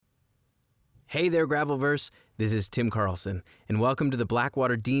Hey there, Gravelverse. This is Tim Carlson, and welcome to the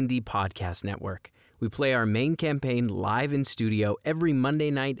Blackwater D&D Podcast Network. We play our main campaign live in studio every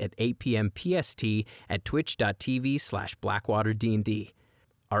Monday night at 8 p.m. PST at twitch.tv/BlackwaterD&D.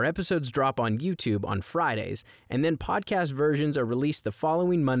 Our episodes drop on YouTube on Fridays, and then podcast versions are released the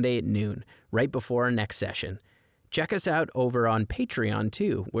following Monday at noon, right before our next session. Check us out over on Patreon,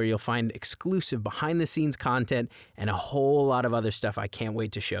 too, where you'll find exclusive behind-the-scenes content and a whole lot of other stuff I can't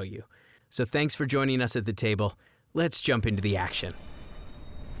wait to show you. So thanks for joining us at the table. Let's jump into the action.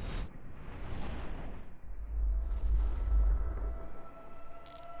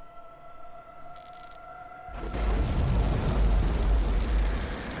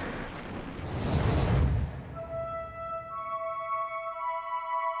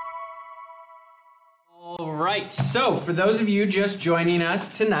 All right, so for those of you just joining us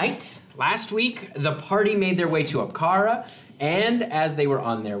tonight, last week the party made their way to Upcara, and as they were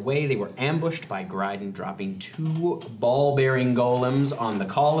on their way, they were ambushed by Gryden dropping 2 ball-bearing golems on the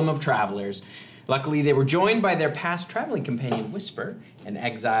column of travelers. Luckily, they were joined by their past traveling companion, Whisper, an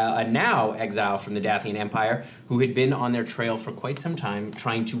now exile from the Dathian Empire, who had been on their trail for quite some time,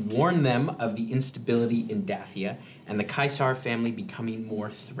 trying to warn them of the instability in Dathia and the Caesar family becoming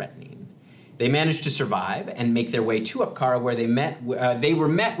more threatening. They managed to survive and make their way to Upcara, where they were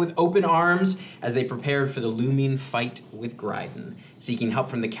met with open arms as they prepared for the looming fight with Gryden, seeking help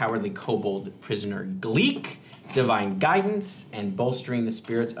from the cowardly kobold prisoner Gleek, divine guidance, and bolstering the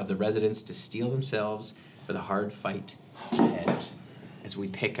spirits of the residents to steel themselves for the hard fight ahead. As we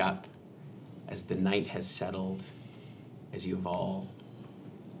pick up, as the night has settled, as you have all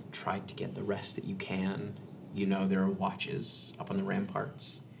tried to get the rest that you can, you know there are watches up on the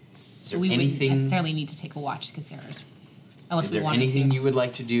ramparts. So we wouldn't necessarily need to take a watch because there is. Is there anything you would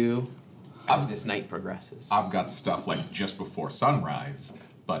like to do as this night progresses? I've got stuff like just before sunrise,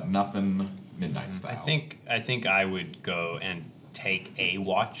 but nothing midnight style. I think I would go and take a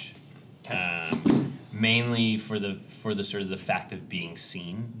watch, mainly for the sort of the fact of being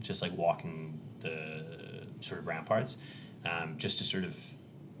seen, just like walking the sort of ramparts, just to sort of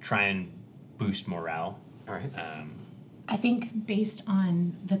try and boost morale. All right. I think based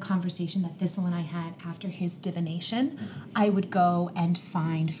on the conversation that Thistle and I had after his divination, I would go and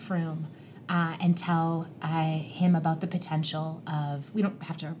find Froome and tell him about the potential of, we don't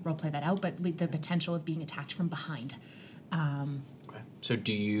have to roleplay that out, but the potential of being attacked from behind. Okay. So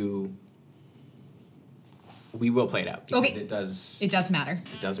we will play it out because okay. It does matter.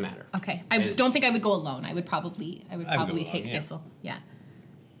 It does matter. Okay. I don't think I would go alone. I would probably take Thistle. Yeah.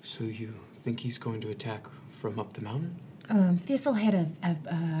 So you think he's going to attack from up the mountain? Thistle had a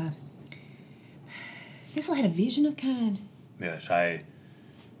vision of kind. Yes, I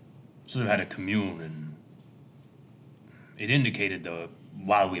sort of had a commune, and it indicated that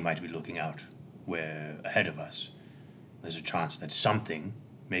while we might be looking out, where ahead of us, there's a chance that something,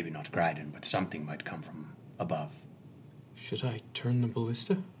 maybe not Gryden, but something might come from above. Should I turn the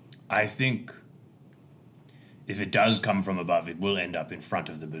ballista? I think if it does come from above, it will end up in front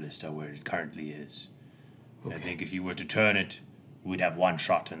of the ballista where it currently is. Okay. I think if you were to turn it, we'd have one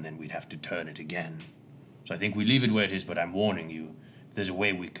shot and then we'd have to turn it again. So I think we leave it where it is, but I'm warning you, if there's a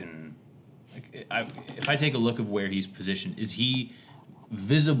way we can... if I take a look of where he's positioned, is he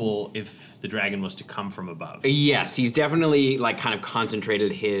visible if the dragon was to come from above? Yes, he's definitely kind of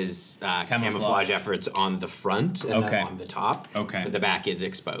concentrated his camouflage efforts on the front and on the top. Okay. But the back is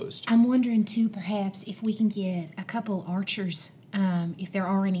exposed. I'm wondering too, perhaps if we can get a couple archers, if there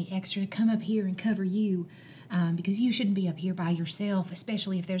are any extra, to come up here and cover you, because you shouldn't be up here by yourself,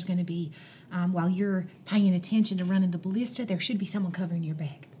 especially if there's going to be, while you're paying attention to running the ballista, there should be someone covering your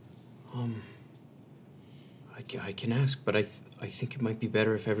back. I can ask, but I think it might be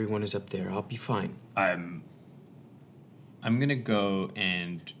better if everyone is up there. I'll be fine. I'm gonna go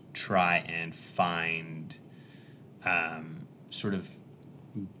and try and find sort of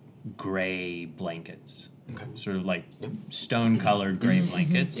gray blankets. Okay. Sort of like stone-colored gray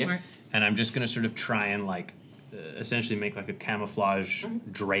blankets. Yep. And I'm just gonna sort of try and essentially make like a camouflage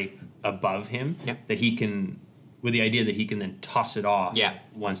drape above him that he can, with the idea that he can then toss it off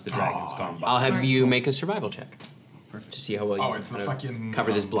once the dragon's gone by. I'll have you make a survival check. Perfect. To see how well you it's the fucking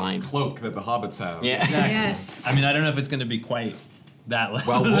cover this blind cloak that the hobbits have. Yeah. Exactly. Yes. I mean, I don't know if it's going to be quite that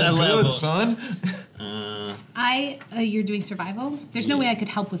level. Well, that good, level. son. You're doing survival? There's no way I could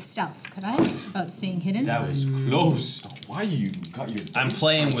help with stealth, could I? About staying hidden? That was close. Why you got your dice I'm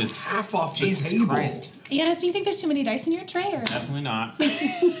playing with half off Jesus the table? Christ. Yanis, do you think there's too many dice in your tray? Or? Definitely not.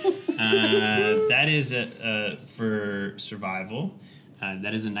 That is for survival.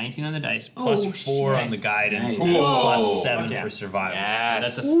 That is a 19 on the dice, plus Oh, 4 on shit. the guidance, Nice. plus 7 Okay. for survival.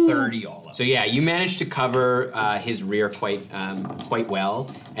 Yes. So that's a 30 all up. So yeah, you managed to cover his rear quite well,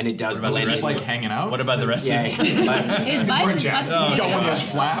 and it does What about the blend rest Just in. like hanging out. What about the rest Yeah, of you? His butt's He's got one of those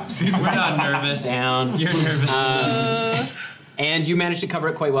flaps. He's We're not nervous. down. You're nervous. And you managed to cover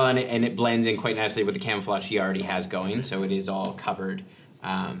it quite well, and it blends in quite nicely with the camouflage he already has going, so it is all covered,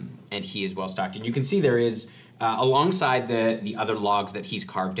 and he is well stocked. And you can see there is, alongside the other logs that he's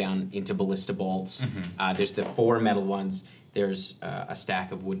carved down into ballista bolts, there's the 4 metal ones, there's a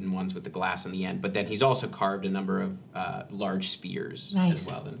stack of wooden ones with the glass on the end, but then he's also carved a number of large spears Nice. as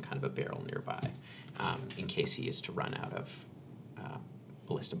well, and kind of a barrel nearby, in case he is to run out of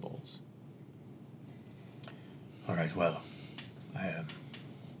ballista bolts. All right, well,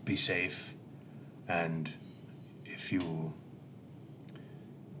 be safe, and if you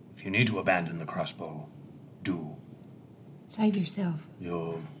need to abandon the crossbow, do. Save yourself.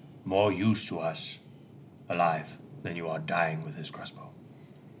 You're more used to us alive than you are dying with this crossbow.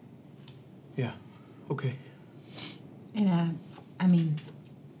 Yeah, okay. And I mean,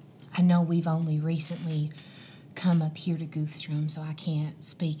 I know we've only recently come up here to Goothstrom, so I can't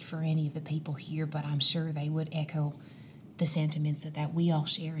speak for any of the people here, but I'm sure they would echo the sentiments that we all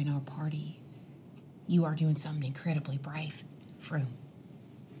share in our party. You are doing something incredibly brave, Froom.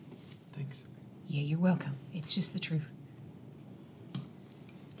 Thanks. Yeah, you're welcome. It's just the truth.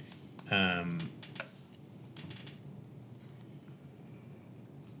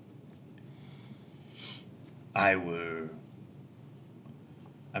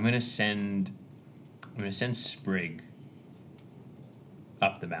 I'm gonna send Sprig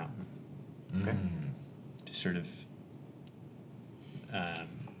up the mountain. Okay. To sort of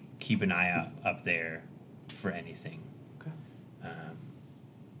keep an eye out up there for anything. Okay.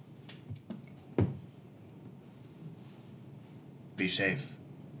 Be safe.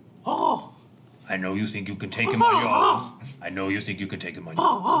 Oh. I know you think you can take him on your own. I know you think you can take him on your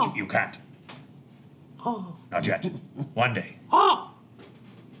own. But you can't. Not yet. One day.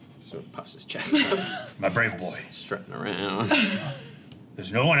 Sort of puffs his chest up, My brave boy. strutting around.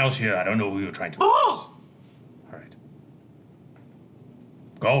 There's no one else here. I don't know who you're trying to impress. All right.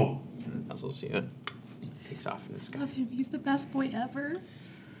 Go. And nuzzles you. Takes off in the sky. Love him. He's the best boy ever.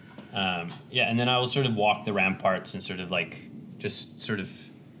 Yeah, and then I will sort of walk the ramparts and sort of like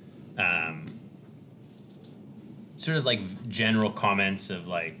general comments of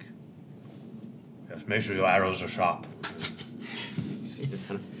like, yes, make sure your arrows are sharp. You see them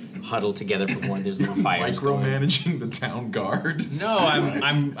kind of huddle together for one. There's little fires going. Micromanaging the town guard. No,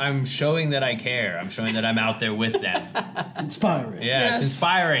 I'm showing that I care. I'm showing that I'm out there with them. It's inspiring. Yeah, it's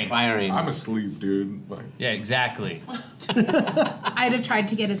inspiring. Firing. I'm asleep, dude. Like, Yeah, exactly. I'd have tried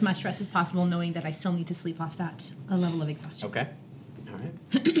to get as much rest as possible, knowing that I still need to sleep off that level of exhaustion. Okay. All right.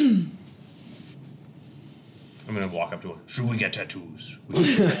 I'm gonna walk up to him. Should we get tattoos?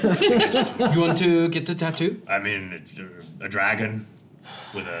 You want to get the tattoo? I mean, it's a dragon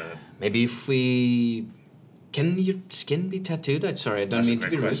with a. Maybe if we. Can your skin be tattooed? I'm sorry, I don't That's a mean to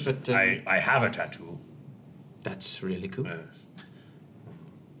great be rude, question. but I have a tattoo. that's really cool. Yes.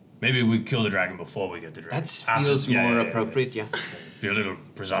 Maybe we kill the dragon before we get the dragon. That After- feels yeah, more yeah, yeah, appropriate, yeah. Be a little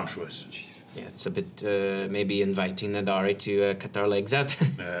presumptuous. Yeah, it's a bit maybe inviting Nadari to cut our legs out.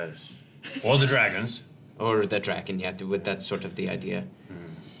 Yes. Or the dragons. Or the dragon, yeah, with that's sort of the idea.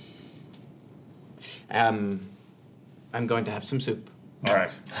 I'm going to have some soup. All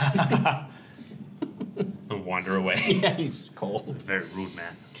right. And wander away. Yeah, he's cold. Very rude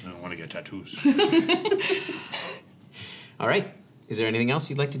man. I don't want to get tattoos. All right. Is there anything else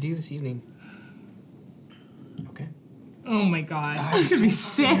you'd like to do this evening? Okay. Oh my god. I'm gonna be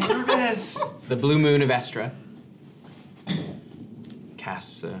sick. The blue moon of Estra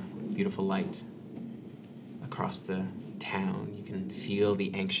casts a beautiful light across the town. You can feel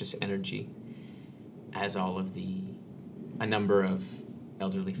the anxious energy as a number of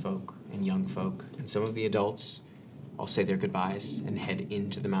elderly folk and young folk and some of the adults all say their goodbyes and head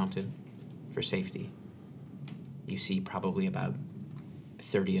into the mountain for safety. You see probably about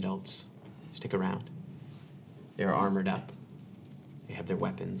 30 adults stick around. They're armored up. They have their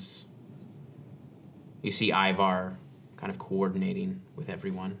weapons. You see Ivar kind of coordinating with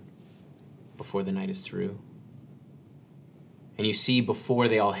everyone before the night is through. And you see before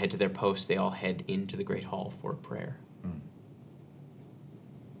they all head to their post, they all head into the Great Hall for a prayer.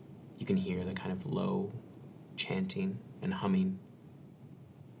 You can hear the kind of low chanting and humming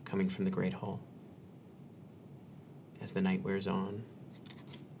coming from the Great Hall as the night wears on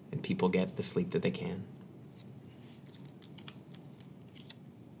and people get the sleep that they can.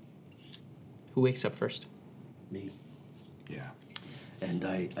 Who wakes up first? Me. yeah. And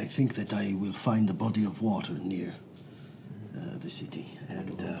I think that I will find a body of water near the city.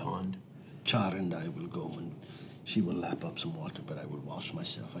 And Pond. Char and I will go, and she will lap up some water, but I will wash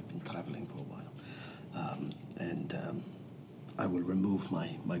myself. I've been traveling for a while. I will remove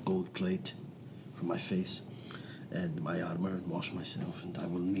my gold plate from my face and my armor and wash myself, and I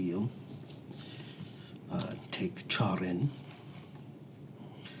will kneel, take Char in,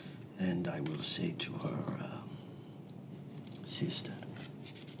 and I will say to her, sister,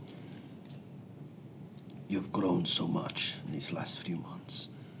 you've grown so much in these last few months.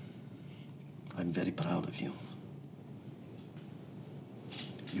 I'm very proud of you.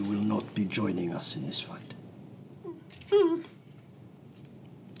 You will not be joining us in this fight.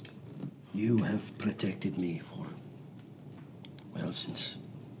 You have protected me for, well, since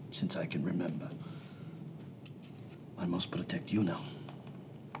I can remember. I must protect you now.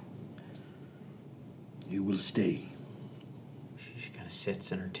 You will stay. She kind of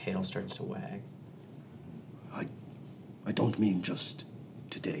sits and her tail starts to wag. I don't mean just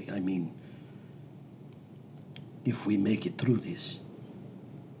today. I mean, if we make it through this,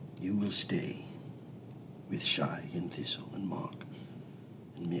 you will stay with Shai and Thistle and Mark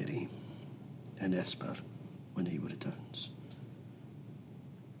and Mary and Esper when he returns.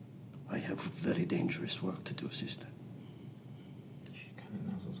 I have very dangerous work to do, sister. She kind of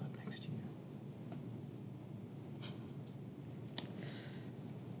nuzzles up next to you.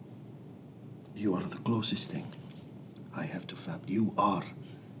 You are the closest thing I have to family. You are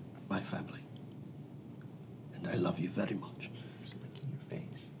my family. And I love you very much. Just licking your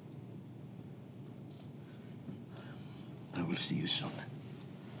face. I will see you soon.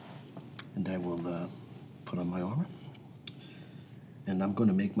 And I will put on my armor. And I'm going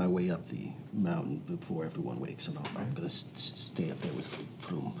to make my way up the mountain before everyone wakes, and I'm going to stay up there with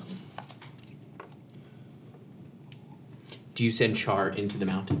Froome. Do you send Char into the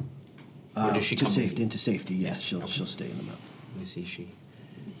mountain? Or does she to come with you? Into safety, yeah. She'll stay in the mountain. You see she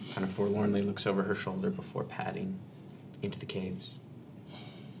kind of forlornly looks over her shoulder before padding into the caves.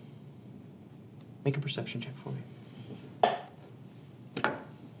 Make a perception check for me.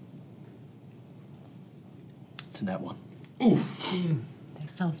 It's in that one.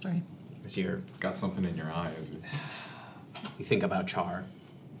 Thanks, tell a story. As you're, Got something in your eyes. you think about Char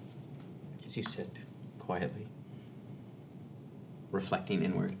as you sit quietly, reflecting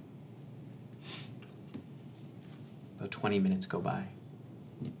inward. About 20 minutes go by.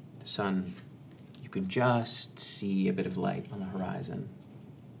 The sun, you can just see a bit of light on the horizon,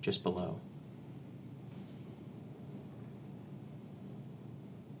 just below.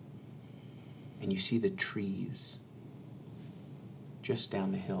 And you see the trees just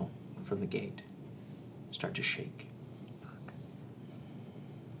down the hill from the gate start to shake.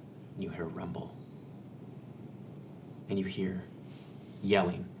 And you hear a rumble. And you hear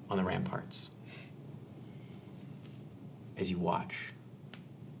yelling on the ramparts. As you watch,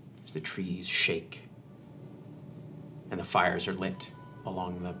 as the trees shake and the fires are lit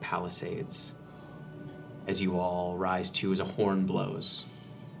along the palisades, as you all rise to as a horn blows,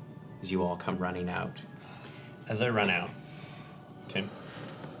 as you all come running out. As I run out, Tim,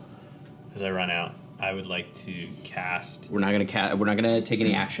 I would like to cast. We're not gonna take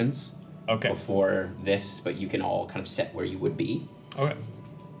any actions Okay. before this, but you can all kind of set where you would be. Okay.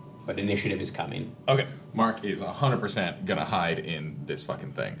 But initiative is coming. Okay. Mark is 100% gonna hide in this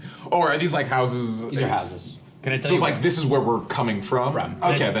fucking thing. Or are these like houses? These are houses. Can I tell So you? it's like this is where we're coming from?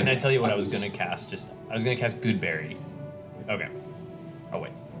 Okay, then. Can I tell you what I was gonna cast? I was gonna cast Goodberry. Okay. Oh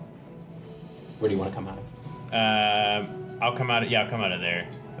wait. Where do you want to come out of? I'll come out of there.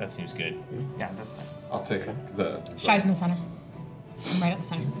 That seems good. Yeah, that's fine. I'll take the Shai's in the center. I'm right at the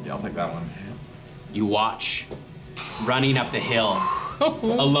center. Yeah, I'll take that one. You watch, running up the hill,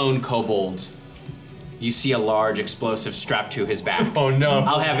 a lone kobold. You see a large explosive strapped to his back. Oh no.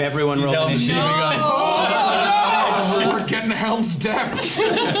 I'll have everyone roll initiative. We're getting helm's decked.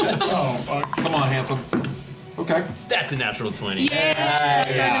 Oh, fuck. Come on, handsome. Okay. That's a natural 20. Yeah!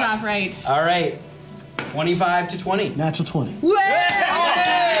 Started off right. All right, 25 to 20. Natural 20.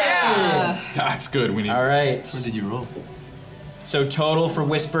 That's good. We need. All right. When did you roll? So total for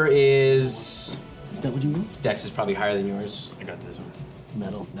Whisper is... Is that what you mean? His dex is probably higher than yours. I got this one.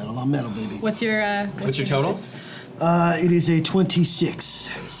 Metal on metal, baby. What's your What's your total? It is a 26.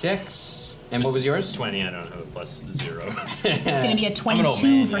 6. And what was yours? 20. I don't know. Plus 0. It's gonna be a an 22 old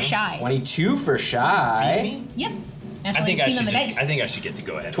man, for you know? Shy. 22 for Shy. Yep. I Natural think 18 on the dice. I think I should get to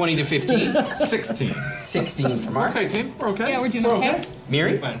go ahead. 20 to 15. 16. 16 for Mark. Okay, team. We're okay. Yeah, we're doing okay.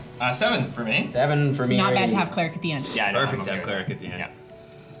 Miri? Fine. 7 for me. 7 for It's Miri. not bad to have cleric at the end. Yeah, I know, Perfect I'm to have okay. cleric at the end. Yeah.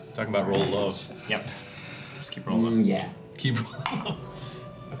 Talking about roll lows. Yep. Just keep rolling. Yeah. Keep rolling.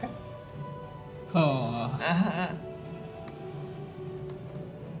 Oh.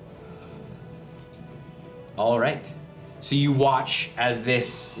 All right. So you watch as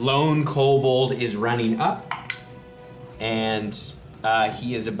this lone kobold is running up, and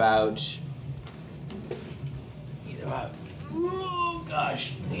he is about. Oh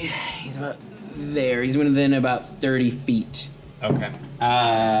gosh, he's about there. He's within about 30 feet. Okay.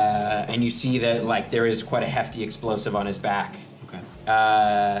 And you see that like there is quite a hefty explosive on his back.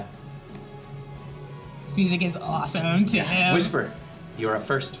 Okay. This music is awesome too. Whisper, you're up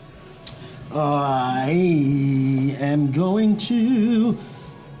first. I am going to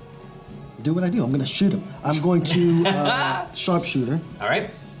do what I do. I'm going to shoot him. I'm going to sharpshooter. All right.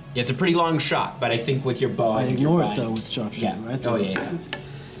 Yeah, it's a pretty long shot, but I think with your bow, I think you're ignore it fine. though with sharpshooter, Yeah. right? Oh, yeah.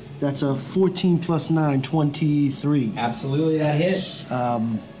 That's a 14 plus 9, 23. Absolutely, that hits.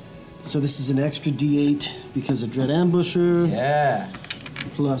 So this is an extra D8 because of Dread Ambusher, Yeah.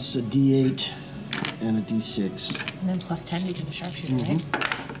 plus a D8 and a D6. And then plus 10 because of sharpshooter, right?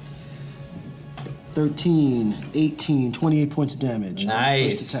 13, 18, 28 points of damage.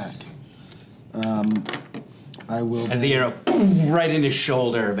 Nice. First attack. I will. As the arrow right in his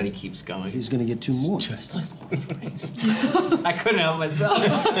shoulder, but he keeps going. He's going to get 2 more. I couldn't help myself.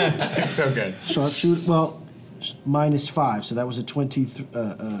 It's so good. Sharpshooter. Well, -5, so that was a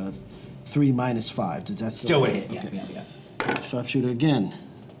 23 minus 5. Does that Still would hit. Okay. Yeah. Sharpshooter again.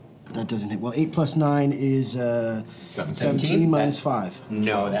 That doesn't hit. Well, 8 plus 9 is 17 minus 5.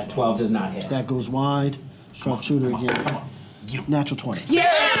 No, that 12 does not hit. That goes wide. Sharpshooter again. Come on. Natural 20. Yeah!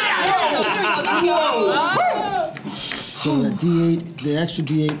 So the D8, the extra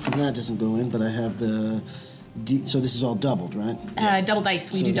D8 from that doesn't go in, but I have the D. So this is all doubled, right? Double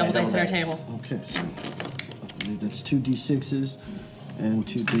dice. We So do yeah, double double dice at our dice. table. Okay, so I believe that's 2 D6s and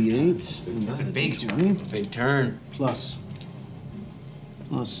 2 D8s. Big 20 Big turn. plus.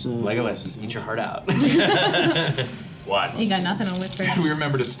 Legolas, eat your heart out. One. You got nothing on Whisper. Do we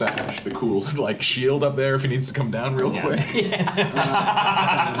remember to stash the cool like shield up there if he needs to come down real quick?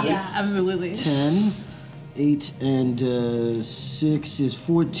 Yeah, absolutely. 10, 8 and 6 is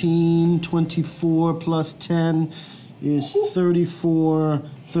 14, 24 plus 10 is 34,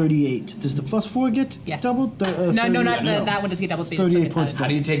 38. Does the plus 4 get Yes. doubled? No, not that one doesn't get double speed. 38 points. How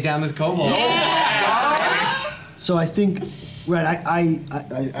do you take down this kobold? So I think, right,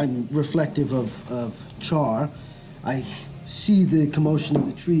 I'm reflective of Char. I see the commotion of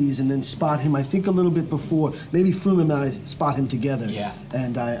the trees and then spot him, I think a little bit before, maybe Froome and I spot him together. Yeah.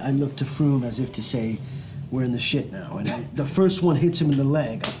 And I look to Froome as if to say, we're in the shit now. And the first one hits him in the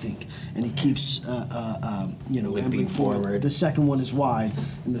leg, I think, and he keeps, Limping ambling forward. The second one is wide,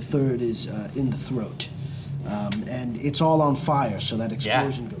 and the third is in the throat. And it's all on fire, so that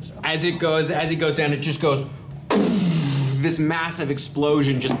explosion goes up. As it goes down, it just goes. This massive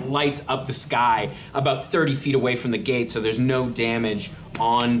explosion just lights up the sky about 30 feet away from the gate, so there's no damage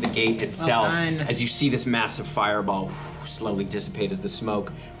on the gate itself. done. As you see this massive fireball slowly dissipate as the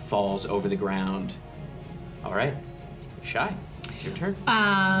smoke falls over the ground. All right, Shy, it's your turn.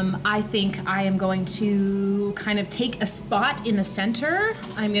 I think I am going to kind of take a spot in the center.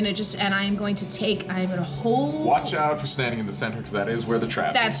 I'm going to hold. Watch out for standing in the center because that is where the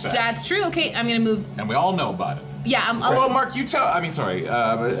trap is. That's true. Okay, I'm going to move. And we all know about it. Yeah, Well, Mark, you tell.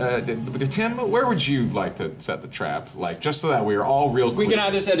 Tim, where would you like to set the trap? Like, just so that we're all real clear. We can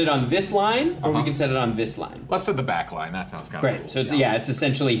either set it on this line, or we can set it on this line. Let's set the back line. That sounds kind of cool. Right. So it's it's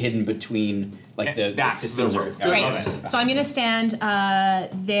essentially hidden between like the That's the systems. word. Are- Right. Okay. So I'm going to stand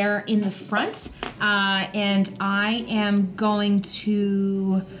there in the front, and I am going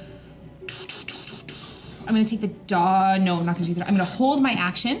to. I'm going to take the dog. No, I'm not going to take the. I'm going to hold my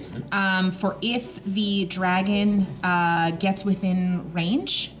action for if the dragon gets within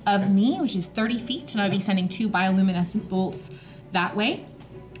range of me, which is 30 feet, and I'll be sending 2 bioluminescent bolts that way.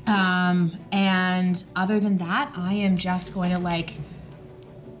 And other than that, I am just going to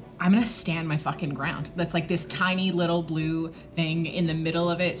I'm gonna stand my fucking ground. That's like this tiny little blue thing in the middle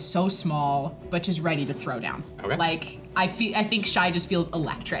of it, so small, but just ready to throw down. Okay. I think Shy just feels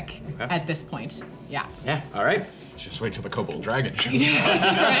electric at this point. Yeah. Yeah. All right. Just wait till the kobold dragon shows up.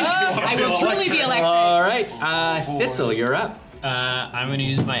 I will truly be electric. All right. Thistle, you're up. I'm going to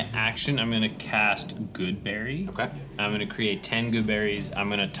use my action. I'm going to cast Goodberry. Okay. I'm going to create 10 Goodberries. I'm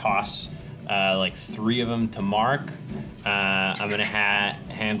going to toss 3 of them to Mark. I'm going to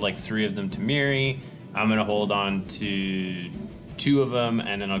hand 3 of them to Miri. I'm going to hold on to 2 of them,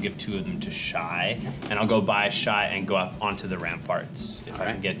 and then I'll give 2 of them to Shy. And I'll go by Shy and go up onto the ramparts if I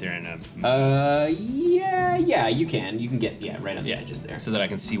can get there in a... Yeah, you can. You can get right on the edges there. so that I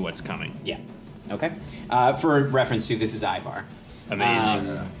can see what's coming. Yeah. Okay. For reference to, this is Ivar.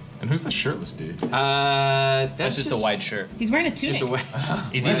 Amazing. And who's the shirtless dude? That's just a white shirt. He's wearing a Just tunic. a white.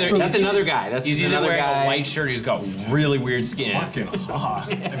 That's another guy. That's He's just either another wearing guy. a white shirt or he's got really weird skin. Fucking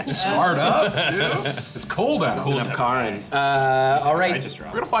hot. And it's scarred up, too. It's cold out. It's an Upcaran. All right.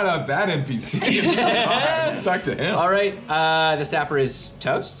 We're gonna find out that NPC. Let's talk to him. All right. The sapper is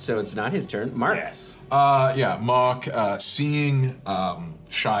toast, so it's not his turn. Mark. Yes. Mark, seeing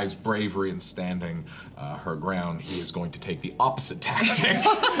Shy's bravery and standing her ground, he is going to take the opposite tactic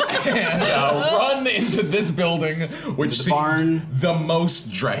and run into this building, which seems barn. the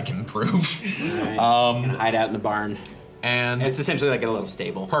most dragon-proof. Right. Hide out in the barn. And It's essentially like a little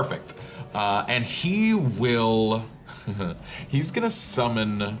stable. perfect. And he will. He's gonna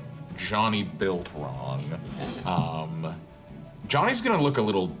summon Johnny Built Wrong. Johnny's gonna look a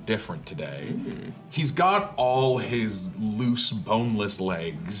little different today. He's got all his loose, boneless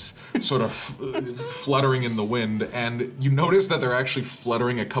legs sort of fluttering in the wind, and you notice that they're actually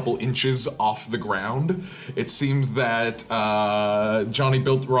fluttering a couple inches off the ground. It seems that Johnny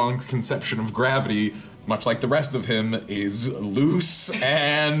Built Wrong's conception of gravity, much like the rest of him, is loose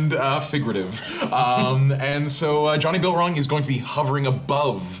and figurative. And so Johnny Built Wrong is going to be hovering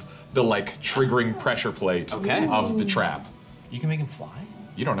above the triggering pressure plate of the trap. You can make him fly?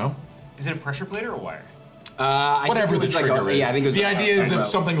 You don't know. Is it a pressure plate or a wire? Whatever the trigger is. Yeah, I think it was the idea is if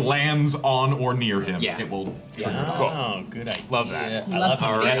something lands on or near him, Yeah. it will trigger. Oh, good idea. Love that. I love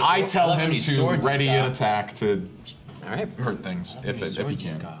how And I tell love how him many to swords ready he's an got. attack to All right. hurt things if he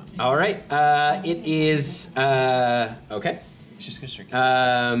can. All right. It is okay. He's just gonna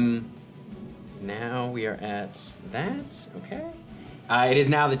start Now we are at that. Okay. It is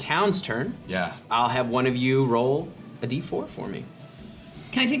now the town's turn. Yeah. I'll have one of you roll a d4 for me.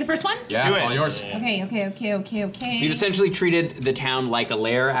 Can I take the first one? Yeah, Do it's it. all yours. Okay. We've essentially treated the town like a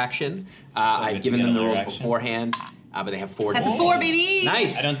lair action. I've get given to them get the a rules lair action? beforehand, but they have 4. That's a dice. 4, baby.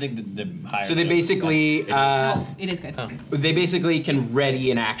 Nice. I don't think that the higher. So they basically It is good. they basically can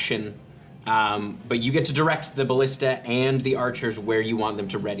ready an action, but you get to direct the ballista and the archers where you want them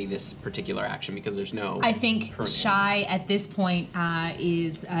to ready this particular action because there's no. I think permanent. Shy at this point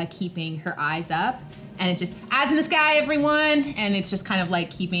is keeping her eyes up, and it's just eyes in the sky, everyone, and it's just kind of like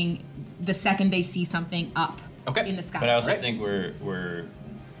keeping the second they see something up Okay. in the sky. But I also Right. think we're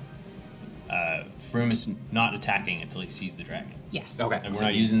Froome is not attacking until he sees the dragon. Yes. Okay. And we're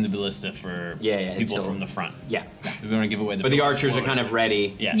not using the ballista for Yeah, people until- from the front. Yeah. We want to give away the. But the position. archers are kind of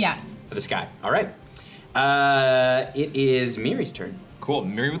ready Yeah. Yeah. for the sky. All right. It is Miri's turn. Cool.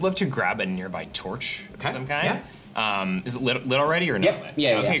 Miri would love to grab a nearby torch Okay, of some kind. Is it lit already or not? Yep.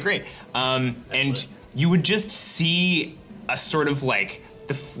 Yeah, Okay, yeah. great. And you would just see a sort of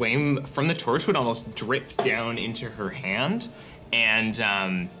the flame from the torch would almost drip down into her hand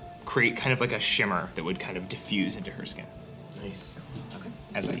and create kind of like a shimmer that would kind of diffuse into her skin Nice.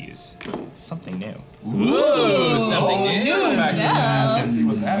 as I use something new. Ooh, something new.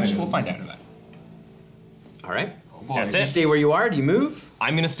 Spells. We'll find out about it. All right. That's You it. stay where you are. Do you move?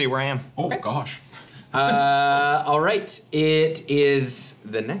 I'm gonna stay where I am. Oh gosh. All right. It is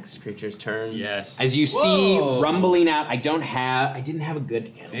the next creature's turn. Yes. As you see Whoa. rumbling out, I didn't have a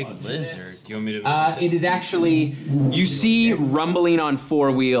good Big analog for lizard. this. Do you want me to? It is actually you see rumbling on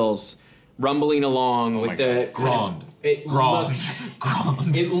 4 wheels, rumbling along with the Grand. It Grand. looks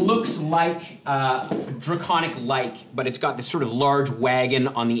Grand. It looks like draconic, but it's got this sort of large wagon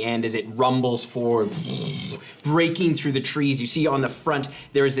on the end as it rumbles forward, breaking through the trees. You see on the front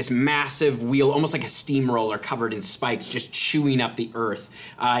there is this massive wheel, almost like a steamroller covered in spikes, just chewing up the earth.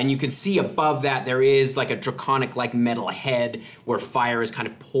 And you can see above that there is like a draconic, like metal head where fire is kind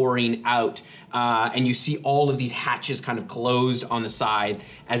of pouring out. And you see all of these hatches kind of closed on the side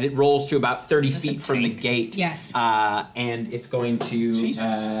as it rolls to about 30 feet from the gate. Yes. And it's going to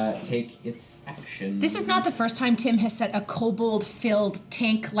take its action. This is not the first time Tim has set a kobold-filled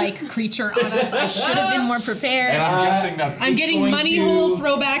tank-like creature on us. I should have been more prepared. And I'm guessing that I'm getting going money to- hole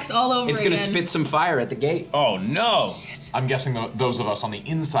throwbacks all over It's again. going to spit some fire at the gate. Oh no! I'm guessing those of us on the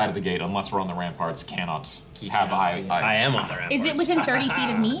inside of the gate, unless we're on the ramparts, cannot have eyes. I am on the ramp. Is it within 30 feet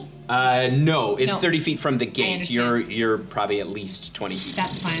of me? No, it's No. 30 feet from the gate. understand. You're probably at least 20 feet.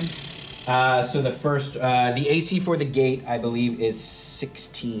 That's fine. So the first, the AC for the gate, I believe, is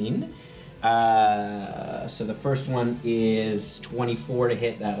 16. So the first one is 24 to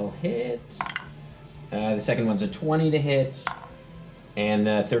hit. That'll hit. The second one's a 20 to hit. And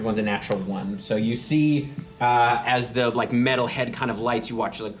the third one's a natural 1. So you see, as the metal head kind of lights, you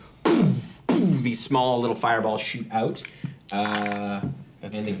watch these small little fireballs shoot out.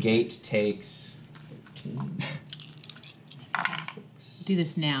 And the gate takes 13. Do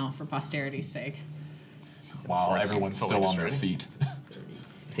this now for posterity's sake. While everyone's Fully still on their destroyed. feet.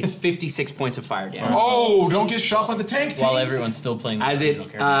 Takes 56 points of fire damage. Oh, don't get shot by the tank team. While everyone's still playing the As original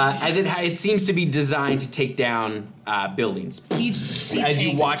character. it seems to be designed to take down buildings. Siege As you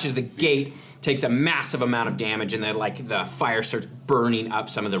tank. watch as the gate takes a massive amount of damage, and then the fire starts burning up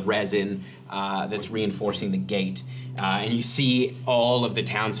some of the resin that's reinforcing the gate, and you see all of the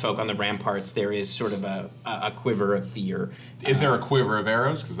townsfolk on the ramparts. There is sort of a quiver of fear. Is there a quiver of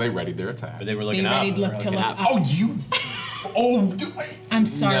arrows? Because they readied their attack. But they were They looking up. ready to look up. up. Oh, you. Oh, I'm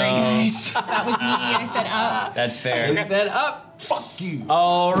sorry, No. guys. That was me. I said up. That's fair. Is that up? fuck you.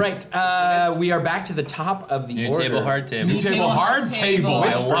 All right, we are back to the top of the New order. table, hard table. New table, hard table. I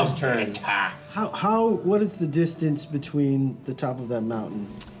Whisper's love turn. What is the distance between the top of that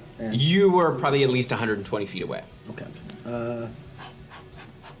mountain and... You were probably at least 120 feet away. Okay.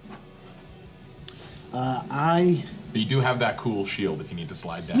 But you do have that cool shield if you need to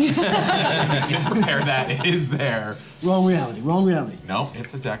slide down. You did prepare that. It is there. Wrong reality. No,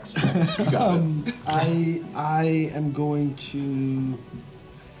 it's a dex. You got it. I am going to... And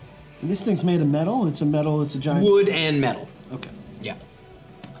this thing's made of metal? It's a giant... Wood and metal. Okay. Yeah.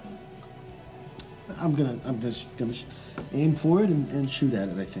 I'm just gonna aim for it and shoot at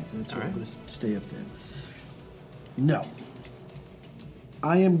it, I think. That's where I'm Alright. gonna stay up there. No.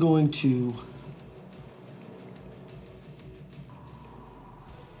 I am going to...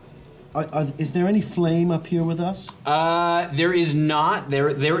 is there any flame up here with us? There is not.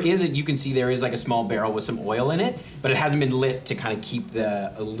 There is. You can see there is like a small barrel with some oil in it, but it hasn't been lit to kind of keep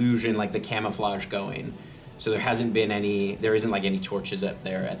the illusion, like the camouflage, going. So there hasn't been any. There isn't like any torches up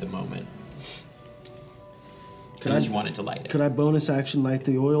there at the moment. Unless you wanted to light it. Could I bonus action light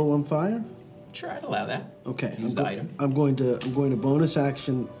the oil on fire? Sure, I'd allow that. Okay. Use the item. I'm going to bonus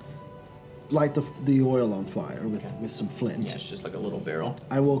action light the oil on fire with some flint. Yeah, it's just like a little barrel.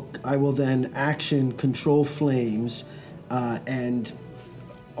 I will then action control flames, and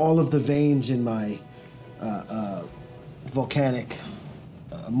all of the veins in my volcanic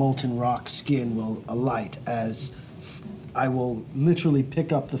molten rock skin will alight as I will literally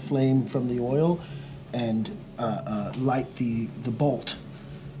pick up the flame from the oil and light the bolt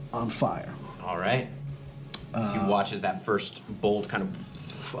on fire. All right. So you watch as that first bolt kind of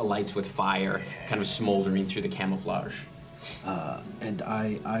alights with fire, kind of smoldering through the camouflage. And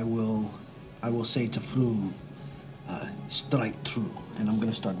I will say to Froome, strike through, and I'm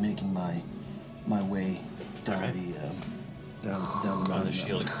gonna start making my way down Alright. down the On mountain. the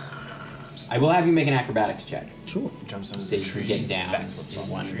shield. I will have you make an acrobatics check. Sure. Jumps under So the you can tree. get down Backflips in on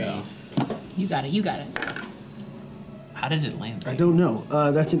one the tree. go. You got it. How did it land? I don't know.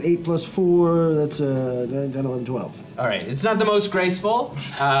 That's an 8 plus 4. That's 9, 10, 11, 12. All right, it's not the most graceful,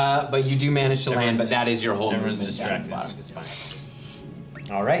 but you do manage to land. But that is your whole Everyone's movement down at distracted. the bottom. It's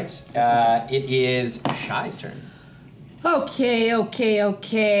fine. All right, it is Shy's turn.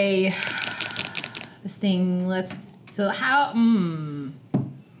 Okay. This thing, so how,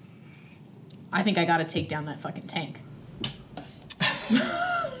 I think I gotta take down that fucking tank.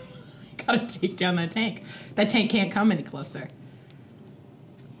 Gotta take down that tank. That tank can't come any closer.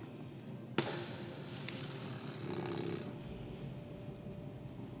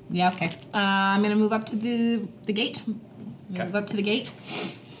 Yeah, okay. I'm gonna move up to the gate. Okay. Move up to the gate.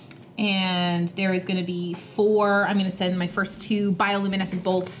 And there is gonna be 4, I'm gonna send my first 2 bioluminescent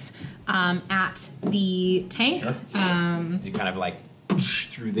bolts at the tank. Sure. You kind of like push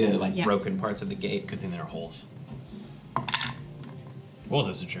through the Yeah. broken parts of the gate. Good thing there are holes. Well,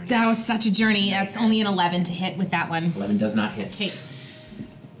 that's a journey. That was such a journey. That's only an 11 to hit with that one. 11 does not hit. Okay.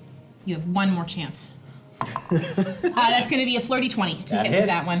 You have one more chance. That's going to be a flirty 20 to That hit with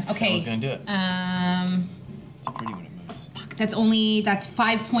hits. that one. I was Okay. gonna do it. It's pretty when it moves. That's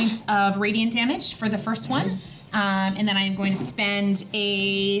 5 points of radiant damage for the first one. And then I'm going to spend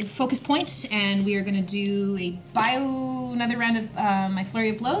a focus point, and we are going to do another round of my flurry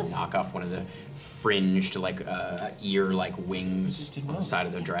of blows. Knock off one of the fringed ear wings on the side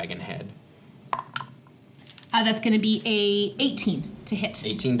of the dragon head. That's going to be a 18 to hit.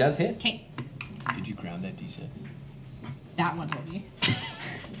 18 does hit. Okay. Did you ground that D6? That one will be.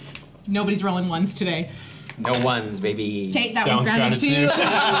 Nobody's rolling ones today. No ones, baby. Okay, that That one's one's grounded grounded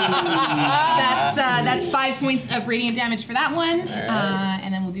too. That's 5 points of radiant damage for that one. right.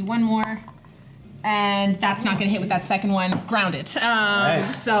 And then we'll do one more. And that's not going to hit with that second one. Grounded. right.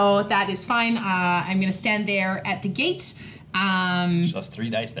 So that is fine. I'm going to stand there at the gate. Plus 3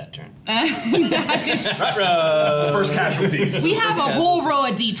 dice that turn. First casualties. We have a whole row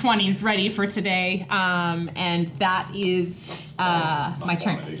of d20s ready for today, and that is my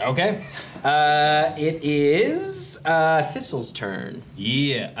turn. Okay. It is Thistle's turn.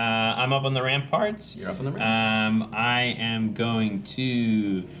 Yeah, I'm up on the ramparts. You're up on the ramparts. I am going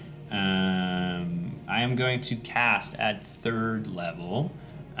to cast at 3rd level.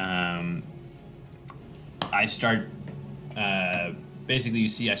 I start. Basically, you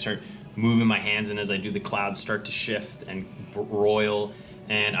see, I start moving my hands, and as I do, the clouds start to shift and roil,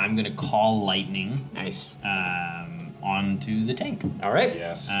 and I'm gonna call lightning. Nice. Onto the tank. All right.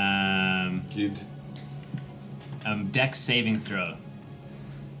 Yes. Good. Dex saving throw.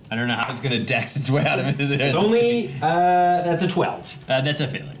 I don't know how it's gonna dex its way out of it. It's only, that's a 12. That's a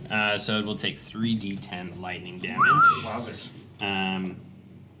failure. So it will take 3d10 lightning damage.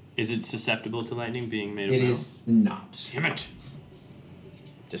 Is it susceptible to lightning being made of It metal? is not. Damn it.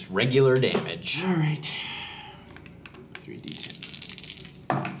 Just regular damage. All right.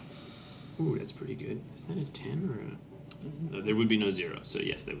 3d10. Ooh, that's pretty good. Is that a 10 or a... No, there would be no 0, so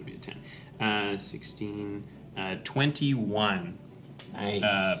yes, that would be a 10. 16, 21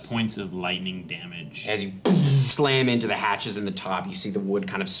 Nice. points of lightning damage. As you slam into the hatches in the top, you see the wood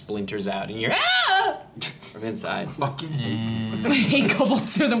kind of splinters out, and you're from inside. Fucking I hate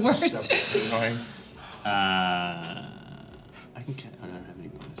kobolds, they're the worst. Annoying. I don't have any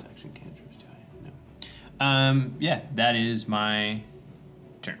bonus action cantrips, do I? No. Yeah, that is my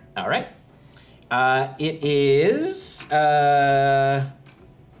turn. All right. It is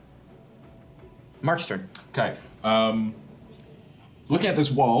Mark's turn. Okay. Looking at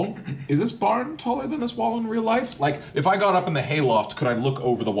this wall, is this barn taller than this wall in real life? Like, if I got up in the hayloft, could I look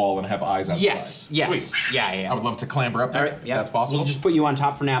over the wall and have eyes outside? Yes. Sweet. Yeah. I would love to clamber up there. All right. Yeah. That's possible. We'll just put you on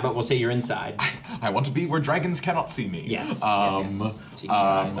top for now, but we'll say you're inside. I want to be where dragons cannot see me. Yes. Yes. So you can get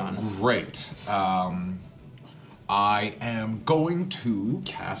eyes on. Great. I am going to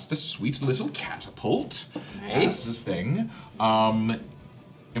cast a sweet little catapult. Nice. That's the thing.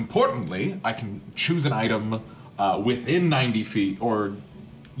 Importantly, I can choose an item within 90 feet,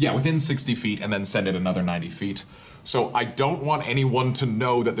 within 60 feet, and then send it another 90 feet. So I don't want anyone to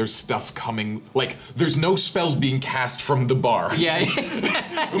know that there's stuff coming. Like, there's no spells being cast from the bar. Yeah.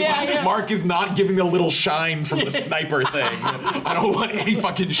 Mark is not giving a little shine from the sniper thing. I don't want any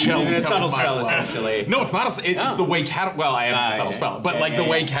fucking shells. It's a coming subtle my spell, way. essentially. No, it's not. It's the way Well, I am a subtle spell, but the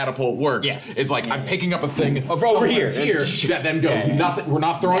way catapult works. Yes. It's like I'm picking up a thing over here. that then goes. We're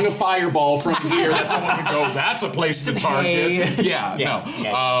not throwing a fireball from here. That's someone would go. That's a place to target. Yeah. No.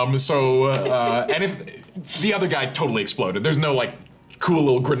 And if the other guy totally exploded, there's no like cool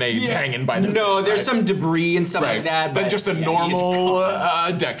little grenades hanging by the. No, there's some debris and stuff like that. But just a normal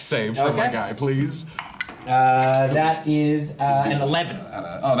dex save for my Okay. guy, please. That is an 11.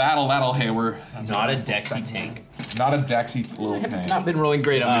 That'll hey, that's Not a Dexy tank. not a dexy little tank. Not been rolling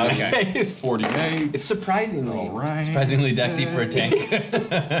great on these okay. days. 48. It's surprisingly. All right. Surprisingly Dexy for a tank.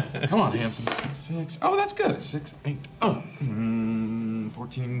 Come on, handsome. 6. Oh, that's good. 6, 8.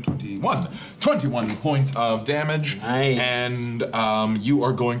 14, 21. 21 points of damage. Nice. And you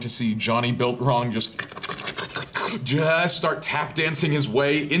are going to see Johnny Built Wrong just start tap dancing his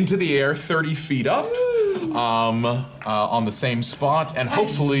way into the air 30 feet up. On the same spot, and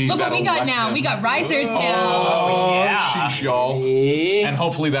hopefully Look what that'll we got let now. him- We got risers now. Oh, yeah. sheesh, y'all. And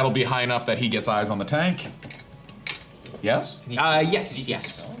hopefully that'll be high enough that he gets eyes on the tank. Yes?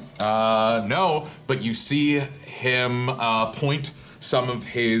 Yes. No, but you see him point some of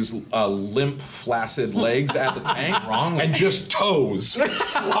his limp, flaccid legs at the tank, and just toes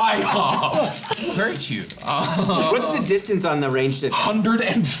fly off. Hurt you. What's the distance on the ranged attack?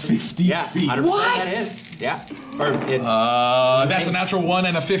 150 feet. 100% that hits. Yeah. Or That's a natural 1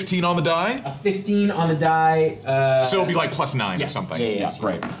 and a 15 on the die. a 15 on the die. So it'll be like +9 or yes. something. Yes.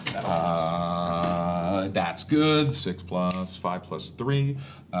 Great. That's good. 6 plus 5 plus 3.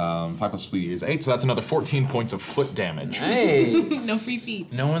 5 plus 3 is 8. So that's another 14 points of foot damage. Nice. No free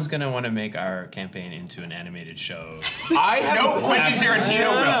feet. No one's gonna want to make our campaign into an animated show. I have No, Quentin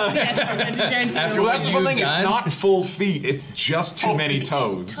Tarantino will. Yes, Well, that's the You've thing. It's done? not full feet. It's just too many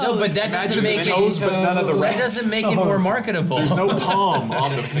toes. No, but that Imagine doesn't make the toes, it. but none of the That rest. doesn't make it more marketable. There's no palm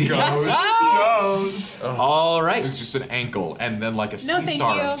on the feet. All right. There's just an ankle and then like a sea thank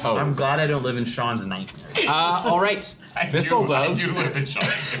star you. of toes. I'm glad I don't live in Sean's nightmare. All right. Thistle does. I do live in Sean.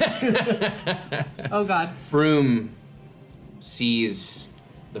 Oh God. Froome sees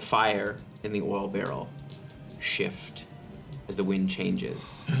the fire in the oil barrel shift as the wind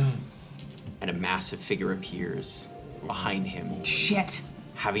changes, and a massive figure appears behind him, Shit.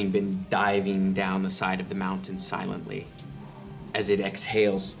 having been diving down the side of the mountain silently. as it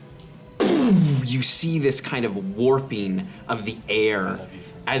exhales, you see this kind of warping of the air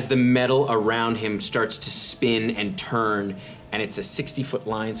as the metal around him starts to spin and turn, and it's a 60-foot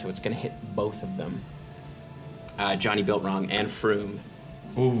line, so it's going to hit both of them. Johnny Built Wrong and Froome.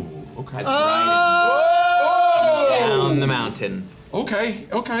 Ooh, okay. As riding down the mountain. Okay.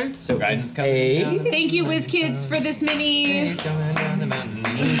 So Guidance it's coming Thank you, WizKids, for this mini.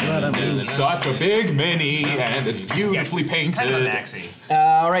 Such a big mini, and it's beautifully painted. Kind of a maxi.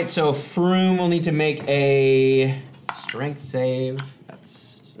 all right, so Froome will need to make a strength save.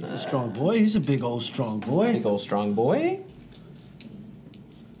 That's He's a strong boy. He's a big old strong boy. big old strong boy.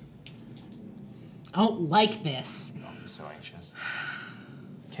 I don't like this. I'm so anxious.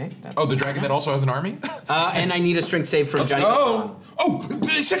 Okay. That's Oh, the dragon that also has an army? and I need a strength save from Let's Johnny. go! Oh,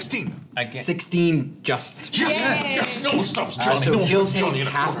 16! I get 16 just. Yes! No one stops Johnny. So no one he'll puts Johnny take in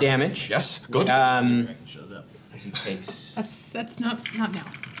a half corner. damage. Yes, good. As he takes. That's not now.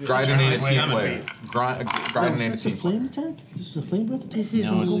 Dryden ain't a Wait, team I'm a player. Dryden ain't a That's a team player. flame attack? This is a flame breath attack? This is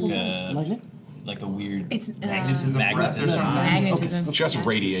No, it's like a Lightning? like a weird it's magnetism. magnetism. Just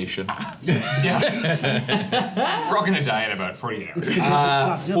radiation. We're all gonna die in about 48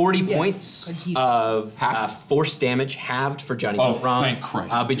 hours. 40 points of force damage halved for Johnny Oh, Built Wrong. thank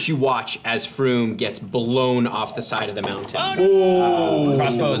Christ. But you watch as Froome gets blown off the side of the mountain.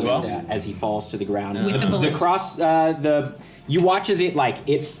 Crossbow as well. As he falls to the ground. With the ballista. You watch as it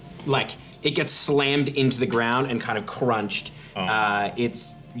gets slammed into the ground and kind of crunched.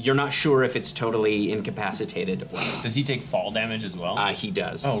 You're not sure if it's totally incapacitated or not. Does he take fall damage as well? He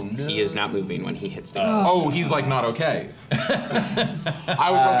does. Oh, no. He is not moving when he hits the ground. Oh, he's like not okay. I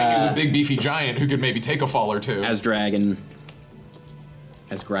was hoping he was a big beefy giant who could maybe take a fall or two. As Gryden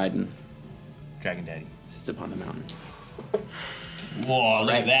Dragon Daddy. sits upon the mountain. Whoa,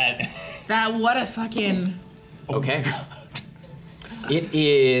 look at that. What a fucking. Okay. It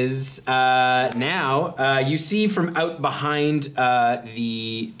is now. You see from out behind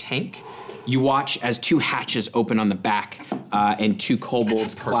the tank. You watch as two hatches open on the back, and two kobolds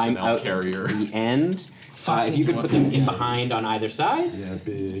It's a climb personnel out carrier. the end. If you could put them in behind on either side. Yeah,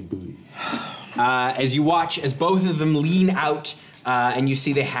 big booty. As you watch, as both of them lean out, and you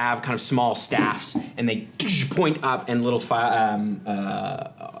see they have kind of small staffs, and they point up, and little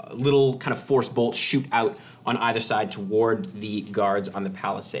kind of force bolts shoot out on either side toward the guards on the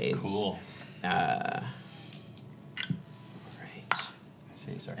palisades. Cool. Right. I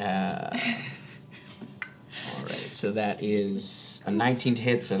see, sorry. All right. So that is a 19 to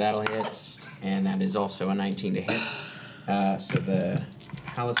hit, so that'll hit, and that is also a 19 to hit. So the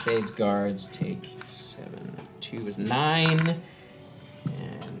palisades guards take 7. 2 is 9.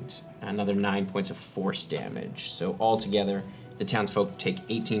 And another 9 points of force damage. So altogether, the townsfolk take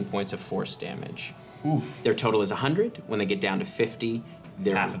 18 points of force damage. Oof. Their total is 100. When they get down to 50,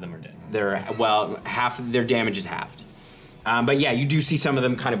 Half of them are dead. Half of their damage is halved. But yeah, you do see some of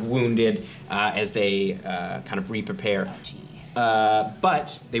them kind of wounded as they kind of re-prepare.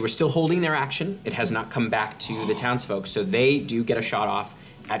 But they were still holding their action. It has not come back to the townsfolk, so they do get a shot off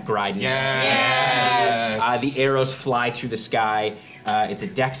at Gryden. Yes. The arrows fly through the sky. It's a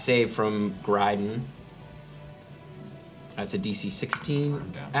dex save from Gryden. That's a DC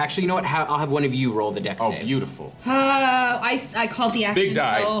 16. Actually, you know what? I'll have one of you roll the dex Oh, save. beautiful. I called the action. Big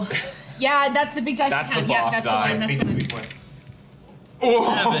die. So, yeah, that's the big die. That's count. the Yeah, boss that's die. the one. That's the one.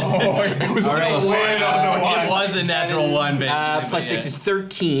 Oh, it was All right. a win on the one. It was a natural one, basically. Plus 6 is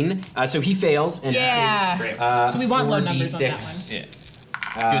 13, so he fails. And Yeah. So we want low numbers on that 4d6. Yeah.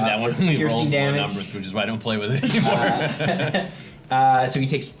 Good, that one only piercing rolls low damage. numbers, which is why I don't play with it anymore. So he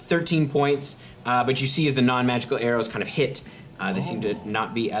takes 13 points, but you see as the non-magical arrows kind of hit, they seem to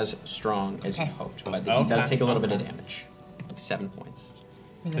not be as strong as you Okay. hoped, but he does take a little bit of damage. 7 points.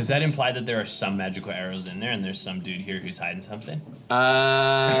 Does that imply that there are some magical arrows in there and there's some dude here who's hiding something?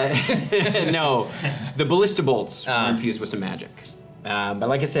 No, the ballista bolts are infused with some magic. But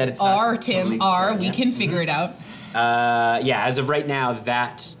like I said, it's not R, totally Tim, R. destroyed We yet. can figure it out. Yeah, as of right now,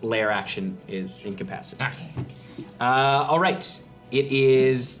 that lair action is incapacitated. All right, it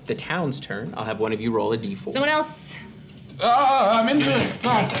is the town's turn. I'll have one of you roll a d4. Someone else. I'm into it.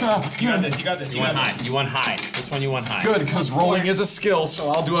 You got this, you got this, You want high. You want high. This one you want high. Good, because rolling is a skill, so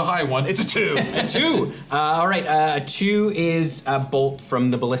I'll do a high one. It's a 2. 2. All right, a 2 is a bolt from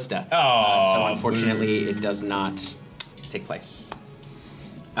the ballista. So unfortunately, it does not take place.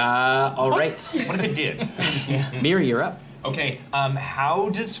 All right, What if it did? Miri, you're up. Okay, how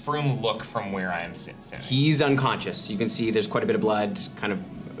does Froome look from where I am standing? He's unconscious. You can see there's quite a bit of blood, kind of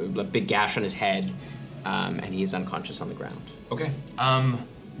a big gash on his head, and he is unconscious on the ground. Okay.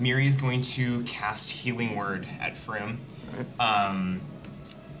 Miri is going to cast Healing Word at Frim.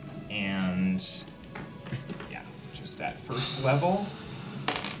 And yeah, just at first level.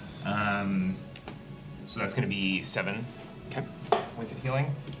 So that's going to be 7 points of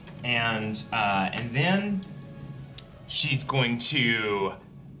healing, and then she's going to,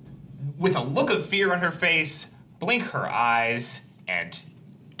 with a look of fear on her face, blink her eyes and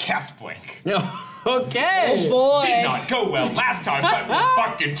cast Blink. Okay. Oh boy. Did not go well last time, but we'll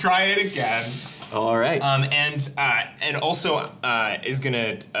fucking try it again. All right. And also is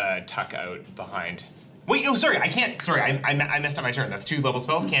gonna tuck out behind. Wait, no, sorry, I can't. Sorry, I messed up my turn. That's 2 level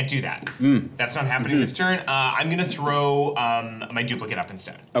spells. Can't do that. That's not happening this turn. I'm gonna throw my duplicate up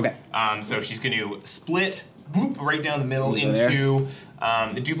instead. Okay. So she's gonna split, whoop, right down the middle Go into.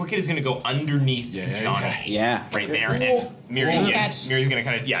 The duplicate is gonna go underneath Johnny. Yeah. Right there, and Miri's gonna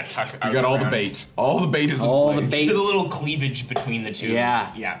kind of tuck out. You got all the around bait. All the bait is All in the place. bait. To the little cleavage between the two.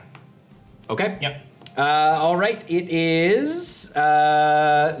 Yeah. Yeah. Okay. Yep. All right. It is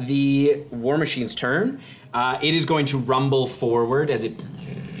the War Machine's turn. It is going to rumble forward as it.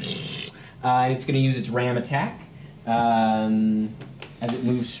 And it's going to use its ram attack as it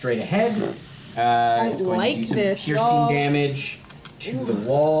moves straight ahead. It's going to do some piercing damage to the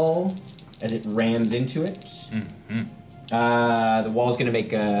wall as it rams into it. The wall's going to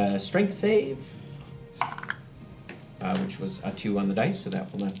make a strength save, which was a 2 on the dice, so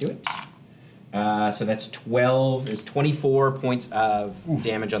that will not do it. So that's 24 points of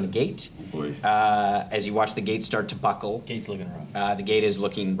damage on the gate. Oh boy. As you watch the gate start to buckle. Gate's looking rough. The gate is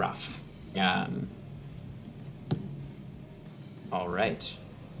looking rough. All right.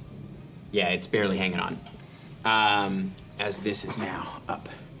 Yeah, it's barely hanging on. As this is now up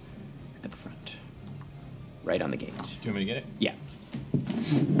at the front. Right on the gate. Do you want me to get it? Yeah.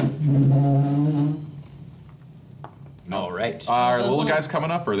 All right. Are little guys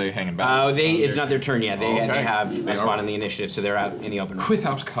coming up, or are they hanging back? It's not their turn yet. They Okay. have They a spot are- in the initiative, so they're out in the open.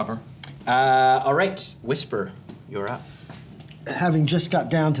 Without cover. All right, Whisper, you're up. Having just got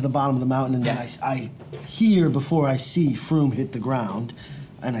down to the bottom of the mountain, and then I hear before I see Froome hit the ground,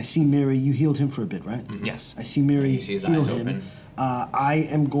 and I see Miri. You healed him for a bit, right? Yes. I see Miri You see his heal eyes him. open. I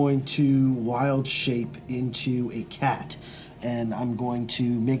am going to wild shape into a cat, and I'm going to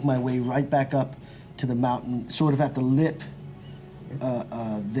make my way right back up to the mountain, sort of at the lip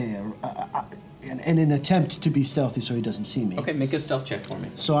there, in an attempt to be stealthy so he doesn't see me. Okay, make a stealth check for me.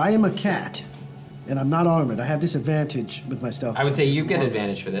 So I am a cat, and I'm not armored. I have disadvantage with my stealth. I would say check. you get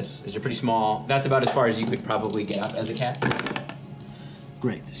advantage for this, as you're pretty small. That's about as far as you could probably get up as a cat.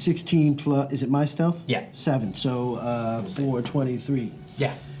 Great. 16 plus, is it my stealth? Yeah. 7, so 4, 23.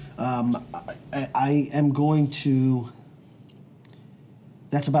 Yeah. I am going to,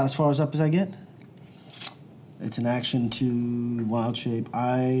 that's about as far as up as I get? It's an action to wild shape.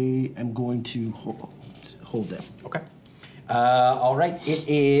 I am going to hold them. Okay. All right, it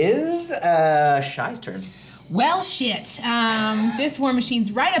is Shy's turn. Well, shit. This war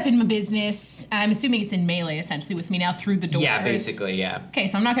machine's right up in my business. I'm assuming it's in melee, essentially, with me now through the door. Yeah, basically, yeah. Okay,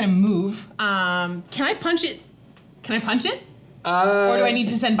 so I'm not gonna move. Can I punch it? Can I punch it? Or do I need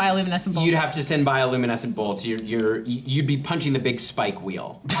to send bioluminescent bolts? You'd have to send bioluminescent bolts. You'd be punching the big spike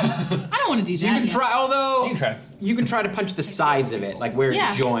wheel. I don't want to do that. You can try, although You can try. you can try to punch the sides of it, like where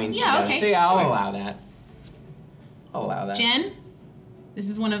Yeah. it joins. Yeah, together. okay, So yeah, I'll sure. allow that. I'll allow that. Jen, this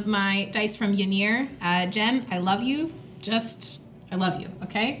is one of my dice from Ynir. Jen, I love you. I love you,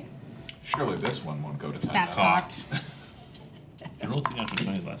 okay? Surely this one won't go to 10. That's cocked. I rolled 2 natural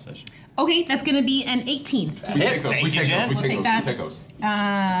 20s last session. Okay, that's gonna be an 18. That hits. Thank We you, take Jen. those. We I'll take take that. those. We take those.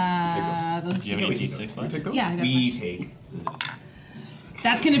 Those Do you have any D6 We left? take those. Yeah, I got a We bunch. take.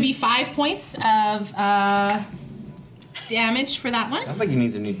 That's gonna be 5 points of damage for that one. Sounds like you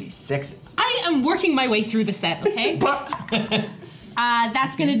need some new D6s. I am working my way through the set, okay?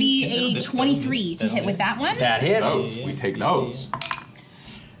 That's gonna be a 23 to hit with that one. That hits. Those. We take those.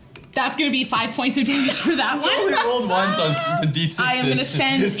 That's gonna be 5 points of damage for that Only one. rolled once on the D6s. I am gonna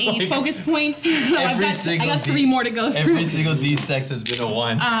spend a focus point. No, I got 3 more to go through. Every single D6 has been a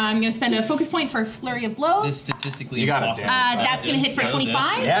 1. I'm gonna spend a focus point for flurry of blows. It's statistically You got it, impossible. Dan. That's gonna hit for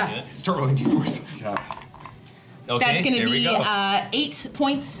 25. Yeah. Start rolling d4s. Yeah. Okay, That's gonna here we be go. 8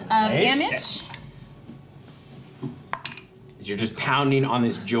 points of Nice. damage. You're just pounding on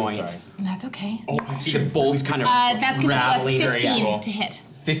this joint. Sorry. That's okay. You can see the bolts kind of That's gonna rattling. be a Very 15 cool. to hit.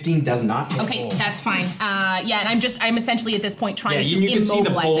 15 does not hit. Okay, that's fine. Yeah, and I'm essentially at this point Yeah, trying to you can see the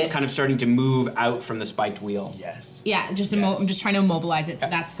immobilize bolt it. kind of starting to move out from the spiked wheel. Yes. Yeah, just Yes. I'm just trying to immobilize it. So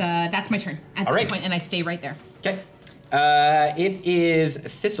that's my turn at All this right. point, and I stay right there. Okay. It is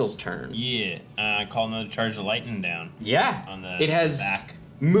Thistle's turn. Yeah. Call another charge of lightning down. Yeah. On the it has back.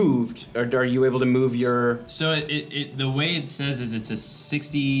 moved, or are you able to move your? So the way it says is it's a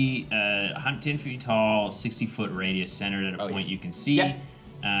 10 feet tall, 60-foot radius centered at a point you can see. Yep.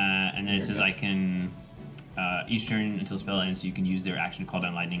 And then it says I can, each turn until spell ends, you can use their action to call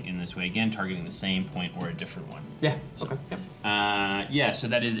down lightning in this way again, targeting the same point or a different one. Yeah. Okay. Yep. So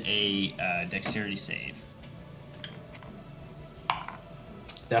that is a dexterity save.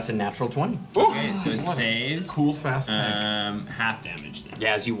 That's a natural 20. Okay, so it saves. Cool fast tank. Half damage then.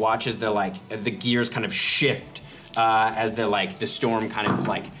 Yeah, as you watch as the gears kind of shift, as the storm kind of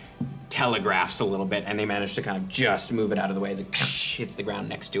telegraphs a little bit, and they manage to kind of just move it out of the way as it hits the ground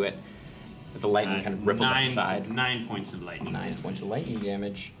next to it. As the lightning kind of ripples up the side. 9 points of lightning. 9 points of lightning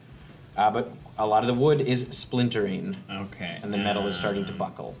damage. But a lot of the wood is splintering. Okay. And the metal is starting to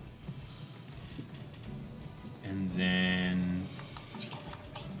buckle. And then...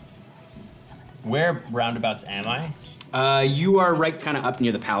 Where roundabouts am I? You are right kind of up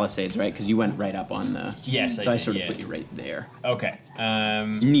near the palisades, right? Because you went right up on the... Yes, so I I did, sort of yeah. put you right there. Okay.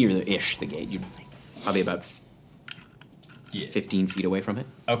 Near the gate. You're probably about 15 feet away from it.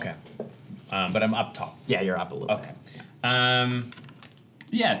 Okay. But I'm up top. Yeah, you're up a little Okay.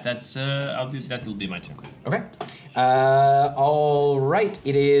 Yeah, that's that'll be my turn. Okay. All right.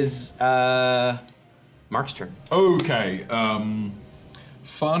 It is Mark's turn. Okay.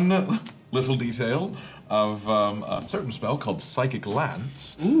 Fun little detail of a certain spell called Psychic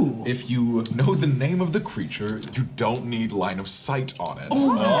Lance. Ooh. If you know the name of the creature, you don't need line of sight on it.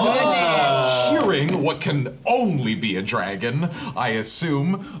 Hearing what can only be a dragon, I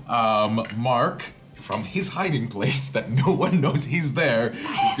assume Mark, from his hiding place that no one knows he's there,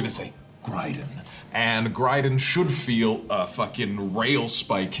 is gonna say, Gryden. And Gryden should feel a fucking rail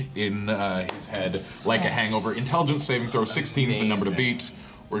spike in his head, like a hangover. Intelligence saving throw, 16 is the number to beat.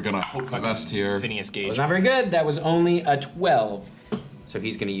 We're gonna hope for the best here. Phineas That Gage. was not very good. That was only a 12. So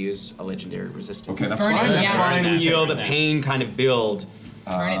he's going to use a legendary resistance. Okay, that's Burn it, fine. That's yeah. fine. You feel the pain kind of build.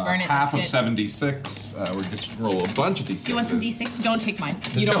 Burn it. Half of that's good. 76. We're just roll a bunch of d6s. Do you want some D6? Don't take mine.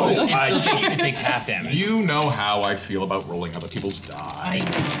 You No, don't. It takes half damage. You know how I feel about rolling other people's die. I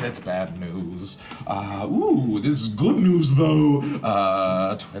know. It's bad news. This is good news though.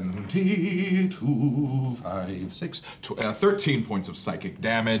 22, 5, 6, 13 points of psychic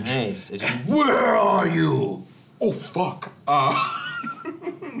damage. Nice. Where are you? Oh fuck.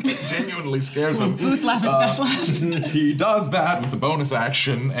 It genuinely scares him. Booth laugh is best laugh. He does that with a bonus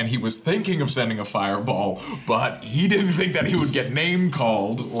action, and he was thinking of sending a fireball, but he didn't think that he would get name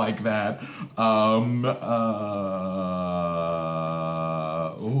called like that.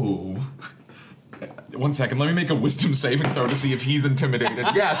 One second, let me make a wisdom saving throw to see if he's intimidated.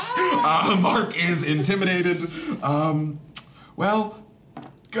 Yes, Mark is intimidated.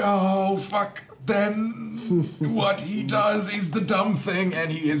 Fuck. Then what he does is the dumb thing,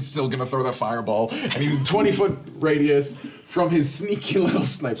 and he is still gonna throw the fireball. And he's 20-foot radius from his sneaky little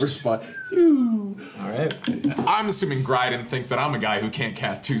sniper spot. Phew. All right. I'm assuming Gryden thinks that I'm a guy who can't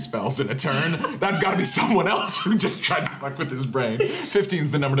cast 2 spells in a turn. That's gotta be someone else who just tried to fuck with his brain. 15's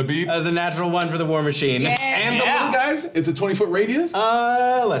the number to beat. That was a natural 1 for the War Machine. And the little guys, it's a 20-foot radius.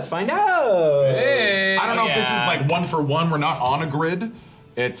 Let's find out. Hey. I don't know if this is like 1 for 1. We're not on a grid.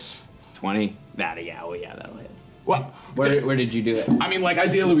 It's 20. That'll hit. what? Where did you do it? I mean, like,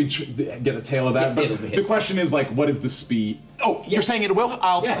 ideally we get a tail of that, but It'll hit. the question is, like, what is the speed? Oh, you're saying it will?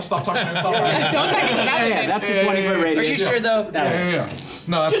 I'll stop talking. Stop talking. Don't take it. Yeah, that's a 20-foot Are radius. you sure though? Yeah.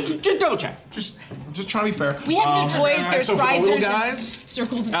 No, that's Just double check. just trying to be fair. We have new toys. There's so for the risers little and guys,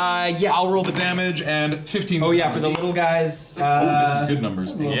 circles. Yes. I'll roll the damage and 15. Oh yeah, for the little guys. this is good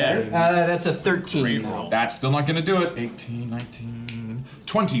numbers. That's a 13. Great now. roll. That's still not gonna do it. 18, 19,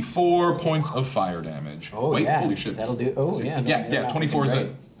 24 points of fire damage. Oh Wait, yeah. holy shit. That'll do. Oh yeah. no, Yeah, that'll 24 is great.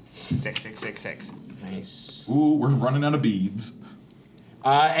 it. 6. Nice. Ooh, we're running out of beads.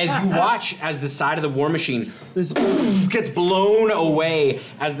 As you watch as the side of the War Machine gets blown away,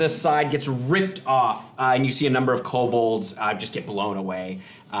 as the side gets ripped off, and you see a number of kobolds just get blown away,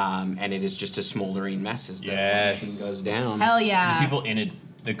 and it is just a smoldering mess as the War Machine goes down. Hell yeah. People in it,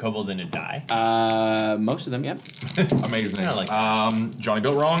 the kobolds in it die. Most of them, yep. Amazing. I like Johnny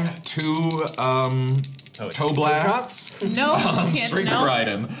built wrong. 2 toe blasts. No, can't. Straight to No.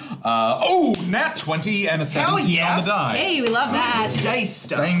 Gryden. Nat 20 and a 17 yes. on the die. Hey, we love that. Dice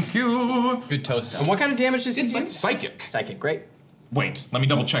stuff. Thank you. Good toe stuff. And what kind of damage does he do? Psychic. Psychic, great. Wait, let me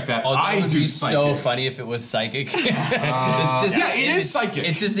double check that. Oh, that I would do be psychic. so funny if it was psychic. It's just Yeah, it is psychic.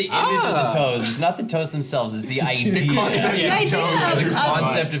 It's just the image of the toes. It's not the toes themselves. It's the idea. The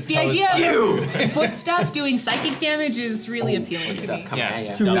concept of the toes. idea of foot stuff doing psychic damage is really appealing to Stuff me. coming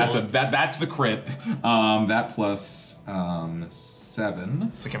Yeah. at you. That's the crit. That plus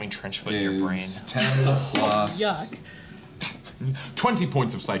 7 It's like having trench foot in your brain. is 10 plus 20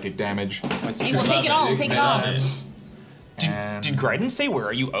 points of psychic damage. Hey, we'll take it all. We'll take it all. Did Gryden say, where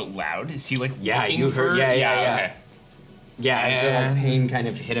are you out loud? Is he like Yeah, looking you heard. for... Yeah. Okay. Yeah, as the And- pain kind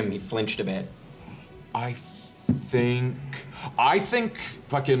of hit him, he flinched a bit. I think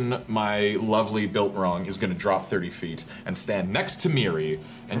fucking my lovely built wrong is gonna drop 30 feet and stand next to Miri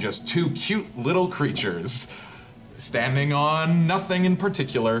and just two cute little creatures standing on nothing in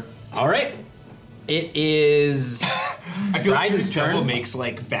particular. All right. It is I feel like Gryden's this turn turn. makes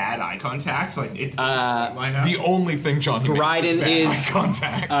like bad eye contact. Like it. The only thing Johnny Gryden makes is bad is- eye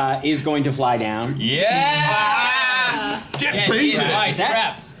contact. is going to fly down. Yeah! Get baited! Right,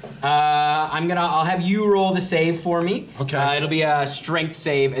 trap. I'll have you roll the save for me. Okay. It'll be a strength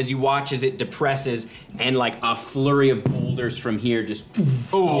save as you watch as it depresses and like a flurry of boulders from here just get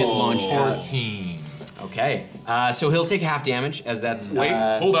launched out. 14. Okay. So he'll take half damage as that's Wait,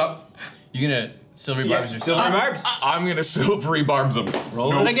 hold up. You gonna silvery barbs yourself? silver barbs. I'm gonna silvery barbs him.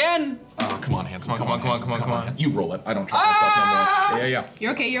 Roll it again. Oh, come on, handsome. Come on. Handsome. You roll it. I don't trust myself no more. Yeah.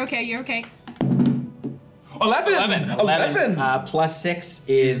 You're okay. You're okay. You're okay. 11. Plus 6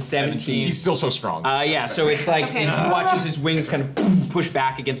 is 17. He's still so strong. Yeah, so it's like Okay. as he watches his wings kind of push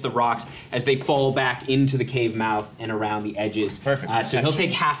back against the rocks as they fall back into the cave mouth and around the edges. Perfect. So he'll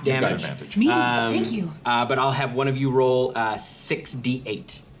take half You've got damage. advantage. Me. Thank you. But I'll have one of you roll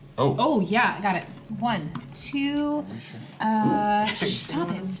 6d8. Oh yeah, I got it. 1, 2. Stop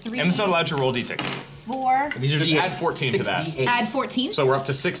it. 3. Em's not allowed to roll d6s. 4. These are Just d8s. add 14 to that. 6d8. Add 14. So we're up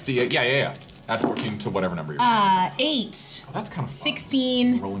to 60. Yeah. Add 14 to whatever number you're 8. That's kind of fun.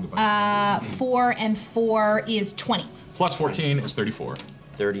 16. Rolling a bunch. 4 and 4 is 20. Plus 14 is 34.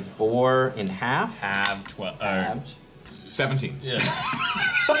 34 in half. Have 12. Halved. 17. Yeah.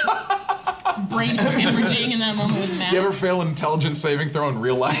 Brain hemorrhaging in that moment with math. You ever fail an intelligence saving throw in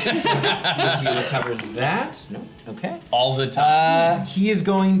real life? He recovers that. No. Okay. All the time. He is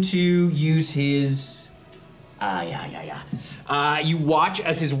going to use his. You watch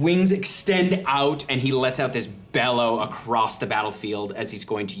as his wings extend out and he lets out this bellow across the battlefield as he's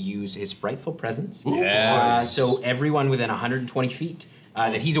going to use his frightful presence. Yes. So everyone within 120 feet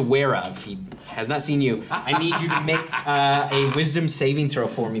that he's aware of, he has not seen you. I need you to make a wisdom saving throw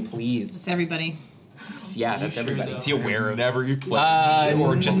for me, please. It's everybody. Yeah, that's everybody. Is he aware of? Never you play.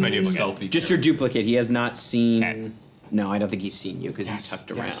 Or just my duplicate? Stealthy. Just your duplicate. He has not seen. Okay. No, I don't think he's seen you because he's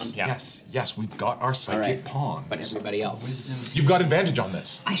tucked around. Yeah. Yes, we've got our psychic Alright. pawn. But everybody else. You've got advantage on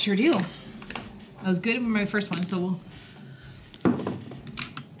this. I sure do. That was good with my first one, so we'll.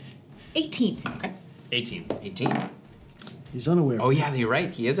 18. Okay. 18. 18. He's unaware. Oh yeah, you're right.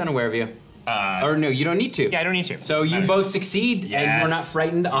 He is unaware of you. Or no, you don't need to. Yeah, I don't need to. So you both succeed, and you're not Yes.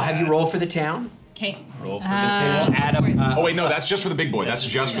 frightened. I'll have you roll for the town. Okay. Roll for We'll add for it. up. Oh wait, no, that's just for the big boy. That's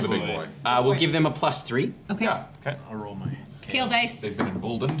just for the big boy. We'll give them a +3. Okay. Yeah. Okay. I'll roll my Kale dice. They've been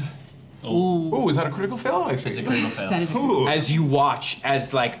emboldened. Ooh. Ooh, is that a critical fail? I see. It's a critical fail. That is. Ooh. As you watch,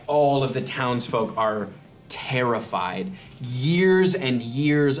 as like all of the townsfolk are terrified, years and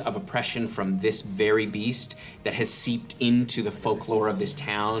years of oppression from this very beast that has seeped into the folklore of this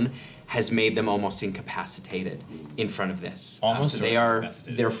town has made them almost incapacitated in front of this. Almost so or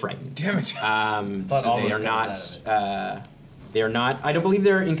incapacitated? they're frightened. Damn it. So Thought they almost are comes not. out of They are not. I don't believe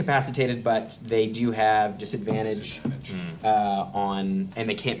they're incapacitated, but they do have disadvantage on, and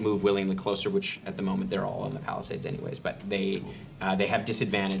they can't move willingly closer. Which at the moment they're all on the palisades, anyways. But they have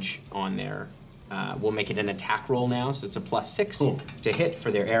disadvantage on their. We'll make it an attack roll now, so it's a +6 to hit for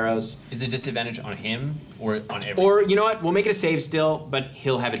their arrows. Is it disadvantage on him or on everyone? Or you know what? We'll make it a save still, but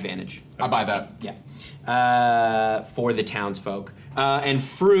he'll have advantage. I buy that. Yeah. For the townsfolk. And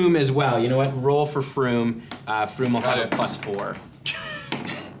Froome as well. You know what? Roll for Froome. Froome will Got have it. a +4.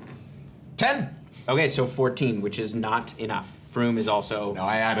 10. Okay, so 14, which is not enough. Froome is also. No,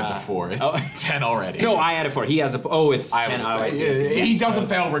 I added the 4. It's 10 already. No, I added 4. He has a. Oh, it's 10. I was Oh, I just see, I see. saying, he doesn't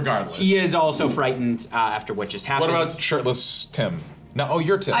fail regardless. He is also frightened after what just What happened. about shirtless Tim? No, oh,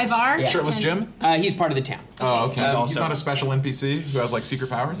 you're Tim. Ivar? Yeah. Shirtless Jim? He's part of the town. Oh, okay. He's He's also- not a special NPC who has like secret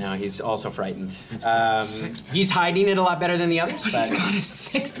powers? No, he's also frightened. six-pack. He's hiding it a lot better than the others. But Got a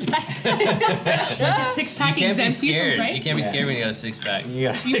six-pack. A six-pack You can't be exempts you scared. from, right? You can't be scared when you got a six-pack. you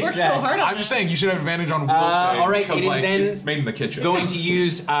gotta You fix worked so that. hard on I'm just saying you should have advantage on will saves. all right, because it is like then it's made in the kitchen. Going to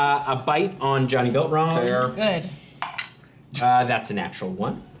use a bite on Johnny Built Wrong. Fair. Good. That's a natural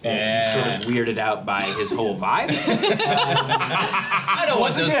one. He's sort of weirded out by his whole vibe. I don't want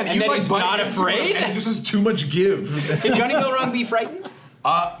Once those. again, and you then like he's bite not into afraid? it, and it just has too much give. Can Johnny Built Wrong be frightened?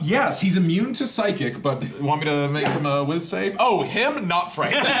 Yes, he's immune to psychic, but want me to make him a whiz save? Oh, him? Not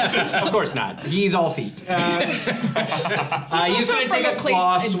frightened. Of course not. He's all feet. He's also going to from take a a place-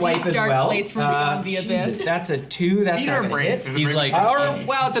 claw a deep, swipe as dark well. place from beyond the abyss. Jesus, that's a 2. That's Feet not are going to brave. hit. He's like,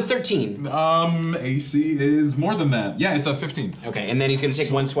 Well, it's a 13. AC is more than that. Yeah, it's a 15. Okay, and then he's going to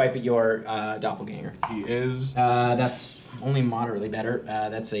take one swipe at your doppelganger. He is. That's only moderately better.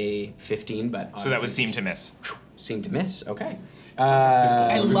 That's a 15, but So that would obviously seem to miss. seem to miss. Okay.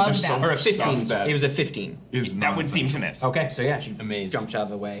 I love There's so that. much Or a 15. stuff that It was a 15. is That would seem to miss. Okay, so yeah, she Amazing. jumps out of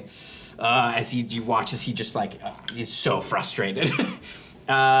the way. As you watch as he just like is so frustrated.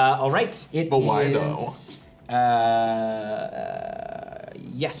 All right, But why, is,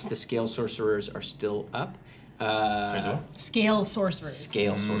 yes, the scale sorcerers are still up. Scale sorcerers.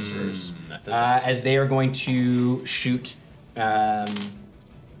 Scale sorcerers, I thought as they are going to shoot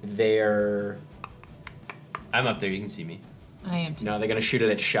their. I'm up there. You can see me. I am too. No, they're going to shoot it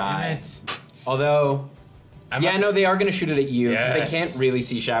at Shy. Damn it. Although, no, they are going to shoot it at you because Yes. they can't really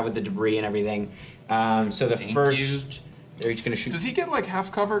see Shy with the debris and everything. So the Thank first, they're each going to shoot. Does he get like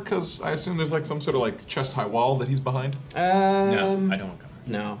half cover? Because I assume there's like some sort of like chest high wall that he's behind. No, I don't want cover.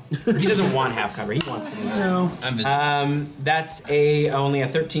 No, he doesn't want half cover. He wants to move. No. I'm visible. That's only a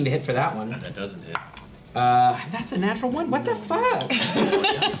 13 to hit for that one. That doesn't hit. That's a natural one. What the fuck?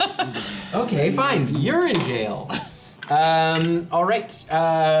 Okay, fine. You're in jail. All right.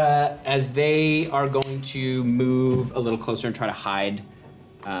 As they are going to move a little closer and try to hide,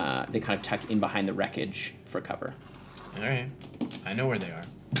 they kind of tuck in behind the wreckage for cover. All right. I know where they are.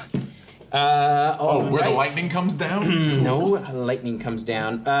 Where the lightning comes down? No, lightning comes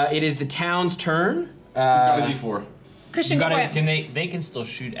down. It is the town's turn. Got a D4. Christian, You go for gotta, it. they can still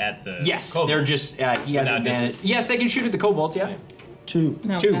shoot at the. Yes, kobold. they're just. He has Without advantage. Yes, they can shoot at the kobolds. Yeah. 2.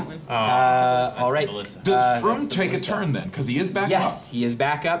 No, 2. that one. That's all right. Melissa. Does that's Froome the take a first turn then? Because he is back Yes, up. he is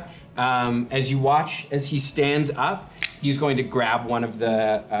back up. As you watch, as he stands up, he's going to grab one of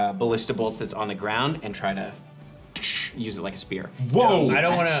the ballista bolts that's on the ground and try to use it like a spear. Whoa! I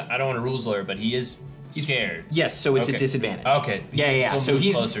don't want to rules lawyer, but he is scared. Yes, so it's a Okay. disadvantage. Okay. he Yeah, can yeah. still So move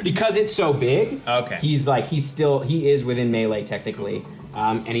he's closer to- because it's so big. Okay. He is within melee technically,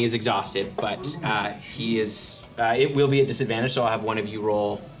 and he is exhausted, but he is. It will be at disadvantage, so I'll have one of you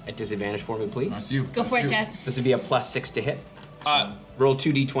roll at disadvantage for me, please. That's you. Go for it, Jess. This would be a +6 to hit. Roll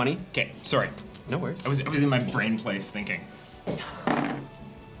 2d20. Okay, sorry. No worries. I was in my brain place thinking.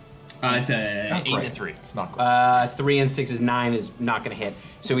 It's a Not 8 and a great. 3. It's not great. 3 and 6 is 9 is not going to hit.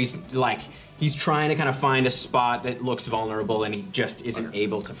 So he's trying to kind of find a spot that looks vulnerable, and he just isn't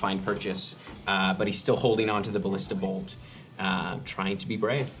able to find purchase. But he's still holding on to the ballista bolt, trying to be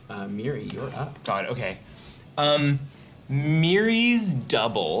brave. Miri, you're up. God, okay. Miri's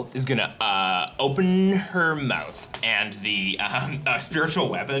double is gonna open her mouth, and the spiritual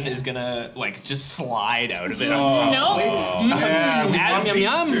weapon is gonna like just slide out of it. No. Yeah, we As,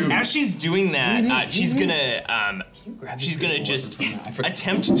 want these two. as she's doing that, she's gonna just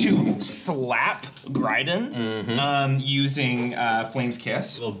attempt to slap Gryden using Flame's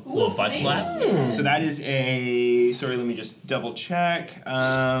Kiss. little butt slap. So that is a. Sorry, let me just double check.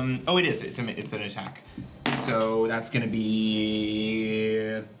 Oh, it is. It's an attack. So that's gonna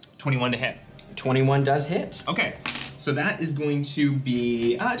be 21 to hit. 21 does hit. Okay. So that is going to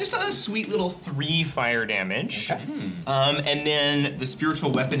be just a sweet little 3 fire damage. Okay. And then the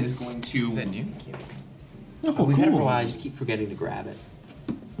spiritual weapon is going to. Is that new? Oh, we've had it for a while. I just keep forgetting to grab it.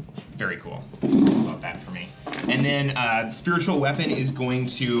 Very cool. Love that for me. And then the spiritual weapon is going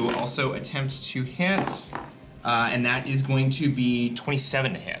to also attempt to hit, and that is going to be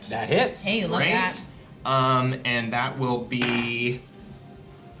 27 to hit. That hits. Hey, love Right? that. And that will be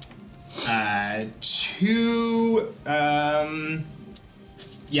 2.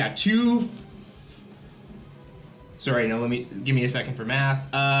 Sorry, no. Give me a second for math.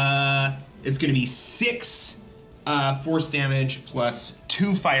 It's going to be 6 force damage plus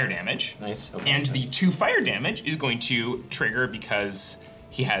 2 fire damage. Nice. Okay. And the 2 fire damage is going to trigger because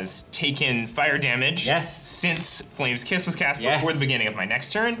he has taken fire damage Yes. since Flame's Kiss was cast Yes. before the beginning of my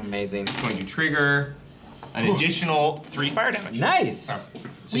next turn. Amazing. It's going to trigger an additional 3 fire damage. Nice.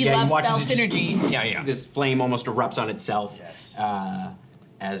 So We yeah, love he watches spell it just- synergy. Yeah. This flame almost erupts on itself. Yes.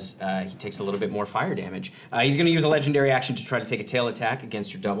 As he takes a little bit more fire damage. He's going to use a legendary action to try to take a tail attack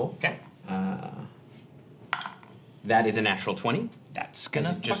against your double. Okay. That is a natural 20. That's gonna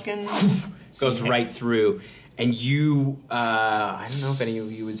As it just fucking Goes right through. And you, I don't know if any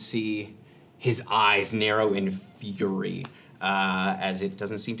of you would see his eyes narrow in fury as it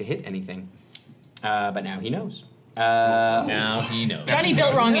doesn't seem to hit anything. But now he knows. Now he knows. Johnny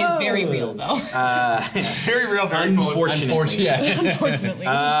Built Wrong is very real, though. Very real, very Unfortunately. Unfortunately.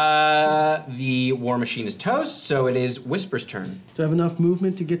 The war machine is toast, so it is Whisper's turn. Do I have enough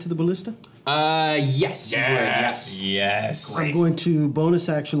movement to get to the ballista? Yes. You would, Yes. Yes. I'm going to bonus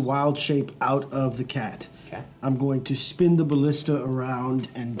action wild shape out of the cat. Okay. I'm going to spin the ballista around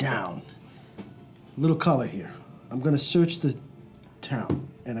and down. A little color here. I'm going to search the town,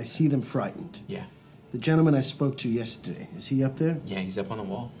 and I see them frightened. Yeah. The gentleman I spoke to yesterday, is he up there? Yeah, he's up on the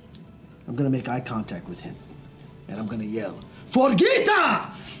wall. I'm going to make eye contact with him, and I'm going to yell, Forgita!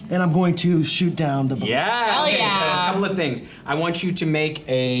 And I'm going to shoot down the ballista. Yeah. Hell okay, yeah. So a couple of things. I want you to make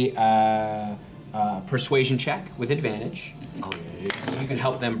a persuasion check with advantage. Oh, yeah. So you can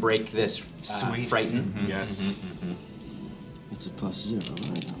help them break this Sweet. frighten. Yes. It's a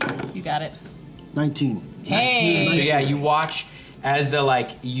 +0, right? You got it. 19. Hey. So yeah, you watch as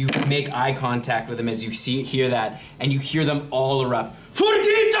you make eye contact with them as you hear that, and you hear them all erupt.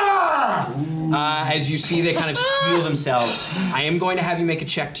 Forgita! As you see they kind of steel themselves. I am going to have you make a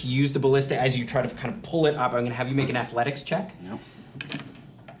check to use the ballista as you try to kind of pull it up. I'm going to have you make an athletics check No.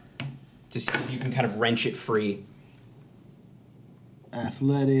 to see if you can kind of wrench it free.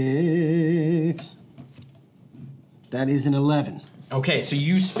 Athletics. That is an 11. Okay, so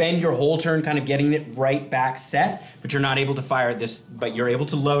you spend your whole turn kind of getting it right back set, but you're not able to fire this, but you're able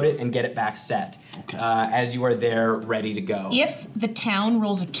to load it and get it back set. Okay. As you are there, ready to go. If the town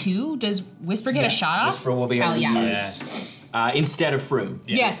rolls a 2, does Whisper get a shot off? Whisper will be able Hell to yeah. use instead of Froom.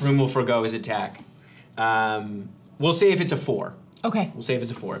 Yes. Froom will forgo his attack. We'll say if it's a 4. Okay. We'll say if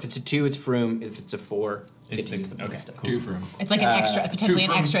it's a 4. If it's a 2, it's Froom. If it's a 4, It's it's the- use the okay, ballista. Two for him. It's like an extra, potentially an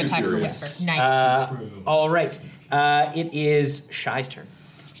from extra two attack for furious. Whisper. Nice. All right. It is Shy's turn.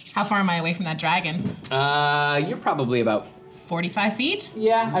 How far am I away from that dragon? You're probably about 45 feet?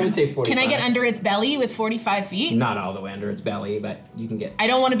 I would say 45. Can I get under its belly with 45 feet? Not all the way under its belly, but you can get. I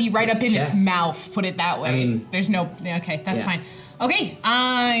don't want to be right up in its Chest. mouth, put it that way. I mean- there's no. Okay, that's Yeah. fine. Okay,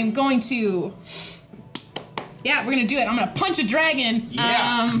 I'm going to. Yeah, we're gonna do it. I'm gonna punch a dragon.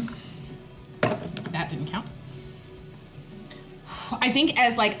 Yeah. That didn't count. I think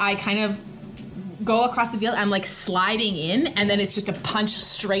as I kind of go across the field, I'm sliding in, and then it's just a punch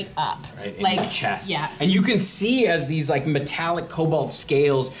straight up. Right, in the chest. Yeah. And you can see as these metallic cobalt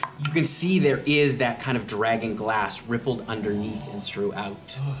scales, you can see there is that kind of dragon glass rippled underneath and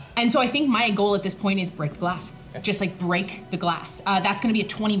throughout. And so I think my goal at this point is break the glass. Just break the glass. That's gonna be a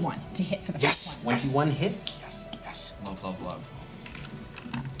 21 to hit for the Yes. first one. 21 hits. Yes. Love, love, love.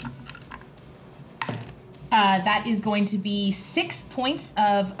 That is going to be 6 points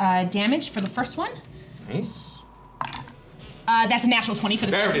of damage for the first one. Nice. That's a natural 20 for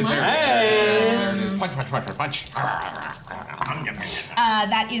the There it second is. one. There it is. Punch, punch, punch, punch, punch.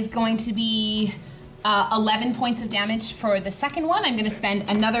 That is going to be 11 points of damage for the second one. I'm going to spend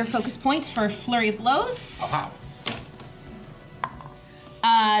another focus point for Flurry of Blows. Wow.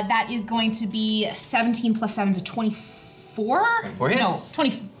 That is going to be 17 plus 7 is 24. 24 No, hits.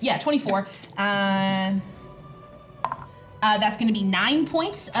 24. That's going to be 9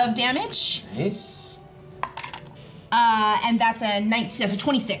 points of damage. Nice. And that's a 19, that's a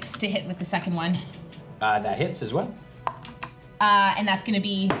 26 to hit with the second one. That hits as well. And that's going to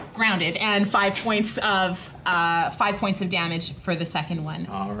be grounded, and 5 points of damage for the second one.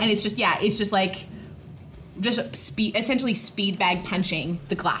 All right. And it's just essentially speed bag punching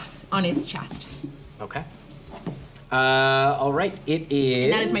the glass on its chest. Okay. All right. It is.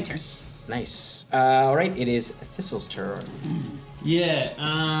 And that is my turn. Nice. All right. It is Thistle's turn. Yeah,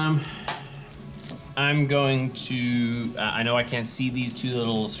 I'm going to. I know I can't see these two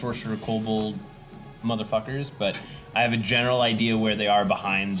little sorcerer kobold motherfuckers, but I have a general idea where they are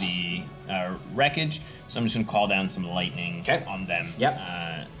behind the wreckage, so I'm just gonna call down some lightning Okay. on them. Yep.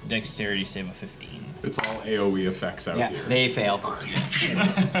 Dexterity save of 15. It's all AoE effects out Yeah, here. they fail.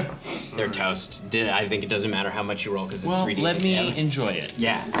 They're toast. I think it doesn't matter how much you roll because it's Well, 3D. let me damage. enjoy it.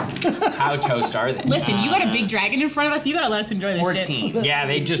 Yeah. How toast are they? Listen, you got a big dragon in front of us. You got to let us enjoy this shit. 14. Yeah,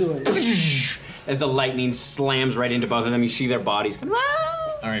 they just. As the lightning slams right into both of them, you see their bodies kind of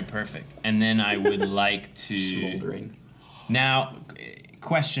All right, perfect. And then I would like to. smoldering. Now,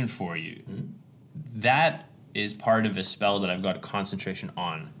 question for you. That is part of a spell that I've got concentration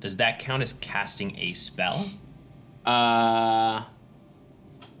on. Does that count as casting a spell?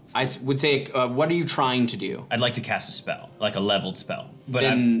 Would say, what are you trying to do? I'd like to cast a spell, like a leveled spell. But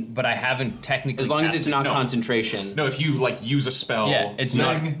Then- I haven't technically. As long as cast it's a not spell. concentration. No, if you use a spell. Yeah, it's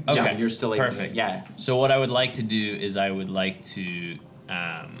not. thing, Okay, Yeah, you're still able to- perfect. yeah. So what I would like to do is I'd like to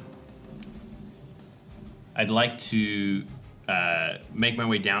make my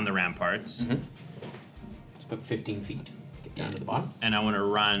way down the ramparts. about 15 feet. Get down to the bottom. And I want to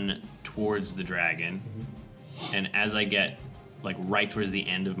run towards the dragon. And as I get like right towards the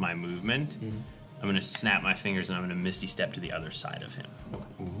end of my movement, I'm going to snap my fingers and I'm going to misty step to the other side of him.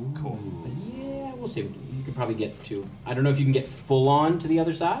 Cool. Yeah, we'll see. You could probably get to. I don't know if you can get full on to the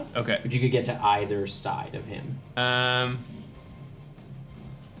other side. Okay. But you could get to either side of him.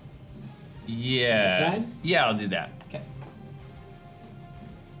 Yeah. This side? Yeah, I'll do that. Okay.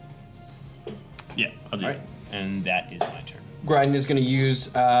 Yeah, I'll do All that. right. And that is my turn. Gryden is going to use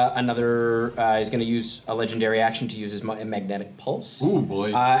he's going to use a legendary action to use his magnetic pulse. Ooh,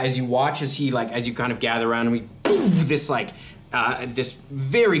 boy. As you watch, as you kind of gather around, and this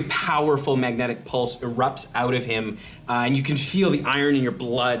very powerful magnetic pulse erupts out of him, and you can feel the iron in your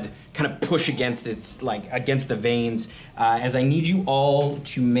blood kind of push against against the veins. As I need you all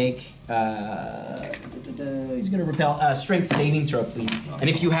to make, he's going to repel strength saving throw, please. And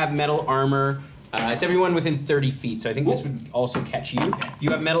if you have metal armor. It's everyone within 30 feet, so I think this would also catch you. If you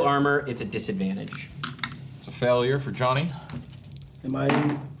have metal armor, it's a disadvantage. It's a failure for Johnny. Am I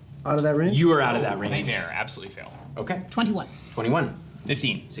out of that range? You are out of that range. Nightmare, absolutely fail. Okay. 21. 21.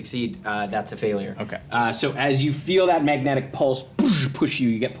 15. Succeed. That's a failure. Okay. So as you feel that magnetic pulse push you,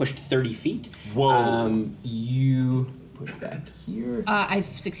 you get pushed 30 feet. Whoa. You push back here. I've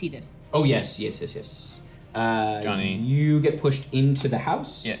succeeded. Oh, yes. Johnny. You get pushed into the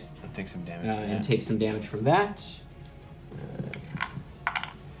house. Yeah, I'll take some damage. And take some damage from that.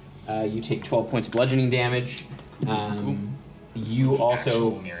 You take 12 points of bludgeoning damage. You also,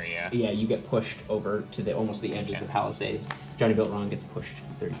 Actual area. yeah, you get pushed over to almost the edge of the palisades. Johnny Built Wrong gets pushed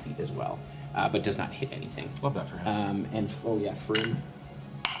 30 feet as well, but does not hit anything. Love that for him. Froome.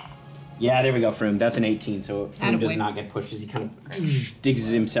 Yeah, there we go, Froome. That's an 18, so Froome does Attaboy. not get pushed as he kind of digs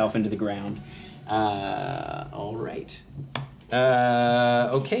himself into the ground. All right.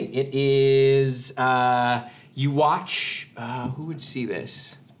 Okay, it is. You watch. Who would see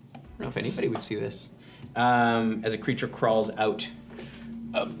this? I don't know if anybody would see this. As a creature crawls out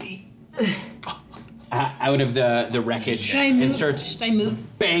of the wreckage Should I and move? starts Should I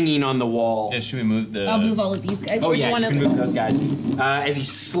move? banging on the wall. Yeah, should we move the... I'll move all of these guys. Oh or do yeah, you you want can move those guys. As he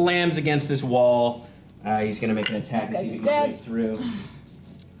slams against this wall, he's gonna make an attack These to see guys if are he can dead. break through.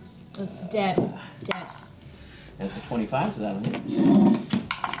 Just dead. That's a 25, so that'll hit.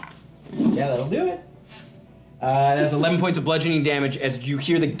 Yeah, that'll do it. That's 11 points of bludgeoning damage as you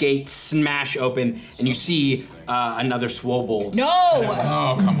hear the gate smash open and you see another Swobold No!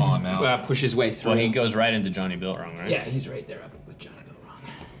 Oh, come on now. push his way through. Well, he goes right into Johnny Built Wrong, right? Yeah, he's right there up with Johnny Built Wrong.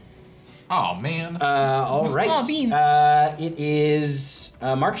 Oh, man. All right. Oh, beans. It is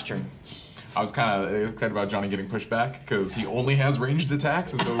Mark's turn. I was kind of excited about Johnny getting pushed back because he only has ranged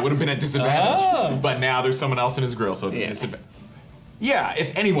attacks, and so it would have been at disadvantage. Oh. But now there's someone else in his grill, so it's Yeah. disadvantage. Yeah,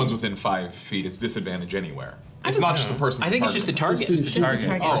 if anyone's within 5 feet, it's disadvantage anywhere. It's not just the person. I think it's just the target. It's just the target.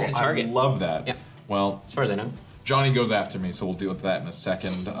 target. Oh, Just the target. I love that. Yeah. Well, As far as I know. Johnny goes after me, so we'll deal with that in a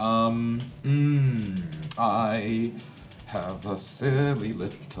second. I have a silly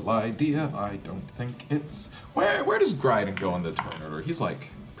little idea. I don't think it's where does Gryden go in the turn order? He's like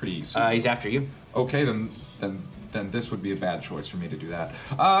pretty. He's after you. Okay, then this would be a bad choice for me to do that.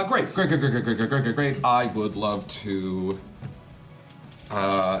 Great. I would love to.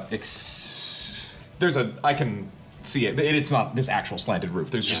 I can see it. It's not this actual slanted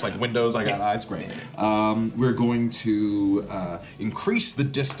roof. There's just like windows. I got eyes. Great. We're going to increase the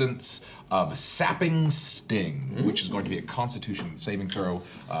distance of Sapping Sting, which is going to be a Constitution saving throw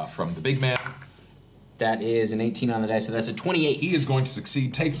from the big man. That is an 18 on the dice, so that's a 28. He is going to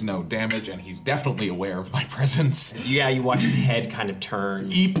succeed, takes no damage, and he's definitely aware of my presence. Yeah, you watch his head kind of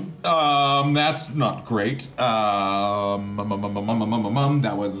turn. Eep. That's not great. That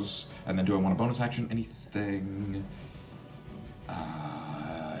was. And then do I want a bonus action? Anything?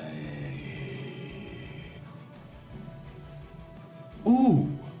 Ooh.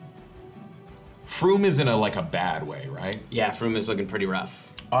 Froome is in a bad way, right? Yeah, Froome is looking pretty rough.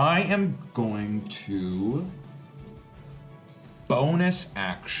 I am going to bonus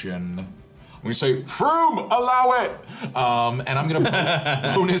action. I'm gonna say, Froome, allow it! And I'm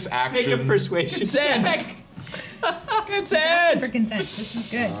gonna bonus action. Make a persuasion check. For consent. This is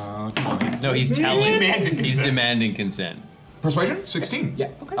good. Come on. No, he's telling. Demanding He's consent. demanding consent. Persuasion? 16.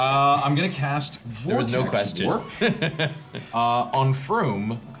 Yeah, okay. I'm gonna cast Vortex There was no question. Warp, on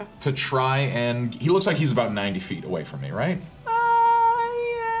Froome to try and. He looks like he's about 90 feet away from me, right?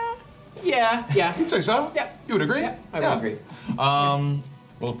 Yeah. You'd say so? Yeah. You would agree? Yeah, I would agree.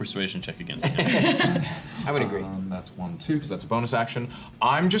 Roll a persuasion check against him. I would agree. That's 1, 2, because that's a bonus action.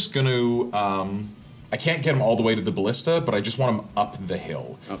 I'm just gonna I can't get him all the way to the ballista, but I just want him up the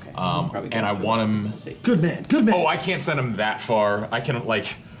hill. Okay. And I want him. Good man, good man. Oh, I can't send him that far. I can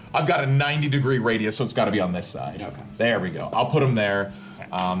I've got a 90-degree radius, so it's got to be on this side. Okay. There we go. I'll put him there.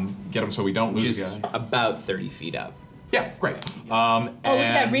 Get him so we don't Which lose is the guy. about 30 feet up. Yeah, great. Oh, look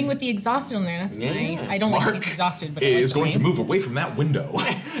at that ring with the exhausted on there. That's Yeah. nice. I don't like Mark that he's exhausted, but I like is the going to ring. move away from that window.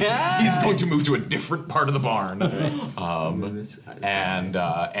 He's going to move to a different part of the barn, and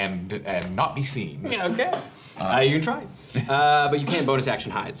not be seen. Yeah, okay. You can try. But you can't bonus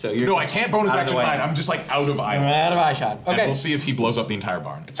action hide, so you're. No, I can't bonus out of the action way. hide. I'm just out of eye. Out of eye shot. And Okay. we'll see if he blows up the entire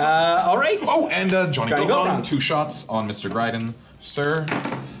barn. All right. Oh, and Johnny Johnny Goldbaum, Goldbaum. 2 shots on Mr. Gryden, sir.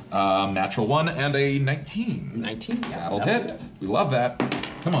 Natural 1 and a 19. 19. Yeah, That'll hit. We love that.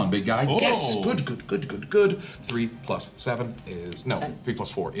 Come on, big guy. Oh. Yes. Good. 3 plus 7 is 3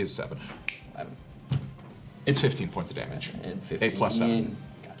 plus 4 is 7. It's 15 points of damage. And 15. 8 plus 7.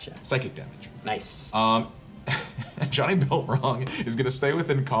 Gotcha. Psychic damage. Nice. Johnny Built Wrong is going to stay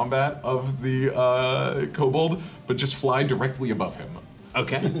within combat of the kobold, but just fly directly above him.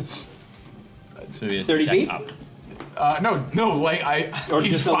 Okay. So he has 30 to attack feet? up. Or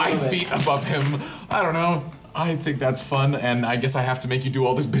he's just a little 5 bit. feet above him. I don't know. I think that's fun, and I guess I have to make you do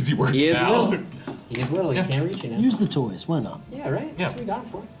all this busy work He is now. little. He is little. Yeah. You can't reach it now. Use the toys, why not? Yeah, right. Yeah. That's what we got it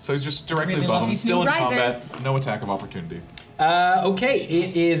for. So he's just directly Really above love him, these still new in risers. combat, no attack of opportunity. Okay,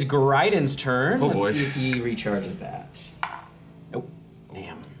 it is Gryden's turn. Oh, Let's boy. see if he recharges that. Nope.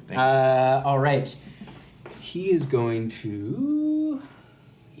 Damn. Thank All right. He is going to.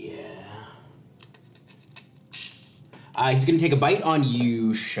 Yeah. He's going to take a bite on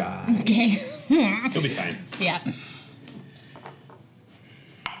you, Shy. Okay. He'll be fine. Yeah.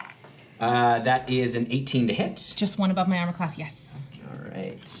 That is an 18 to hit. Just one above my armor class, yes. All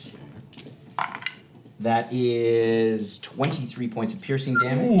right. That is 23 points of piercing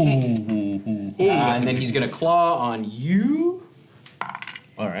damage. And then he's going to claw on you.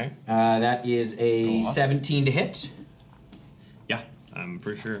 All right. That is a 17 to hit. Yeah, I'm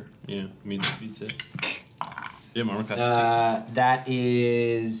pretty sure. Yeah, beats it. Yeah, my armor class is That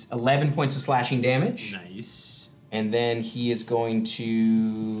is 11 points of slashing damage. 16. Nice. And then he is going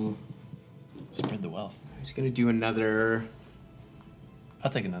to. Spread the wealth. He's going to do another.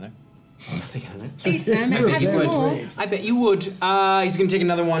 I'll take another. I'll take another. Please, Sam, have you some would. more. I bet you would. He's going to take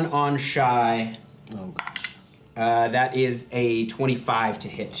another one on Shy. Oh gosh. That is a 25 to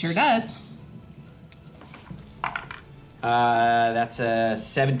hit. Sure does. That's a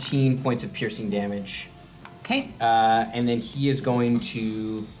 17 points of piercing damage. Okay. And then he is going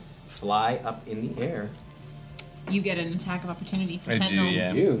to fly up in the air. You get an attack of opportunity for I do, Sentinel.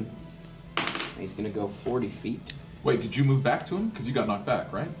 yeah. Dude. He's going to go 40 feet. Wait, did you move back to him? Because you got knocked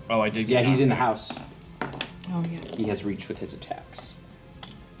back, right? Oh, I did. Yeah, get he's in the knocked house. Oh, yeah. He has reached with his attacks.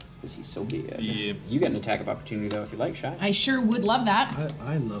 Because he's so big. Yeah. You get an attack of opportunity, though, if you like, Shy. I sure would love that.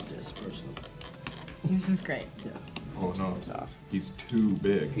 I love this personally. This is great. Yeah. Oh no, off. he's too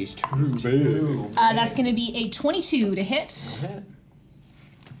big. He's too big. That's going to be a 22 to hit.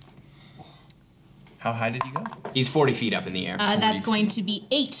 How high did you go? He's 40 feet up in the air. That's going to be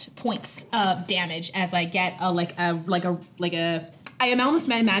 8 points of damage as I get I almost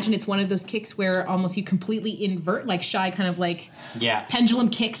imagine it's one of those kicks where almost you completely invert, like Shy kind of like Yeah. pendulum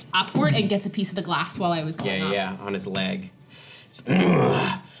kicks upward and gets a piece of the glass while I was going off. Yeah, on his leg.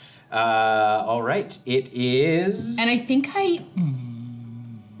 All right, it is. And I think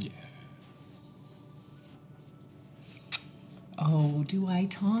Oh, do I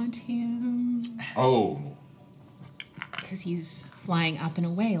taunt him? Oh. Because he's flying up and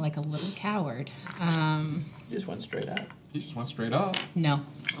away like a little coward. He just went straight up. He just went straight up. No.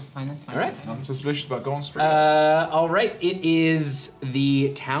 Oh, fine, that's fine. All right. Nothing suspicious about going straight up. All right, it is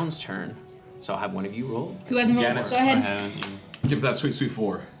the town's turn. So I'll have one of you roll. Who hasn't rolled? Janice, Go I ahead. haven't. Yeah. Give that sweet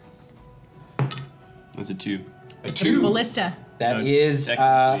 4. That's a 2. A 2. Ballista. That No, is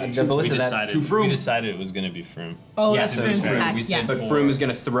technically, the ballista. We That's decided, to Froome. we decided it was going to be Froome. Oh, Yeah, that's so Froome's it's attack. we Yeah. said but four. Froome is going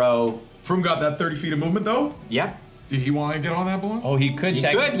to throw. Froome got that 30 feet of movement though. Yeah. Did he want to get on that boy? Oh, he could He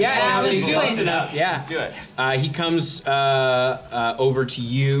technically. could, yeah. Yeah, now that let's he's do close it. enough, yeah. Let's do it. He comes over to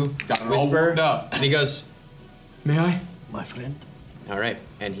you, Got it all whisper, warmed up. and he goes, "May I?" My friend. All right,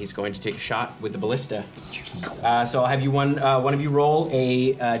 and he's going to take a shot with the ballista. So I'll have you one of you roll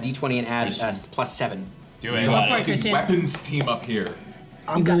a d20 and add +7. Do it. Go for it, Fucking Christian. weapons team up here.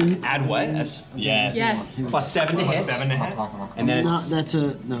 I'm gonna. Add what? Yes. Yes. +7 to hit. 7 to hit. And then Not, it's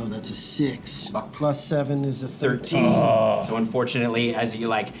that's a 6. Plus 7 is a 13. So unfortunately, as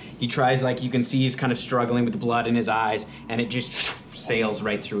he tries, you can see he's kind of struggling with the blood in his eyes, and it just sails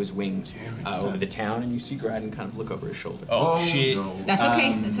right through his wings over the town, and you see Gradden kind of look over his shoulder. Oh, shit. No. That's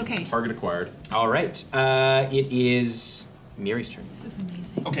okay. That's okay. Target acquired. All right, it is Miri's turn. This is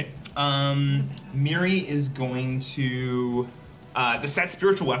amazing. Okay. Miri is going to. That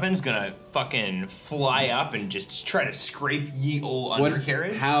spiritual weapon is gonna fucking fly up and just try to scrape ye ol'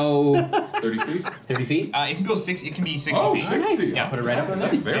 undercarriage. How? 30 feet? 30 feet? It can go 6. It can be 60 Oh, feet. 60. Yeah. Put it right up on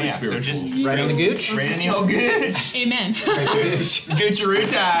That's there. very Yeah, so spiritual. just Right on the gooch? Right in the old gooch. Amen. It's Goocheroo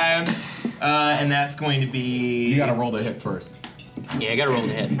time. And that's going to be. You gotta roll the hit first. Yeah, you gotta roll the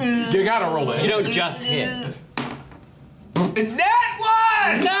hit. You gotta roll the hit. You don't just hit. That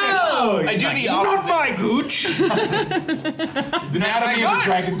one! No! I do the opposite. Not my gooch! The anatomy of the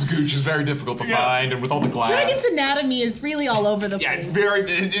dragon's gooch is very difficult to find, and with all the glass. Dragon's anatomy is really all over the Yeah, place. it's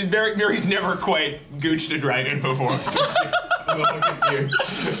very. Miri's never quite gooched a dragon before. So I'm a little confused.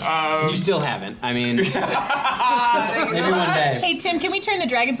 You still haven't. I mean, maybe one day. Hey Tim, can we turn the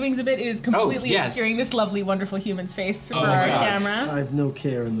dragon's wings a bit? It is completely yes. obscuring this lovely, wonderful human's face for my our God. camera. I've no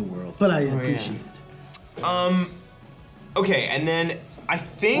care in the world, but I appreciate it. Okay, and then I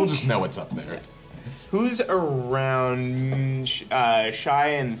think We'll just know what's up there. who's around Shy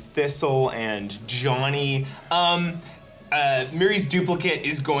and Thistle and Johnny. Miri's duplicate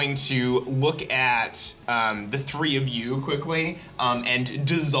is going to look at the three of you quickly and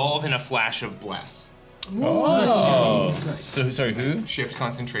dissolve in a flash of bless. Oh. So, sorry, who? Shift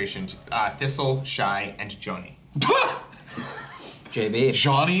concentration. Thistle, Shy, and Johnny. JB.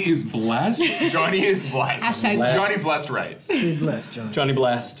 Johnny is blessed? Johnny is blessed. Hashtag blessed. Johnny blessed right. Stay blessed, John. Johnny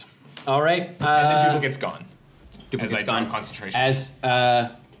blessed. All right. And the duplicate's gone. duplicate's as I gone. drop concentration. As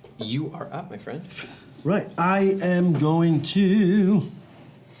you are up, my friend. Right, I am going to.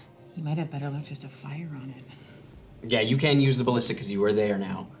 You might have better luck just a fire on it. Yeah, you can use the ballistic because you are there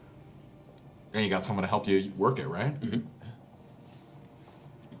now. And you got someone to help you work it, right? Mm-hmm.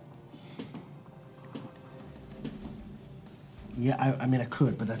 Yeah, I mean I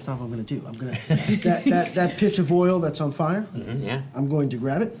could, but that's not what I'm gonna do. I'm gonna that pitch of oil that's on fire. Yeah. I'm going to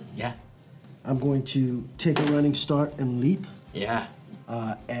grab it. Yeah. I'm going to take a running start and leap, Yeah.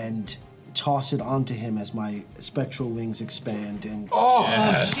 and toss it onto him as my spectral wings expand and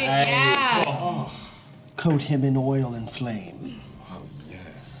Shit, yeah. coat him in oil and flame. Oh,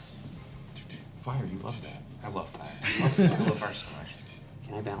 yes. Fire, you love that. I love fire. I love fire so much.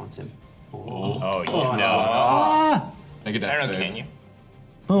 Can I balance him? Oh, yeah, no. Make a I dex don't know, save. can you?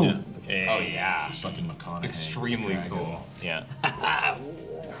 Boom. Okay. Oh, yeah. Fucking McConaughey. Extremely dragon. cool. Yeah.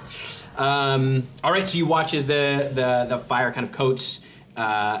 All right, so you watch as the fire kind of coats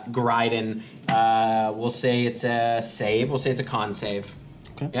Gryden. We'll say it's a save. We'll say it's a con save.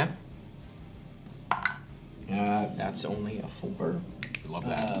 Okay. Yeah. That's only a 4. Love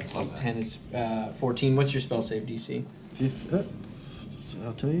that. Plus Love that. 10 is 14. What's your spell save DC?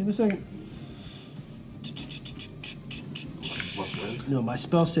 I'll tell you in a second. No, my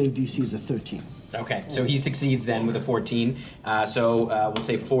spell save DC is a 13. Okay, so he succeeds then with a 14. So we'll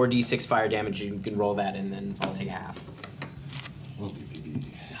say 4d6 fire damage. You can roll that, and then I'll take a half. Well,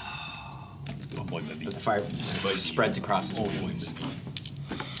 DPD. Oh boy, baby. As the fire spreads across his wings.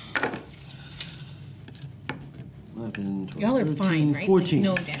 11, 12, Y'all are 13, fine, right? 14. Like,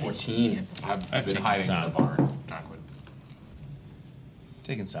 no damage. 14. I've I've been taken hiding some. in the barn.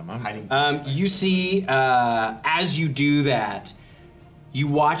 Taking some. I'm Hiding. You see, as you do that, you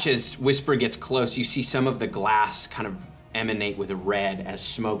watch as Whisper gets close. You see some of the glass kind of emanate with red as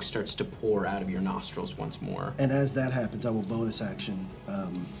smoke starts to pour out of your nostrils once more. And as that happens, I will bonus action.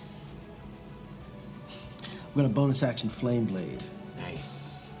 I'm going to bonus action Flame Blade.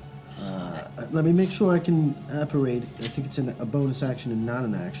 Nice. Let me make sure I can apparate. I think it's a bonus action and not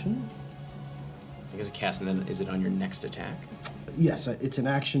an action. I guess a cast, and then is it on your next attack? Yes, it's an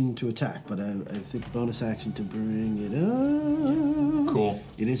action to attack, but I think bonus action to bring it up. Cool.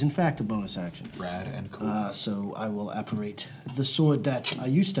 It is in fact a bonus action. Rad and cool. So I will apparate the sword that I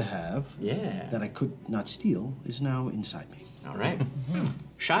used to have, Yeah. that I could not steal, is now inside me. All right.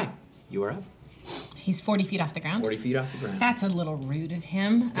 Shy, you are up. He's 40 feet off the ground. 40 feet off the ground. That's a little rude of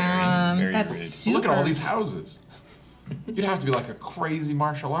him. very That's rude. super. Look at all these houses. You'd have to be like a crazy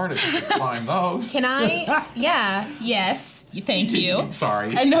martial artist to climb those. Can I? Yeah. Yes. Thank you.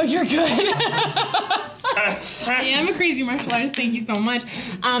 Sorry. I know you're good. I am a crazy martial artist. Thank you so much.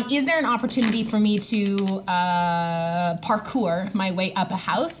 Is there an opportunity for me to parkour my way up a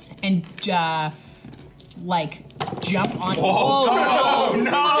house and like jump on? Oh,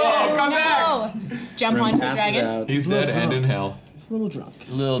 no! Come back! Jump onto the Passes dragon. out. He's dead and in hell. Just a little drunk.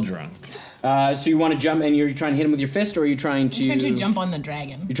 A little drunk. So you want to jump, and you're trying to hit him with your fist, or are you trying to? I'm trying to jump on the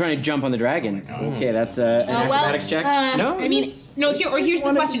dragon. You're trying to jump on the dragon. Okay, that's an acrobatics check. No, I mean, no. Here's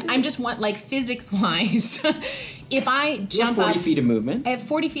the question. I'm just want like physics-wise, if I jump 40 off, feet of movement. I have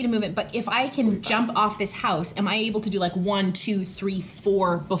 40 feet of movement, but if I can jump off this house, am I able to do like 1, 2, 3,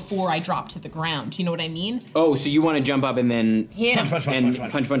 4 before I drop to the ground? Do you know what I mean? Oh, so you want to jump up and then Hit him.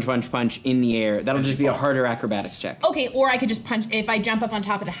 punch in the air. That'll just be a harder acrobatics check. Okay, or I could just punch. If I jump up on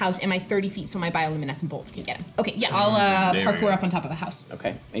top of the house, am I 30 feet so my bioluminescent bolts can get him? Okay, yeah, I'll There we go. parkour up on top of the house.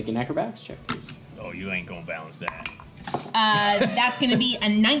 Okay, make an acrobatics check. Oh, you ain't gonna balance that. That's gonna be a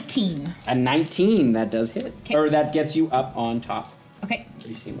 19. A 19, that does hit. 'Kay. Or that gets you up on top Okay.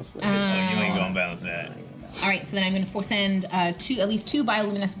 pretty seamlessly. Oh, you ain't gonna balance that. All right, so then I'm going to send at least 2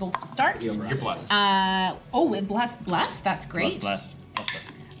 bioluminescent bolts to start. You're blessed. With bless. That's great. Bless.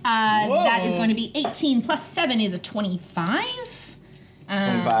 That is going to be 18 plus 7 is a 25.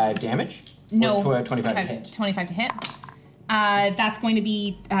 25 damage? No, Or 25 to hit. 25 to hit. That's going to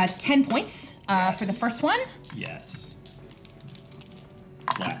be 10 points for the first one. Yes.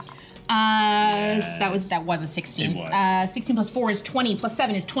 Bless. That was a 16. It was. 16 plus 4 is 20. Plus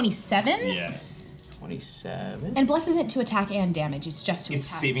 7 is 27. Yes. 27. And bless isn't to attack and damage. It's just to It's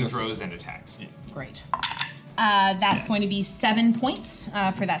attack. saving throws and attacks. Great. That's going to be 7 points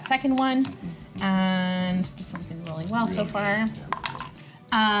for that second one. And this one's been rolling well so far.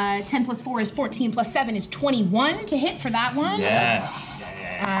 10 plus 4 is 14, plus 7 is 21 to hit for that one. Yes.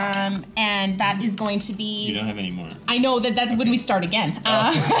 And that is going to be... You don't have any more. I know that when we start again.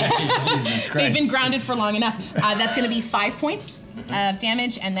 Jesus Christ. They've been grounded for long enough. That's going to be 5 points of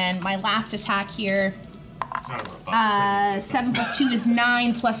damage. And then my last attack here... It's not a robust 7 plus 2 is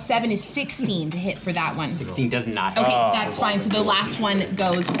 9, plus 7 is 16 to hit for that one. 16 does not. Okay, that's fine. So the last one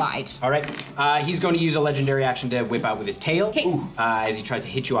goes wide. All right. He's going to use a legendary action to whip out with his tail. 'Kay. As he tries to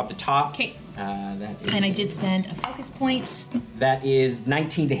hit you off the top. Okay. That is, And I did spend a focus point. That is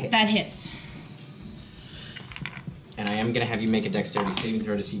 19 to hit. That hits. And I am going to have you make a dexterity saving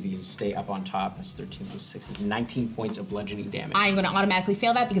throw to see if you can stay up on top. That's 13 plus 6 is 19 points of bludgeoning damage. I'm going to automatically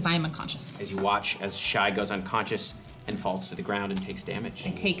fail that because I am unconscious. As you watch as Shy goes unconscious and falls to the ground and takes damage.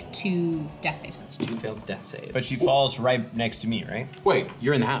 I take 2 death saves. It's 2 failed death save. But she falls right next to me, right? Wait,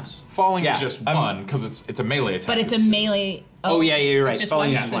 You're in the house. falling Yeah, is just one because it's a melee attack. But it's a melee. Oh, yeah, you're right. It's just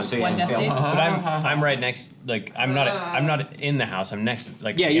Falling one, is so one, just so yeah, one death fail. save. But I'm right next. Like I'm not in the house. I'm next.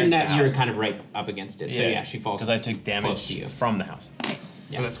 Like Yeah, you're against the you're house. kind of right up against it. So yeah, she falls. because I took close damage to you. from the house.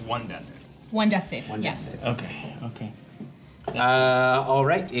 So that's 1 death save. 1 death save. One yeah. death save. Okay. All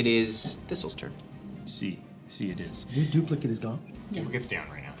right, it is Thistle's turn. See it is. Your duplicate is gone. Who gets down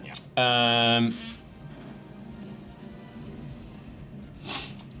right now? Yeah. I'm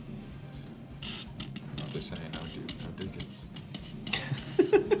just saying, no duplicates.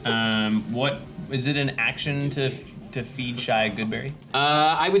 What is it? An action to feed Shy Goodberry?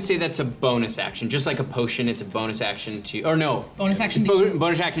 I would say that's a bonus action. Just like a potion, it's a bonus action to, or no. Bonus action.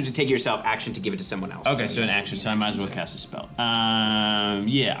 Bonus action to take it yourself, action to give it to someone else. Okay, so an action. So I might as well cast a spell.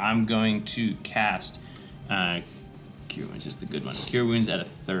 Yeah, I'm going to cast Cure Wounds is the good one. Cure Wounds at a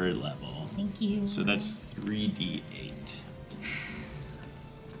 3rd level. Thank you. So that's 3d8.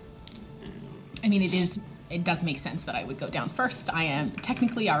 I mean, it does make sense that I would go down first. I am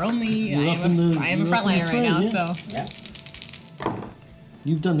technically our only. You're I up am in the- a you're up in the frontliner right now, fray, yeah. so. Yeah.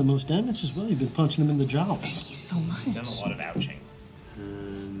 You've done the most damage as well. You've been punching him in the jowls. Thank you so much. Done a lot of ouching.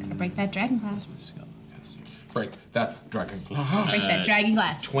 Gotta break that dragon glass. Break that dragon. Break that dragon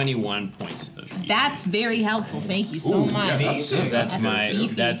glass. 21 points of healing. That's very helpful. Thank you so much. yes. That's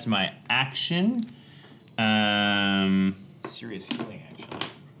beefy. that's my action. Serious healing action.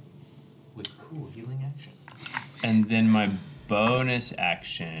 With cool healing action. And then my bonus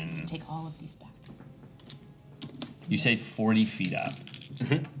action. Take all of these back. You say 40 feet up.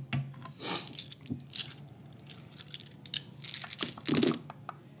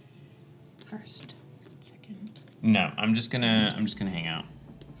 First, second. No, I'm just gonna hang out.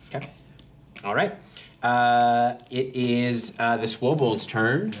 Okay. All right. It is the Swobold's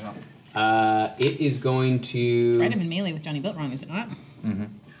turn. It is going to. Right, I'm in melee with Johnny Built Wrong, is it not?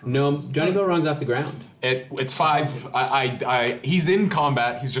 No, Johnny Billrong's off the ground. It's 5. He's in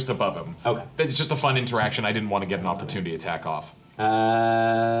combat. He's just above him. Okay. It's just a fun interaction. I didn't want to get an opportunity attack off.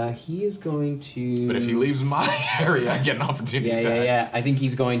 He is going to. But if he leaves my area, I get an opportunity attack. Yeah. I think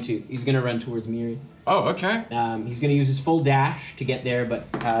he's going to. He's going to run towards Miri. Oh, okay. He's going to use his full dash to get there,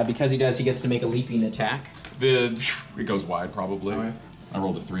 but because he does, he gets to make a leaping attack. It goes wide probably. Alright. I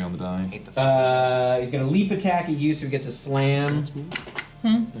rolled a 3 on the die. He's going to leap attack at you, so he gets a slam.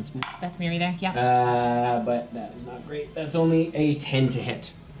 That's Miri there. Yeah. But that is not great. That's only a 10 to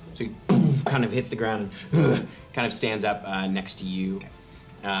hit. So he kind of hits the ground and kind of stands up next to you.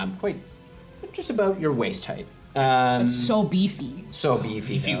 Quite just about your waist height. It's so beefy. So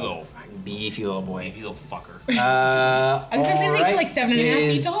beefy. Beefy though. little. Beefy little boy. Beefy little fucker. I was gonna say like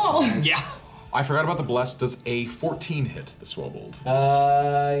 7.5 feet tall. Yeah. I forgot about the bless. Does a 14 hit the Swobold?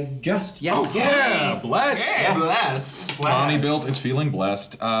 Just, yes. Oh, yeah! Bless! Hey, bless. Johnny Built is feeling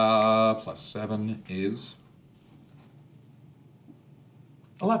blessed. Plus 7 is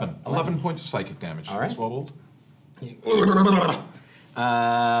 11. 11 points of psychic damage. All right. Swobold.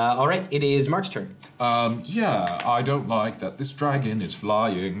 All right, it is Mark's turn. Yeah, I don't like that this dragon is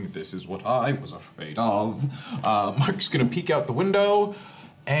flying. This is what I was afraid of. Mark's gonna peek out the window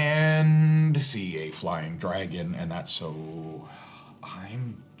and see a flying dragon, and that's so...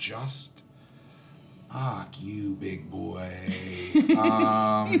 I'm just... Fuck you, big boy.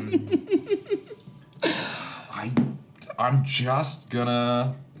 I'm just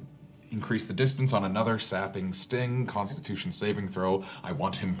gonna increase the distance on another sapping sting, Constitution saving throw. I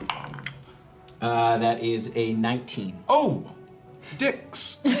want him prone. That is a 19. Oh,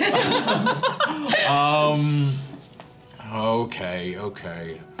 dicks.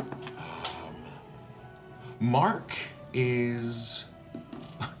 Okay. Mark is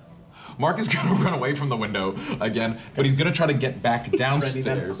gonna run away from the window again, but he's gonna try to get back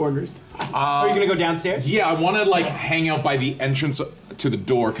downstairs. Corners. Are you gonna go downstairs? Yeah, I want to like hang out by the entrance to the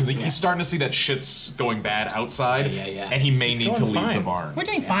door because he's starting to see that shit's going bad outside, Yeah. and he may It's need to going leave the fine. barn. We're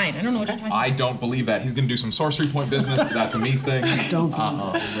doing fine. I don't know what you're talking about. I don't believe that. He's gonna do some sorcery point business, but that's a me thing. Don't.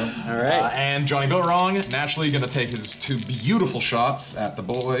 All right. And Johnny Built Wrong, naturally gonna take his 2 beautiful shots at the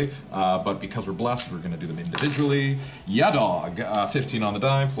boy, but because we're blessed, we're gonna do them individually. Yeah, dog. 15 on the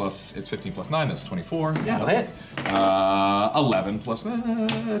die, plus it's 15 plus 9, that's 24. Yeah, That'll hit. 11 plus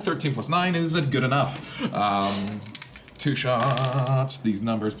 13 plus 9 is good enough. 2 shots, these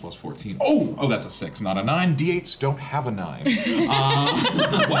numbers plus 14. Oh, that's a 6, not a 9. D8s don't have a 9.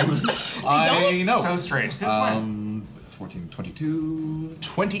 What? I know. So strange. Since when? 14, 22,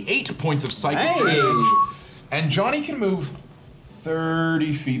 28 points of psychic Nice. damage. And Johnny can move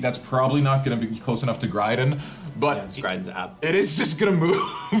 30 feet. That's probably not going to be close enough to Gryden, but Strides up. it is just going to move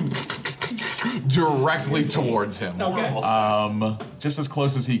directly towards him. Okay. Just as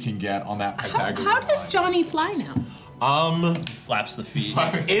close as he can get on that Pythagorean How does line. Johnny fly now? Flaps the feet.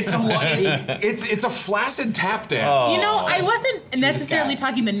 It's a flaccid tap dance. You know, I wasn't necessarily sky.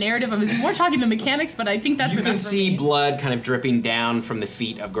 talking the narrative. I was more talking the mechanics, but I think that's You enough can for see me. blood kind of dripping down from the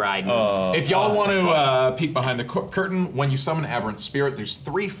feet of Gryden. If y'all want to peek behind the curtain, when you summon Aberrant Spirit, there's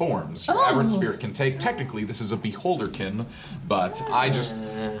 3 forms your Aberrant Spirit can take. Technically, this is a Beholderkin, but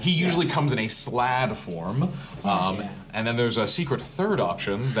he usually comes in a Slad form. And then there's a secret 3rd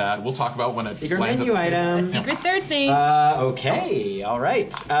option that we'll talk about when it Secret lands menu at item. Secret third thing. Okay, all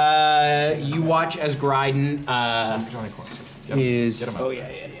right. You watch as Gryden Johnny Clark. Get is. him out. Oh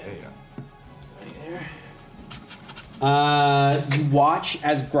yeah. You watch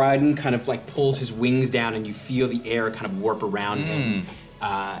as Gryden kind of like pulls his wings down, and you feel the air kind of warp around him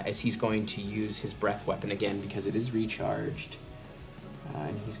as he's going to use his breath weapon again because it is recharged,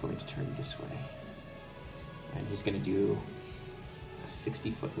 and he's going to turn this way, and he's going to do a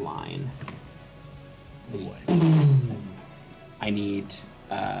 60-foot line. I need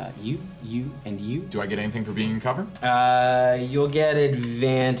you, and you. Do I get anything for being in cover? You'll get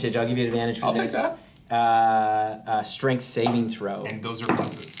advantage. I'll give you advantage for I'll take this. that. Strength saving throw. And those are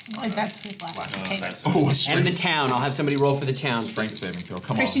pluses. That's pretty blessed. Okay. Oh, a And strength, the town. I'll have somebody roll for the town. strength saving throw.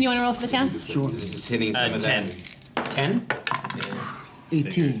 Come Christian, you want to roll for the town? Sure. This is hitting some of 10. the 10?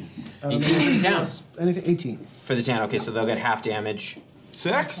 18. 18 for the town. Anything? 18. For the town. Okay, so they'll get half damage.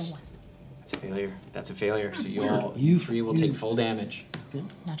 6? That's a failure. That's a failure. So you You- 3 will take full damage.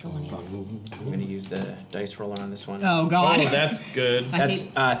 Natural one. I'm going to use the dice roller on this one. Oh God. Oh, that's good. I That's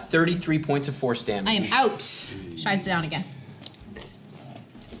hate- 33 points of force damage. I am out. Shides down again.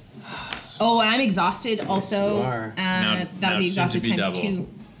 Oh, and I'm exhausted also. You are. Now That'll be soon to exhausted be times double. 2.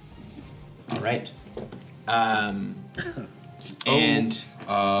 All right. And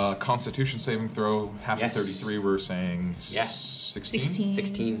Constitution saving throw, half Yes. of 33, we're saying Yeah. 16? 16.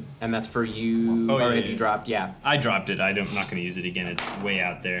 16. And that's for you. Oh, or yeah, if you yeah. dropped, yeah. I dropped it. I'm not going to use it again. It's way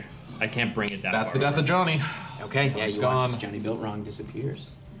out there. I can't bring it that That's far. the death of Johnny. Okay, yeah, He's you watch gone. as Johnny Built Wrong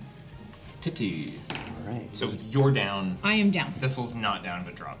disappears. Titty. All right. So you're down. I am down. This'le's not down,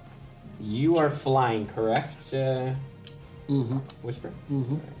 but drop. You are flying, correct? Whisper? Mm-hmm.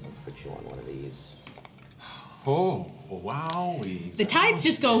 All right, let's put you on one of these. Oh, wow. The tides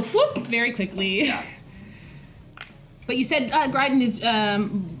just go whoop very quickly. But you said Gryden is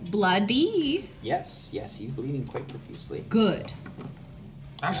bloody. Yes, he's bleeding quite profusely. Good.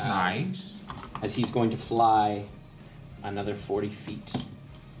 That's nice. As he's going to fly another 40 feet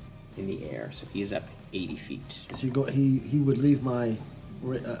in the air, so he is up 80 feet. Is he would leave my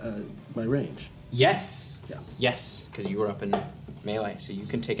range. Yes. Yeah. Yes, because you were up in melee, so you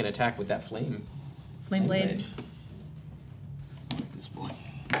can take an attack with that flame. Flame blade. This boy.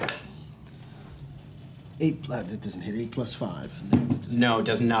 8 that doesn't hit. 8 plus 5. No, it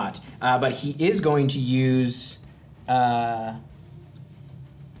does not. But he is going to use. Will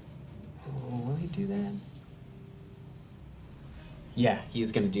he do that? Yeah, he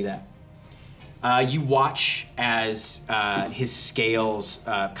is going to do that. You watch as his scales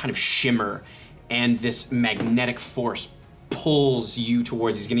kind of shimmer, and this magnetic force pulls you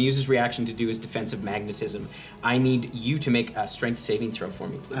towards. He's going to use his reaction to do his defensive magnetism. I need you to make a strength saving throw for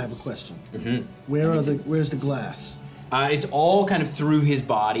me, please. I have a question. Mm-hmm. Where's the glass? It's all kind of through his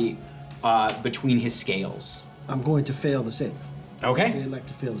body, between his scales. I'm going to fail the save. Okay. I'd like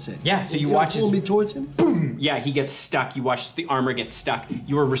to fail the save. Yeah, so you He'll watch pull his- me towards him. Boom! Yeah, he gets stuck. You watch as the armor gets stuck.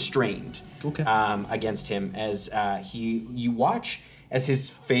 You are restrained. Okay. Against him as you watch as his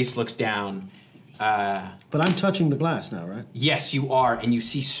face looks down. But I'm touching the glass now, right? Yes, you are, and you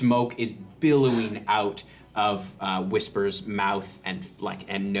see smoke is billowing out of Whisper's mouth and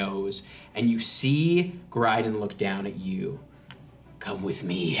nose, and you see Gryden look down at you. Come with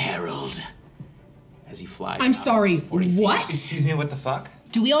me, Harold. As he flies. I'm up sorry, 40 feet. what? Excuse me, what the fuck?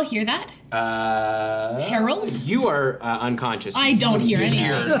 Do we all hear that? Harold? You are unconscious. I don't hear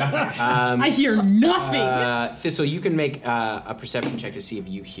anything. I hear nothing. Thistle, you can make a perception check to see if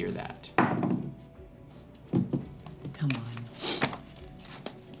you hear that. Come on.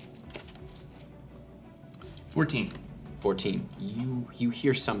 14. 14. You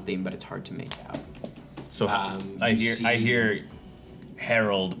hear something, but it's hard to make out. So I you hear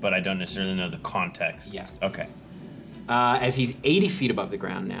Harold, but I don't necessarily know the context. Yeah. Okay. As he's 80 feet above the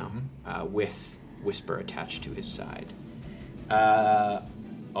ground now, with Whisper attached to his side.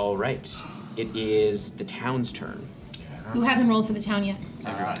 All right. It is the town's turn. Who hasn't rolled for the town yet?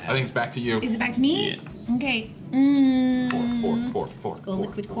 I think it's back to you. Is it back to me? Yeah. Okay. Four. Let's go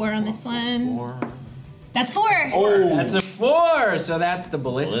liquid core on this one. That's 4. That's a 4. So that's the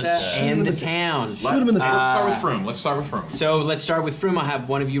ballista Ballista. and the town. Shoot him in the face. Let's start with Froome. So let's start with Froome. I'll have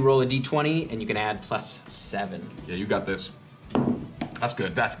one of you roll a d20, and you can add +7. Yeah, you got this. That's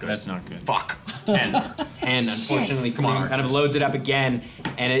good. That's good. That's not good. Fuck. 10. 10. Unfortunately, Come on, Froome kind of Archers. loads it up again,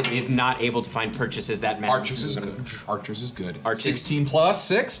 and it is not able to find purchases that match. Archers is good. Archers is good. Archers. 16 plus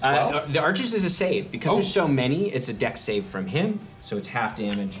 6, 12. The Archers is a save. Because there's so many, it's a dex save from him, so it's half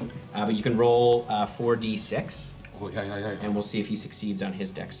damage. But you can roll 4d6, Oh, yeah. and we'll see if he succeeds on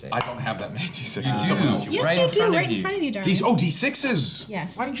his dex save. I don't have that many D6s. do. Someone else. Yes, Right you in do. front of Right in you. front of you, darling. D6s?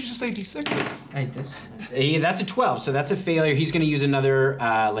 Yes. Why didn't you just say D6s? That's a 12, so that's a failure. He's going to use another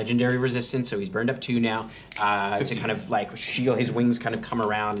legendary resistance, so he's burned up 2 now to 15. kind of like shield. His wings kind of come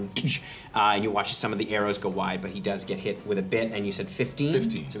around, and you watch some of the arrows go wide, but he does get hit with a bit, and you said 15?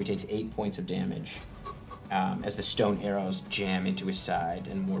 15. So he takes 8 points of damage as the stone arrows jam into his side,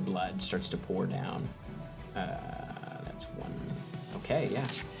 and more blood starts to pour down. That's 1. Okay, yeah.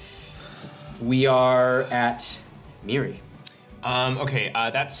 We are at Miri. Okay,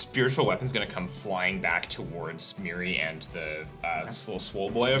 that spiritual weapon's gonna come flying back towards Miri and the this little swole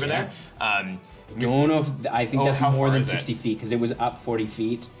boy over Yeah. there. Don't know if I think that's how more far than is it? 60 feet because it was up 40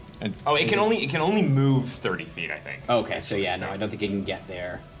 feet. Oh, it can only move 30 feet, I think. Okay, so yeah, no, I don't think it can get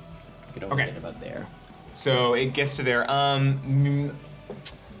there. It can only Okay. get about there. So it gets to there. I'm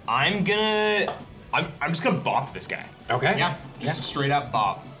just gonna bop this guy. Okay. Yeah, just a straight up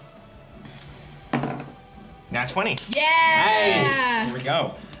bop. Nat 20. Yeah! Nice. Here we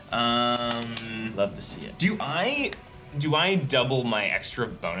go. Love to see it. Do I double my extra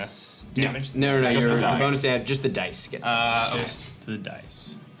bonus damage? No. Just Your the die. bonus add just the dice. Get Okay. Just the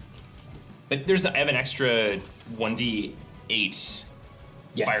dice. But I have an extra 1d8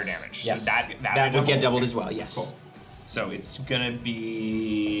 yes. fire damage. Yes. So that would get double? doubled Okay. as well. Yes. Cool. So it's gonna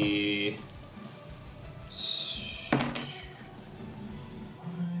be.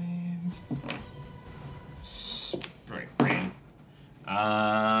 Right, brain.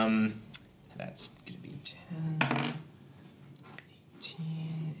 That's gonna be 10,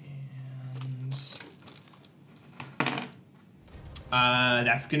 18, and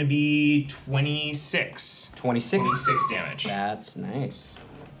that's gonna be 26. 26. 26 damage. That's nice.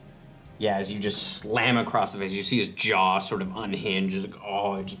 Yeah, as you just slam across the face, you see his jaw sort of unhinge. It's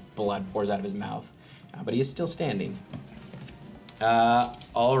like, just blood pours out of his mouth. But he is still standing.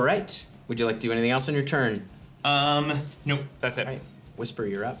 All right. Would you like to do anything else on your turn? Nope, that's it. All right. Whisper,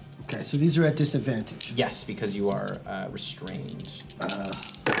 you're up. Okay, so these are at disadvantage. Yes, because you are restrained.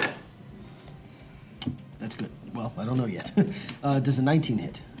 That's good. Well, I don't know yet. Does a 19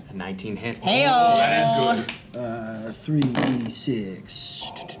 hit? A 19 hits. Heyo. That is good.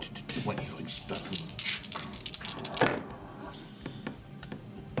 3d6. What, he's like stuck.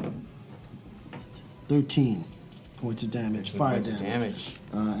 13 points of damage. Fire Points of damage.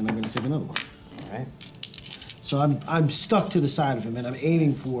 damage. And I'm going to take another one. All right. So I'm stuck to the side of him, and I'm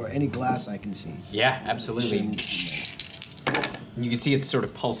aiming for any glass I can see. Yeah, absolutely. You can see it's sort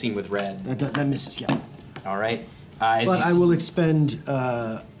of pulsing with red. That misses, yeah. All right. But I will expend.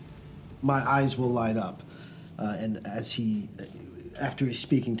 My eyes will light up, and as after he's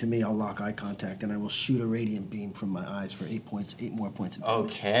speaking to me, I'll lock eye contact, and I will shoot a radiant beam from my eyes for 8 more points of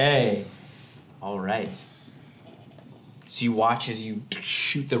damage. Okay. All right. So you watch as you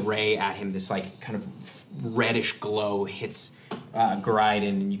shoot the ray at him. This like kind of reddish glow hits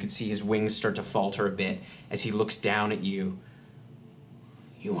Gryden, and you can see his wings start to falter a bit as he looks down at you.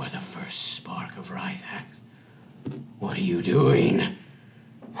 You are the first spark of Rythax. What are you doing?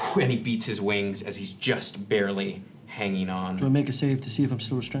 And he beats his wings as he's just barely hanging on. Do I make a save to see if I'm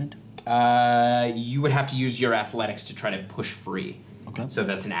still restrained? You would have to use your athletics to try to push free. Okay. So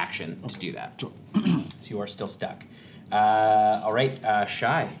that's an action to do that. Sure. So you are still stuck. All right,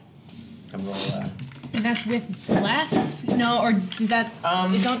 Shy. Come roll. And that's with bless? No, or does that? I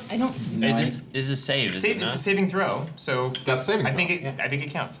don't. It is a save. Is it It's not? a saving throw, so That's saving I think throw. it. I think it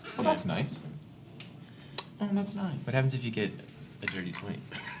counts. Well, that's nice. Oh, that's nice. What happens if you get a dirty 20?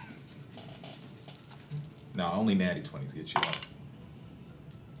 No, only natty 20s get you up.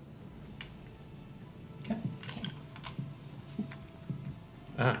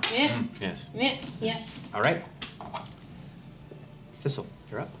 Yeah. Yes. Yeah. Yes. All right. Thistle,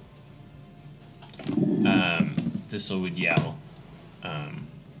 you're up. Thistle would yell,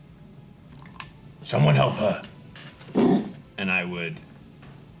 "Someone help her!" And I would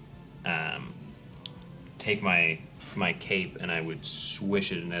take my cape and I would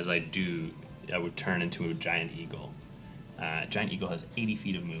swish it, and as I do, I would turn into a giant eagle. Giant eagle has 80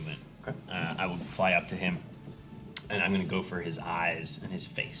 feet of movement. Okay. I would fly up to him, and I'm going to go for his eyes and his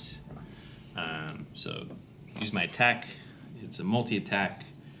face. So use my attack. It's a multi-attack.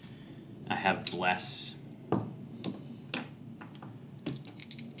 I have bless. So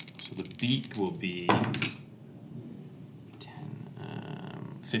the beak will be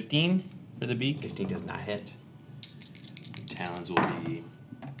 15 for the beak. 15 does not hit. Talons will be.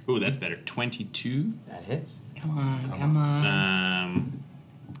 Ooh, that's better. 22. That hits. Come on. Come on.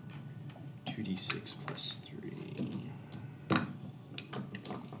 2d6 plus 3.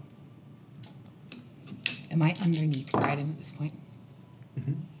 Am I underneath Gryden at this point?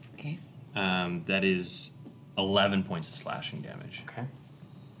 Mm-hmm. Okay. That is 11 points of slashing damage. Okay.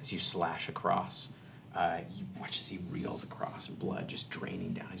 As you slash across, you watch as he reels across and blood just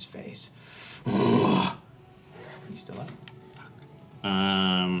draining down his face. He's still up.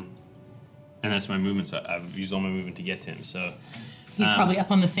 And that's my movement. So I've used all my movement to get to him. So He's probably up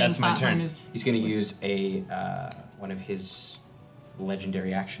on the same that's my platform turn. as. He's going to use a one of his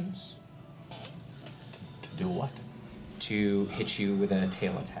legendary actions To do what? to hit you with a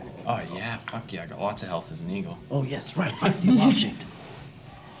tail attack. Oh yeah, fuck yeah! I got lots of health as an eagle. Oh, yes, right. You wild-shaped.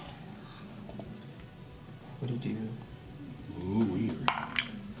 What do you do? Ooh, weird.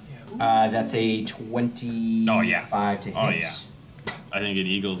 That's a 25 Oh, yeah. to hit. Oh, yeah. I think the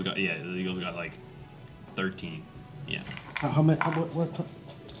eagle's got like 13. Yeah. How many? What?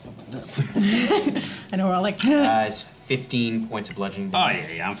 I know we're all like. It's 15 points of bludgeoning Oh damage.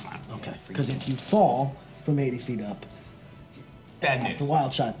 yeah, I'm fine. Okay, because if you fall from 80 feet up, Bad the news.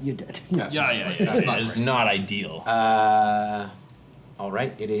 wild shot, you're dead. That's Yeah, not yeah, great. yeah. That's not It's great. not ideal. All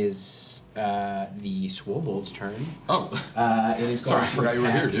right, it is the Swobold's turn. Oh, It is sorry, I going to forgot you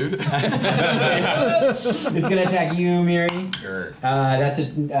were here, attack- dude. It's going to attack you, Miri. Sure. That's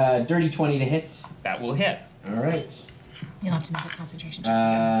a dirty 20 to hit. That will hit. All right. You'll have to make a concentration check.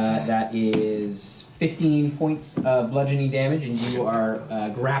 again, That is 15 points of bludgeoning damage, and you are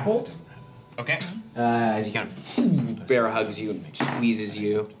grappled Okay. as he kind of bear hugs you and squeezes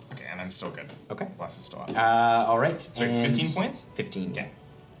you. Okay, and I'm still good. Okay. Bless is still up. All right. Sorry, and 15 points? 15. Okay.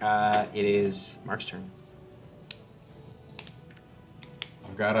 It is Mark's turn.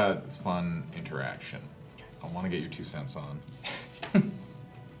 I've got a fun interaction. I want to get your 2 cents on.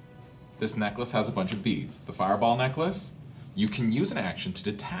 This necklace has a bunch of beads. The fireball necklace, you can use an action to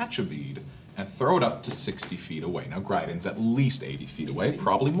detach a bead and throw it up to 60 feet away. Now, Gryden's at least 80 feet away,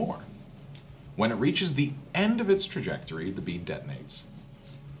 probably more. When it reaches the end of its trajectory, the bead detonates.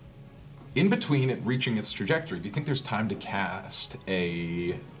 in between it reaching its trajectory, do you think there's time to cast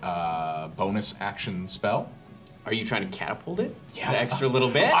a bonus action spell? Are you trying to catapult it? Yeah. The extra little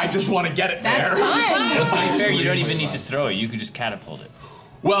bit? I just want to get it That's there. fine. Well, to be fair, you don't even need to throw it. You could just catapult it.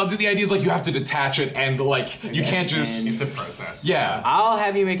 Well, the idea is like you have to detach it and like you can't just. It's a process. Yeah. I'll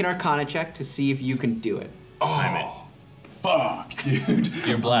have you make an Arcana check to see if you can do it. Oh, fuck, dude.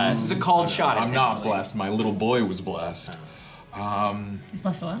 You're blessed. This is a called shot. I'm not essentially. blessed. My little boy was blessed. Is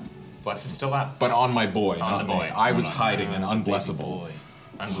blessed up? Bless is still up. But on my boy, On not the me. boy. I was hiding an unblessable.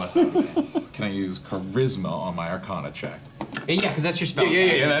 Unblessed. Can I use charisma on my Arcana check? Yeah, because that's your spell.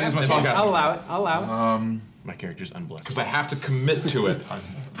 Yeah. That is my spell I'll allow it. I'll allow it. My character's unblessed. Because I have to commit to it.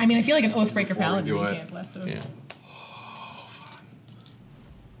 I mean, I feel like an Oathbreaker paladin. do You it. can't bless it. Yeah.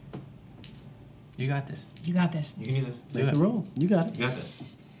 You got this. You got this. You can do this. Do Make it. the roll. You got it. You got this.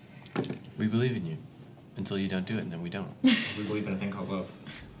 We believe in you. Until you don't do it, and then we don't. We believe in a thing called love.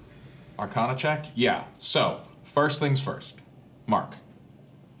 Arcana check? Yeah. So, first things first. Mark.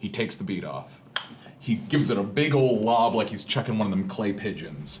 He takes the bead off. He gives it a big old lob like he's chucking one of them clay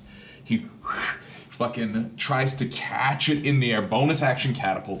pigeons. He fucking tries to catch it in the air. Bonus action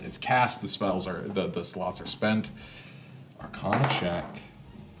catapult. It's cast. The spells are the slots are spent. Arcana check.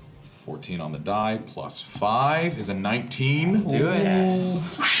 14 on the die plus 5 is a 19. Do it.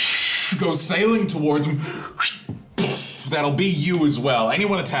 Yes. Goes sailing towards him. That'll be you as well.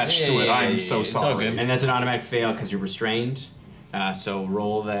 Anyone attached to it, I'm so it's all sorry. good. And that's an automatic fail because you're restrained. So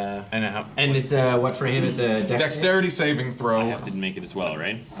roll the. And it's a what for him? It's a Dexterity saving I throw. have to make it as well,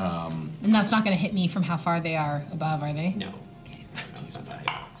 right? And that's not going to hit me from how far they are above, are they? No. No, it's not that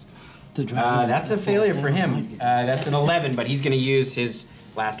high. The dragon That's a falls failure down for him. like it. That's an 11, but he's going to use his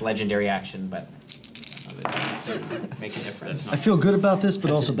last legendary action, but make a difference. I feel good about this, but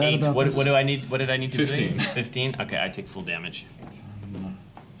That's also an bad 8. about What, this. what do I need? What did I need to 15. do? 15. Okay, I take full damage.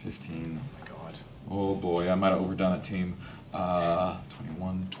 15. Oh my god. Oh boy, I might have overdone it, team.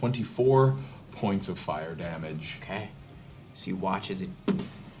 21, 24 points of fire damage. Okay. So you watch as it. You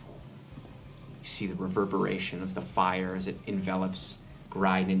see the reverberation of the fire as it envelops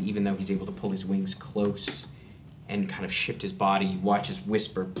Gryden, and even though he's able to pull his wings close and kind of shift his body, you watch as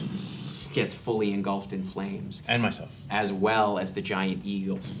Whisper gets fully engulfed in flames, And myself. as well as the giant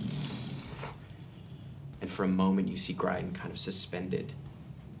eagle. And for a moment, you see Gryden kind of suspended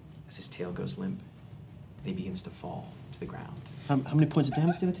as his tail goes limp, and he begins to fall to the ground. How many points of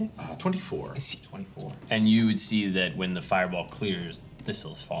damage did it take? 24. 24. And you would see that when the fireball clears,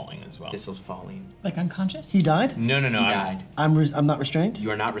 Thistle's falling as well. Thistle's falling. Like unconscious? He died? No. He I'm- died. I'm not restrained? You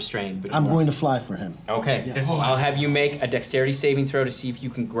are not restrained, but I'm you are. going to fly for him. Okay, Yeah. I'll have you make a dexterity saving throw to see if you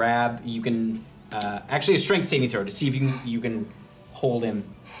can grab. You can actually a strength saving throw to see if you can hold him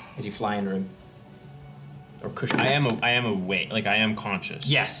as you fly under him, or cushion. I am awake. Like I am conscious.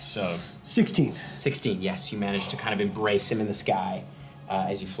 Yes. So 16. 16. Yes, you manage to kind of embrace him in the sky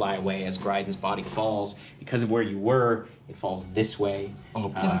as you fly away. As Gryden's body falls, because of where you were, it falls this way. Oh,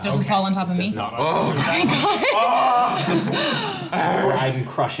 Because it doesn't fall on top of me? Not oh, Gryden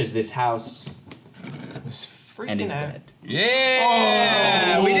crushes this house Was freaking and is out. dead.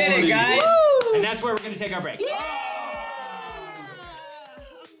 yeah, we did it, guys. And that's where we're going to take our break.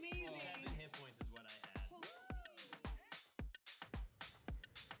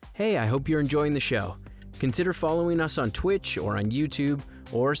 Hey, I hope you're enjoying the show. Consider following us on Twitch or on YouTube,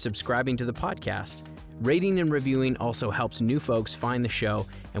 or subscribing to the podcast. Rating and reviewing also helps new folks find the show,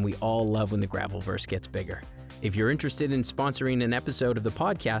 and we all love when the Gravelverse gets bigger. If you're interested in sponsoring an episode of the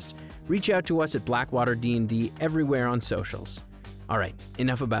podcast, reach out to us at Blackwater D&D everywhere on socials. All right,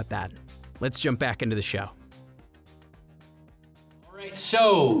 enough about that. Let's jump back into the show. All right,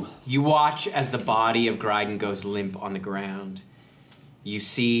 so you watch as the body of Gryden goes limp on the ground. You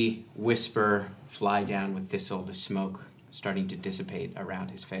see Whisper fly down with Thistle, the smoke starting to dissipate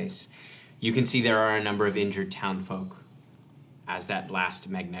around his face. You can see there are a number of injured townfolk as that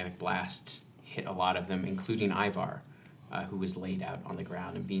magnetic blast hit a lot of them, including Ivar, who was laid out on the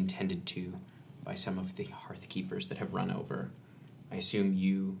ground and being tended to by some of the hearth keepers that have run over. I assume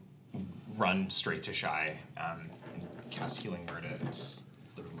you Run straight to Shy and cast Healing Word at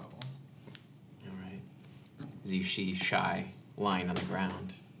 3rd level. All right. As you see Shy lying on the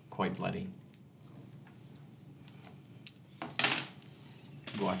ground, quite bloody.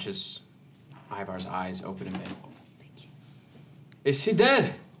 You watch as Ivar's eyes open a bit. Thank you. Is he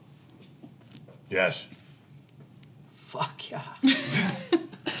dead? Yes. Fuck yeah. You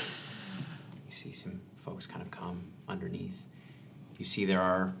see some folks kind of come underneath. You see there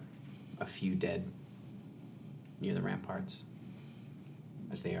are a few dead near the ramparts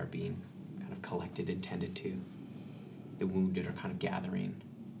as they are being kind of collected and tended to. The wounded are kind of gathering.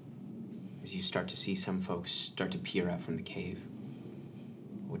 as you start to see some folks start to peer out from the cave.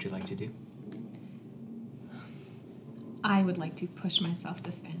 What would you like to do? I would like to push myself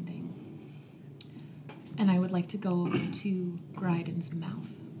to standing. And I would like to go over to Gryden's mouth.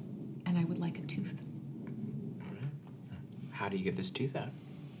 And I would like a tooth. How do you get this tooth out?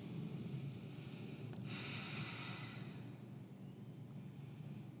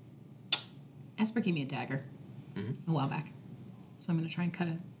 Esper gave me a dagger a while back. So I'm going to try and cut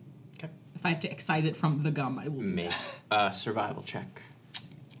it. Okay. If I have to excise it from the gum, I will do Make that. a survival check.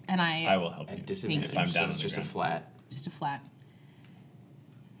 And I will help you. At disadvantage. If I'm So down it's on the just a ground. flat. Just a flat.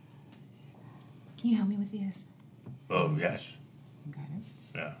 Can you help me with this? Oh, yes. Guidance?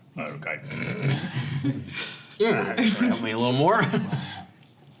 Yeah. Okay. Yeah. Help me a little more.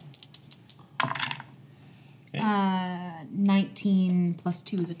 19 plus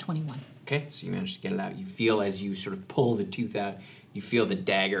 2 is a 21. Okay, so you manage to get it out. You feel as you sort of pull the tooth out, you feel the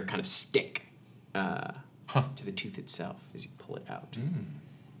dagger kind of stick to the tooth itself as you pull it out.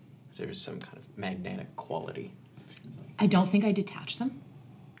 There's some kind of magnetic quality. I don't think I detach them.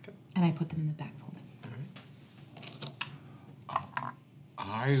 Okay. And I put them in the back fold.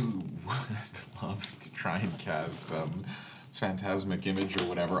 I would love to try and cast Phantasmic Image or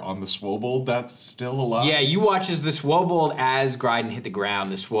whatever on the Swobold that's still alive. Yeah, you watch as the Swobold, as Gryden hit the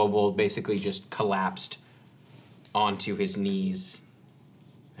ground, the Swobold basically just collapsed onto his knees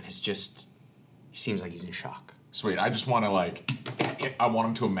and is just, he seems like he's in shock. Sweet. I just want to I want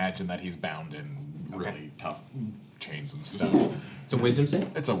him to imagine that he's bound in really Okay. tough chains and stuff. It's a wisdom save?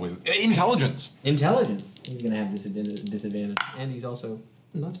 It's a intelligence. Intelligence. He's going to have this disadvantage. And he's also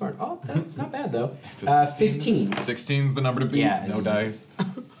not smart. Oh, that's not bad, though. It's a 15. 16's the number to beat. Yeah, No it's- dice.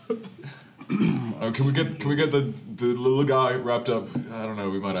 Can we get the little guy wrapped up? I don't know.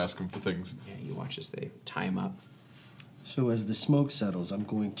 We might ask him for things. Yeah, you watch as they tie him up. So as the smoke settles, I'm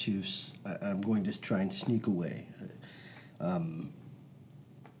going to try and sneak away.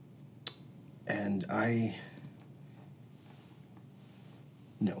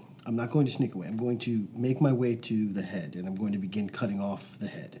 No, I'm not going to sneak away. I'm going to make my way to the head, and I'm going to begin cutting off the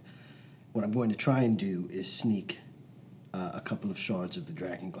head. What I'm going to try and do is sneak a couple of shards of the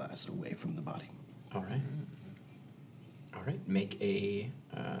dragon glass away from the body. All right. All right. Make a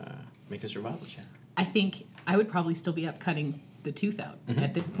survival check. I think I would probably still be up cutting the tooth out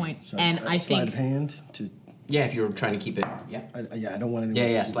at this point. So and a I sleight think of hand to. Yeah, if you were trying to keep it. Yeah. I don't want anyone. Yeah,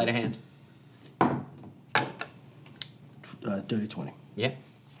 to yeah. see Sleight of me. hand. Dirty 20. Yeah. do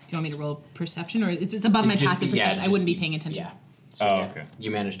you want me to roll perception, or it's above my Just- passive yeah, perception? I just wouldn't be paying attention. Yeah. So, Oh, yeah, okay.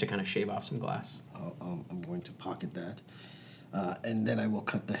 You managed to kind of shave off some glass. I'm going to pocket that, and then I will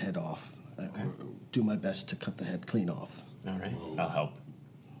cut the head off. Or do my best to cut the head clean off. All right. I'll help.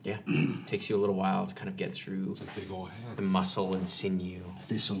 Yeah. Takes you a little while to kind of get through Big ol' head. the muscle and sinew.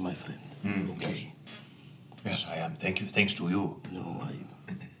 Thistle, my friend. Okay. Yes, I am. Thank you. Thanks to you. No, I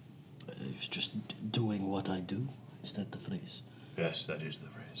was just doing what I do. Is that the phrase? Yes, that is the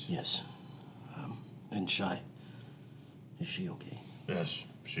phrase. Yes. And Shy. Is she okay? Yes, Oh,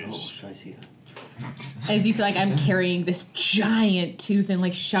 she's. Shy's here. As you see, like I'm carrying this giant tooth and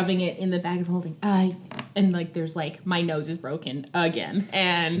like shoving it in the bag of holding. And like there's like my nose is broken again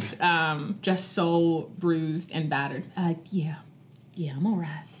and just so bruised and battered. Yeah, I'm all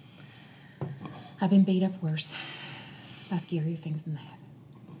right. I've been beat up worse. That's scarier things than that.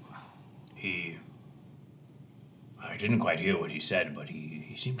 I didn't quite hear what he said, but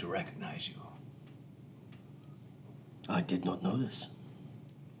he seemed to recognize you. I did not know this.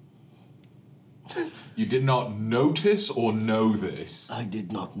 You did not notice or know this? I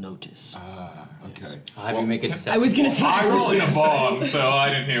did not notice. Okay. I'll have you make a deception. I was gonna say. I rolled in a bond, so I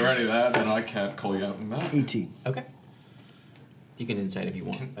didn't hear any of that, and I can't call you out on that. 18. Okay. You can insight if you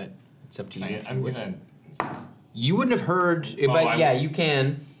want, but it's up to you. if you I'm would. gonna. You wouldn't have heard, but I yeah, would. you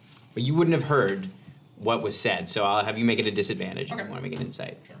can, but you wouldn't have heard what was said. So I'll have you make it a disadvantage if you want to make an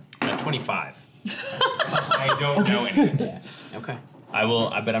insight. 25. I don't know anything. Yeah. Okay. I will,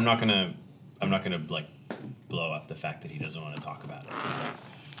 but I'm not gonna like blow up the fact that he doesn't want to talk about it. So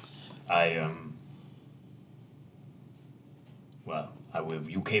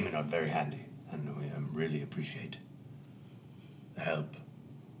you came in very handy, and we really appreciate the help.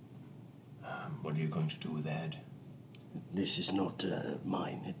 What are you going to do with the head? This is not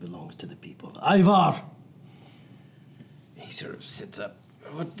mine. It belongs to the people. Ivar! He sort of sits up.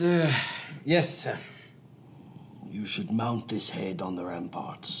 What? Yes. You should mount this head on the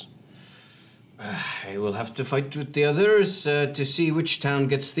ramparts. I will have to fight with the others to see which town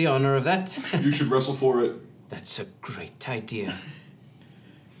gets the honor of that. You should wrestle for it. That's a great idea.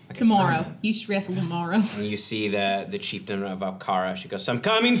 Tomorrow. You should wrestle tomorrow. And you see the chieftain of Upcara. She goes, "I'm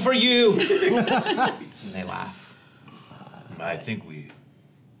coming for you." And they laugh. I think we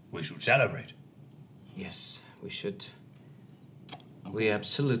should celebrate. Yes, we should. We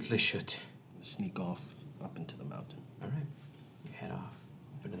absolutely should. Sneak off up into the mountain. All right. You head off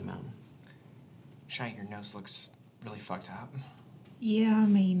into the mountain. Shy, your nose looks really fucked up. Yeah, I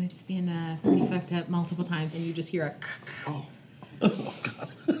mean, it's been pretty fucked up multiple times, and you just hear a Oh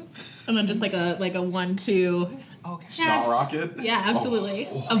God. and then just like a 1-2. Okay. Yes. rocket? Yeah, absolutely.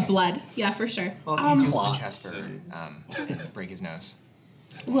 Of blood. Yeah, for sure. Well, if you do Plots. Winchester, break his nose.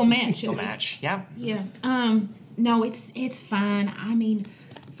 We'll match. He'll match. Yeah. Yeah. No, it's fine. I mean,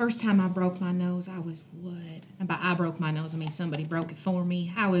 first time I broke my nose, I was what? And by I broke my nose, I mean somebody broke it for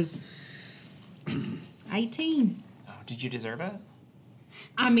me. I was 18. Oh, did you deserve it?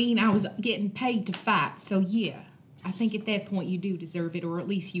 I mean, I was getting paid to fight, so yeah. I think at that point you do deserve it, or at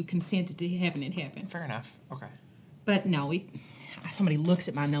least you consented to having it happen. Fair enough. Okay. But no, somebody looks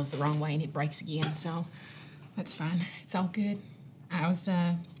at my nose the wrong way and it breaks again, so that's fine. It's all good. I was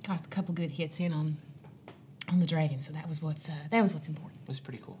got a couple good hits in on the dragon, so that was what's important. It was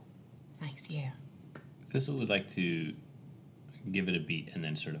pretty cool. Thanks, yeah. Thistle would like to give it a beat and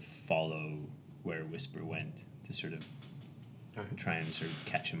then sort of follow where Whisper went to sort of try and sort of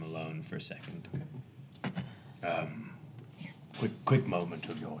catch him alone for a second. Quick moment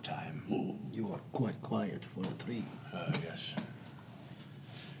of your time. You are quite quiet for a tree. Yes.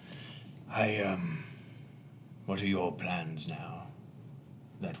 What are your plans now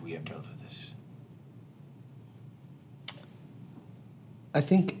that we have dealt with this? I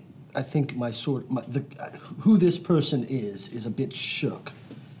think who this person is a bit shook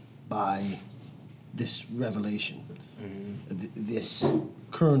by this revelation, this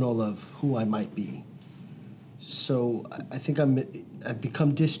kernel of who I might be. So I think I've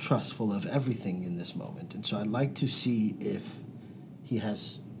become distrustful of everything in this moment, and so I'd like to see if he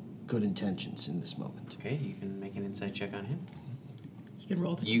has good intentions in this moment. Okay, you can make an insight check on him. You can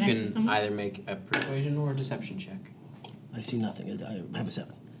roll to You connect with can someone. either make a persuasion or a deception check. I see nothing. I have a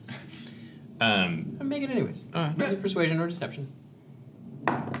 7. Make it anyways. Either persuasion or deception.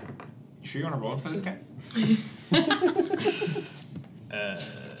 You sure you want to roll it for this guy?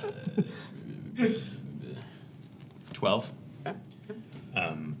 12. Okay.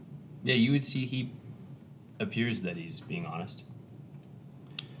 Yeah, you would see he appears that he's being honest.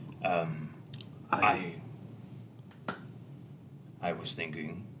 I was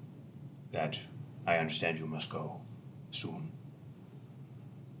thinking that I understand you must go soon,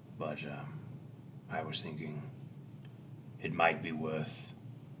 but I was thinking it might be worth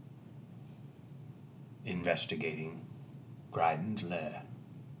investigating Gryden's lair.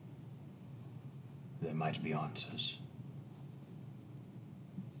 There might be answers.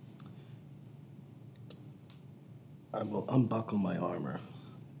 I will unbuckle my armor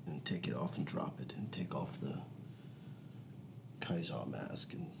and take it off and drop it and take off the Kaiser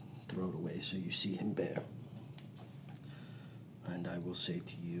mask and throw it away so you see him bare. And I will say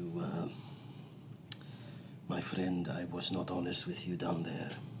to you, my friend, I was not honest with you down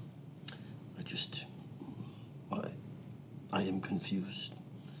there. I am confused.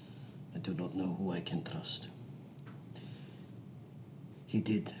 I do not know who I can trust. He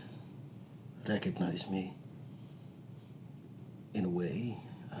did recognize me in a way.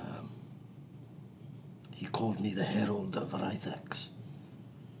 He called me the Herald of Rythax.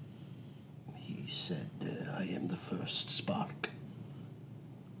 He said I am the first spark.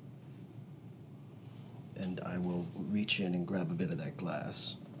 And I will reach in and grab a bit of that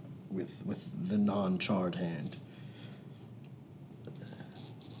glass with the non-charred hand.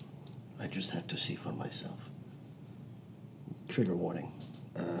 I just have to see for myself. Trigger warning.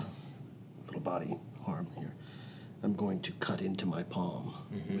 Little body harm here. I'm going to cut into my palm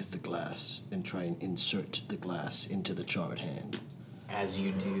with the glass and try and insert the glass into the charred hand. As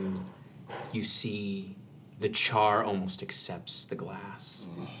you do, you see the char almost accepts the glass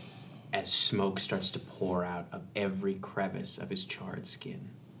as smoke starts to pour out of every crevice of his charred skin.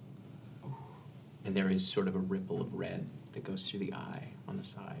 And there is sort of a ripple of red that goes through the eye on the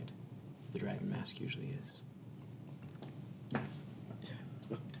side. The dragon mask usually is.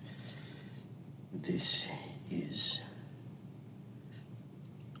 This is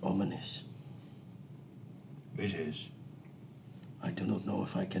ominous. It is. I do not know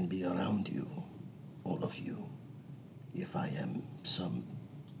if I can be around you, all of you, if I am some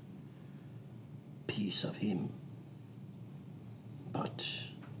piece of him. But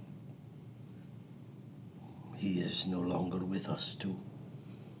he is no longer with us to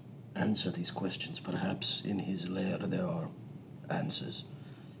answer these questions. Perhaps in his lair there are answers.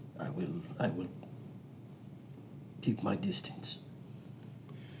 I will keep my distance.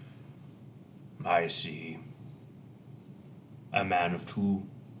 I see a man of two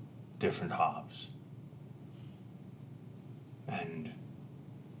different halves. And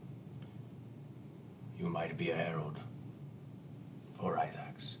you might be a herald for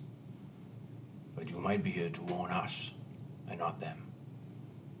Isaacs, but you might be here to warn us and not them.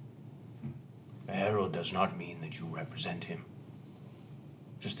 A herald does not mean that you represent him,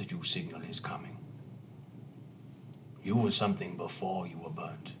 just that you signal his coming. You were something before you were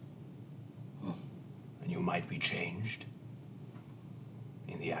burnt. And you might be changed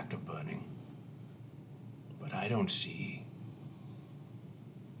in the act of burning. But I don't see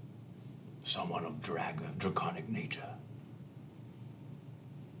someone of draconic nature.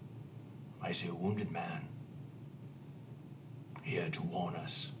 I see a wounded man here to warn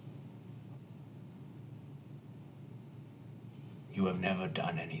us. You have never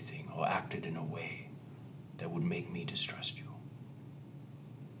done anything or acted in a way that would make me distrust you.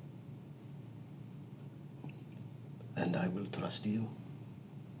 And I will trust you.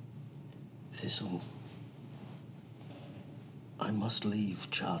 Thistle, I must leave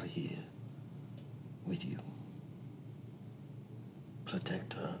Char here with you.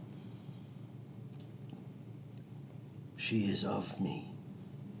 Protect her. She is of me.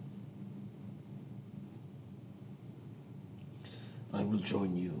 I will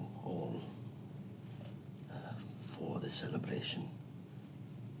join you all for the celebration.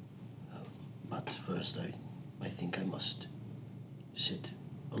 But first, I think I must sit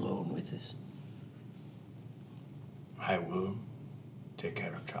alone with this. I will take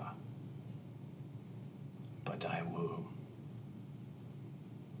care of Cha. But I will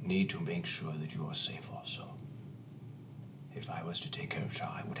need to make sure that you are safe also. If I was to take care of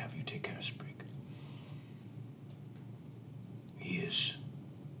Cha, I would have you take care of Sprig. He is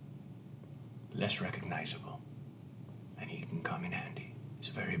less recognizable, and he can come in handy. He's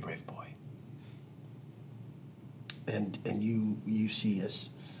a very brave boy. And you see as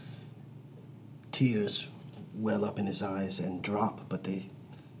tears well up in his eyes and drop, but they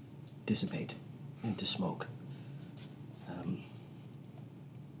dissipate into smoke.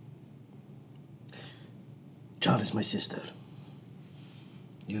 Char is my sister.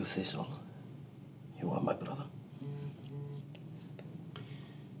 You, Thistle, you are my brother.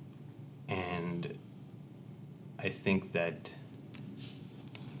 And I think that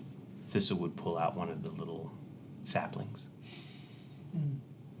Thistle would pull out one of the little saplings.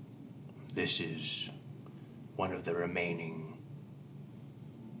 This is one of the remaining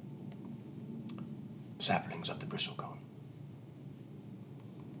saplings of the bristlecone.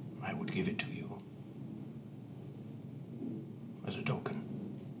 I would give it to you as a token.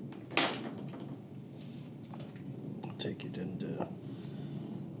 I'll take it and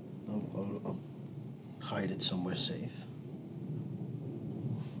I'll hide it somewhere safe.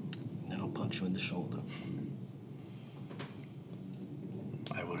 And then I'll punch you in the shoulder.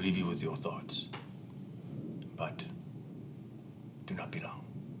 I will leave you with your thoughts, but do not be long.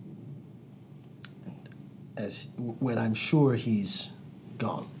 When I'm sure he's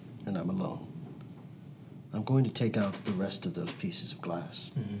gone and I'm alone, I'm going to take out the rest of those pieces of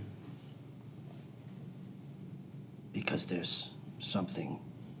glass. Mm-hmm. Because there's something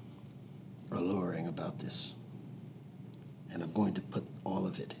alluring about this. And I'm going to put all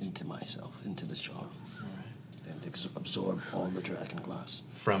of it into myself, into the charm. All right. And absorb all the dragon glass.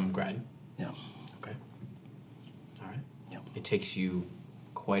 From Grattan? Yeah. Okay. All right. Yeah. It takes you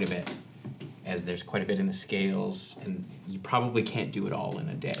quite a bit, as there's quite a bit in the scales, and you probably can't do it all in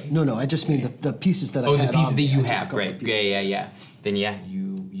a day. No, I just mean the pieces that I had. Oh, the pieces on that me. you I took a have, couple great. of pieces. Yeah. Then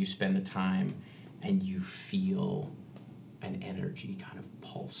you spend the time, and you feel an energy kind of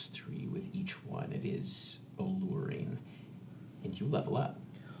pulse through you with each one. It is alluring, and you level up.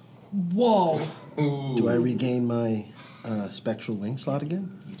 Whoa. Do I regain my spectral wing slot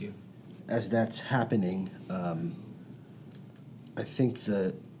again? You do. As that's happening, I think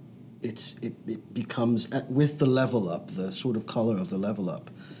it becomes with the level up, the sort of color of the level up.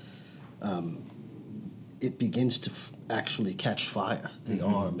 It begins to actually catch fire, the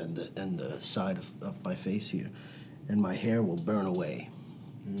arm and the side of my face here, and my hair will burn away,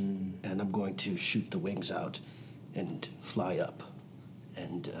 and I'm going to shoot the wings out and fly up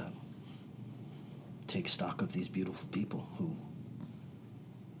and take stock of these beautiful people who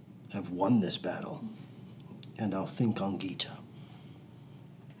have won this battle, and I'll think on Gita.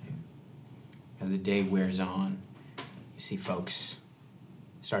 As the day wears on, you see folks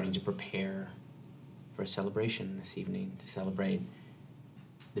starting to prepare for a celebration this evening, to celebrate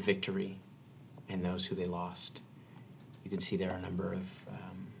the victory and those who they lost. You can see there are a number of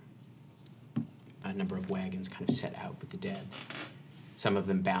a number of wagons kind of set out with the dead. Some of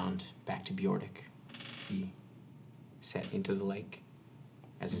them bound back to Bjordik, be set into the lake,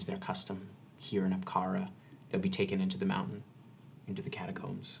 as is their custom. Here in Upcara, they'll be taken into the mountain, into the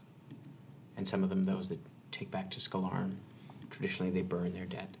catacombs. And some of them, those that take back to Skalarn, traditionally they burn their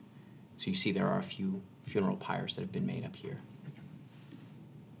dead. So you see there are a few funeral pyres that have been made up here.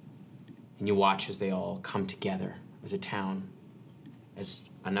 And you watch as they all come together as a town, as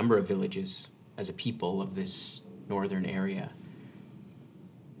a number of villages, as a people of this northern area.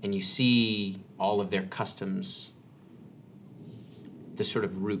 And you see all of their customs, the sort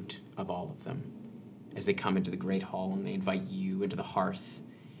of root of all of them, as they come into the great hall and they invite you into the hearth.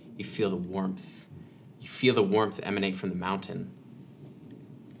 You feel the warmth. You feel the warmth emanate from the mountain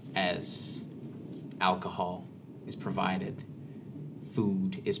as alcohol is provided,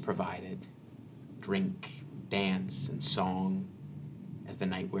 food is provided, drink, dance, and song as the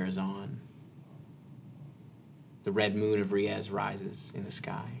night wears on. The red moon of Riez rises in the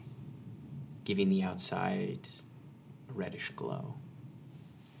sky, giving the outside a reddish glow.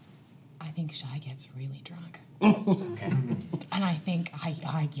 I think Shy gets really drunk. Okay. And I think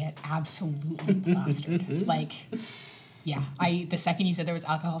I get absolutely plastered. Like, yeah, the second you said there was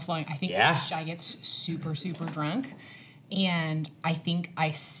alcohol flowing, I think Shy gets super, super drunk. And I think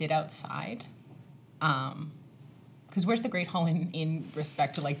I sit outside. Because where's the Great Hall in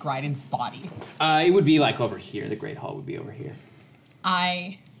respect to, like, Gryden's body? It would be like over here. The Great Hall would be over here.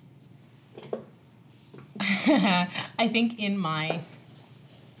 I think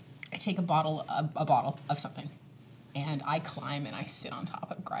I take a bottle of something, and I climb and I sit on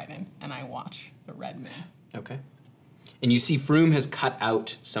top of Gryden and I watch the red moon. Okay. And you see Froome has cut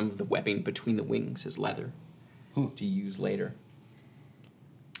out some of the webbing between the wings as leather to use later.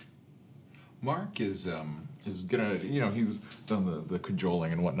 Mark is gonna, he's done the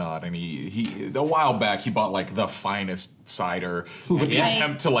cajoling and whatnot, and he a while back he bought like the finest cider with the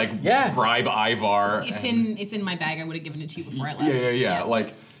attempt to bribe Ivar. It's in my bag. I would have given it to you before I left. Yeah.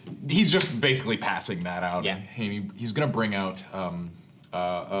 Like he's just basically passing that out. Yeah. And he's gonna bring out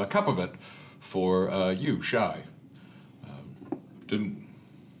a cup of it for you, Shy. Didn't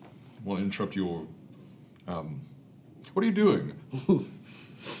want to interrupt your. What are you doing?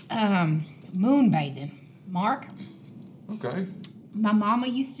 Moonbathing, Mark. Okay. My mama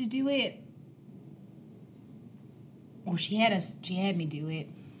used to do it. Or she had me do it.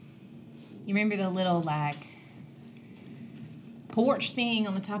 You remember the little porch thing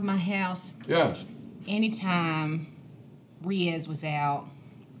on the top of my house? Yes. Anytime Riez was out,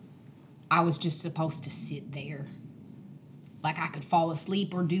 I was just supposed to sit there. Like I could fall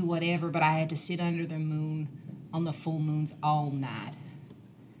asleep or do whatever, but I had to sit under the moon on the full moons all night.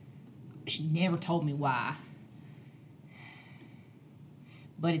 She never told me why.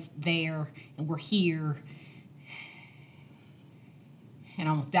 But it's there, and we're here. And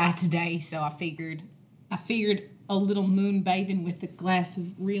I almost died today, so I figured a little moon bathing with a glass of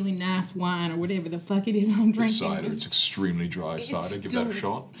really nice wine or whatever the fuck it is I'm drinking. It's cider. It's extremely dry cider. Give that a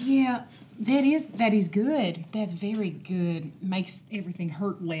shot. Yeah, that is good. That's very good. Makes everything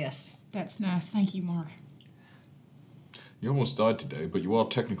hurt less. That's nice. Thank you, Mark. You almost died today, but you are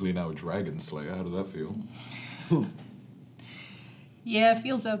technically now a dragon slayer. How does that feel? Yeah, it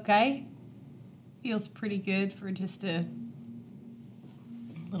feels okay. Feels pretty good for just a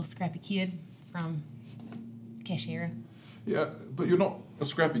little scrappy kid from Kashira. Yeah, but you're not a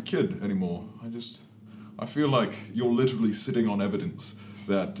scrappy kid anymore. I feel like you're literally sitting on evidence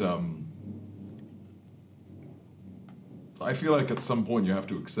that, I feel like at some point you have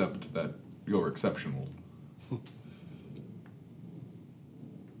to accept that you're exceptional.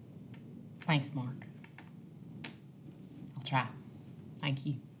 Thanks, Mark. I'll try. Thank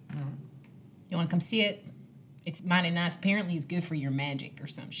you. You want to come see it? It's mighty nice. Apparently it's good for your magic or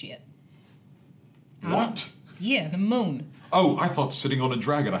some shit. What? Yeah, the moon. Oh, I thought sitting on a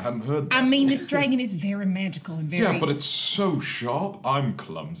dragon. I hadn't heard that. I mean, this dragon is very magical and very... Yeah, but it's so sharp. I'm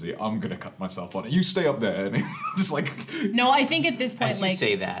clumsy. I'm gonna cut myself on it. You stay up there and just like... No, I think at this point, As you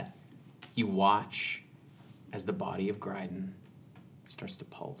say that, you watch as the body of Gryden starts to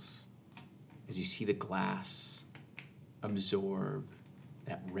pulse. As you see the glass absorb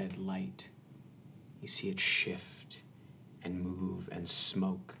that red light, you see it shift and move and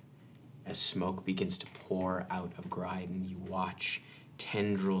smoke. As smoke begins to pour out of Gryden, you watch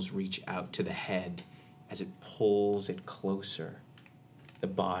tendrils reach out to the head. As it pulls it closer, the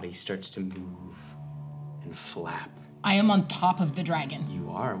body starts to move and flap. I am on top of the dragon. You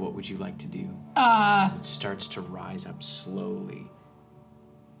are. What would you like to do? As it starts to rise up slowly.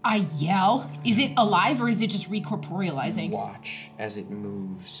 I yell. Is it alive or is it just recorporealizing? Watch as it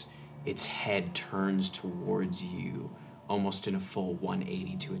moves its head turns towards you, almost in a full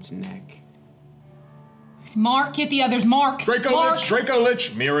 180 to its neck. It's Mark, get the others, Mark! Draco Mark. Lich, Draco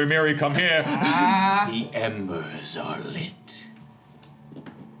Lich! Miri, come here. The embers are lit.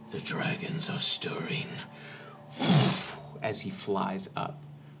 The dragons are stirring. As he flies up,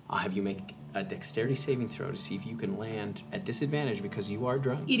 I'll have you make a dexterity saving throw to see if you can land at disadvantage because you are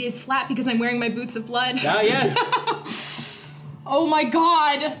drunk. It is flat because I'm wearing my boots of blood. Ah, yes. Oh my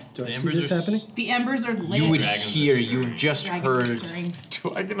god! Do I The see embers this are happening? The embers are lit. You would Dragons are hear, stirring. you've just Dragons are heard. stirring.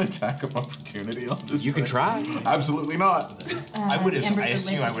 Do I get an attack of opportunity on this? You can thing? try. Absolutely not. I would The have. embers I are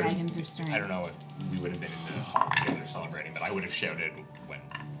assume lit, I the would dragons are have. stirring. I don't know if we would have been in the hall together celebrating, but I would have shouted when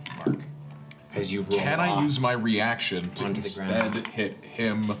Mark. As you roll Can I off, use my reaction to onto the instead ground. hit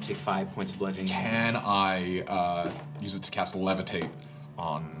him? take 5 points of bludgeoning. Can I use it to cast levitate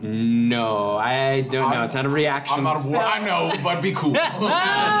on? No, I don't know. It's not a reaction. I'm not a war. I know, but be cool.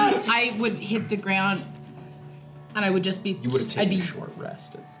 I would hit the ground and I would just be. You would have I'd taken be a short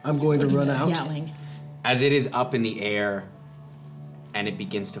rest. I'm going to run out. yelling. As it is up in the air and it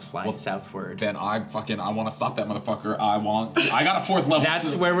begins to fly southward. Then I want to stop that motherfucker. I got a 4th level.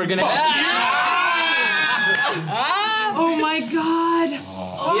 That's where we're gonna Oh my god!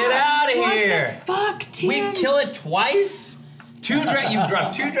 get out of here. Fuck, Tim. We kill it twice? You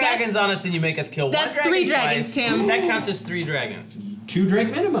drop 2 dragons on us, then you make us kill 1 that's dragon 3 dragons, twice. Tim. That counts as 3 dragons. 2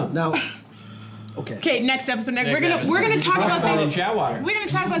 drag minimum. Now, okay. Okay, next episode. We're Next gonna episode. talk about Fun in this. Chatwater. We're gonna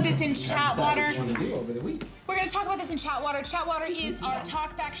talk about this in Chatwater. Want to do over the week. We're gonna talk about this in Chatwater. Chatwater is our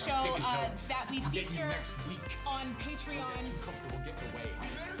talkback show that we feature on Patreon.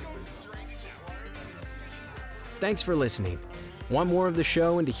 Thanks for listening. Want more of the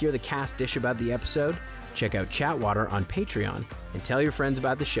show and to hear the cast dish about the episode? Check out Chatwater on Patreon and tell your friends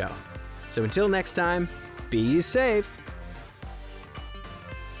about the show. So until next time, be safe.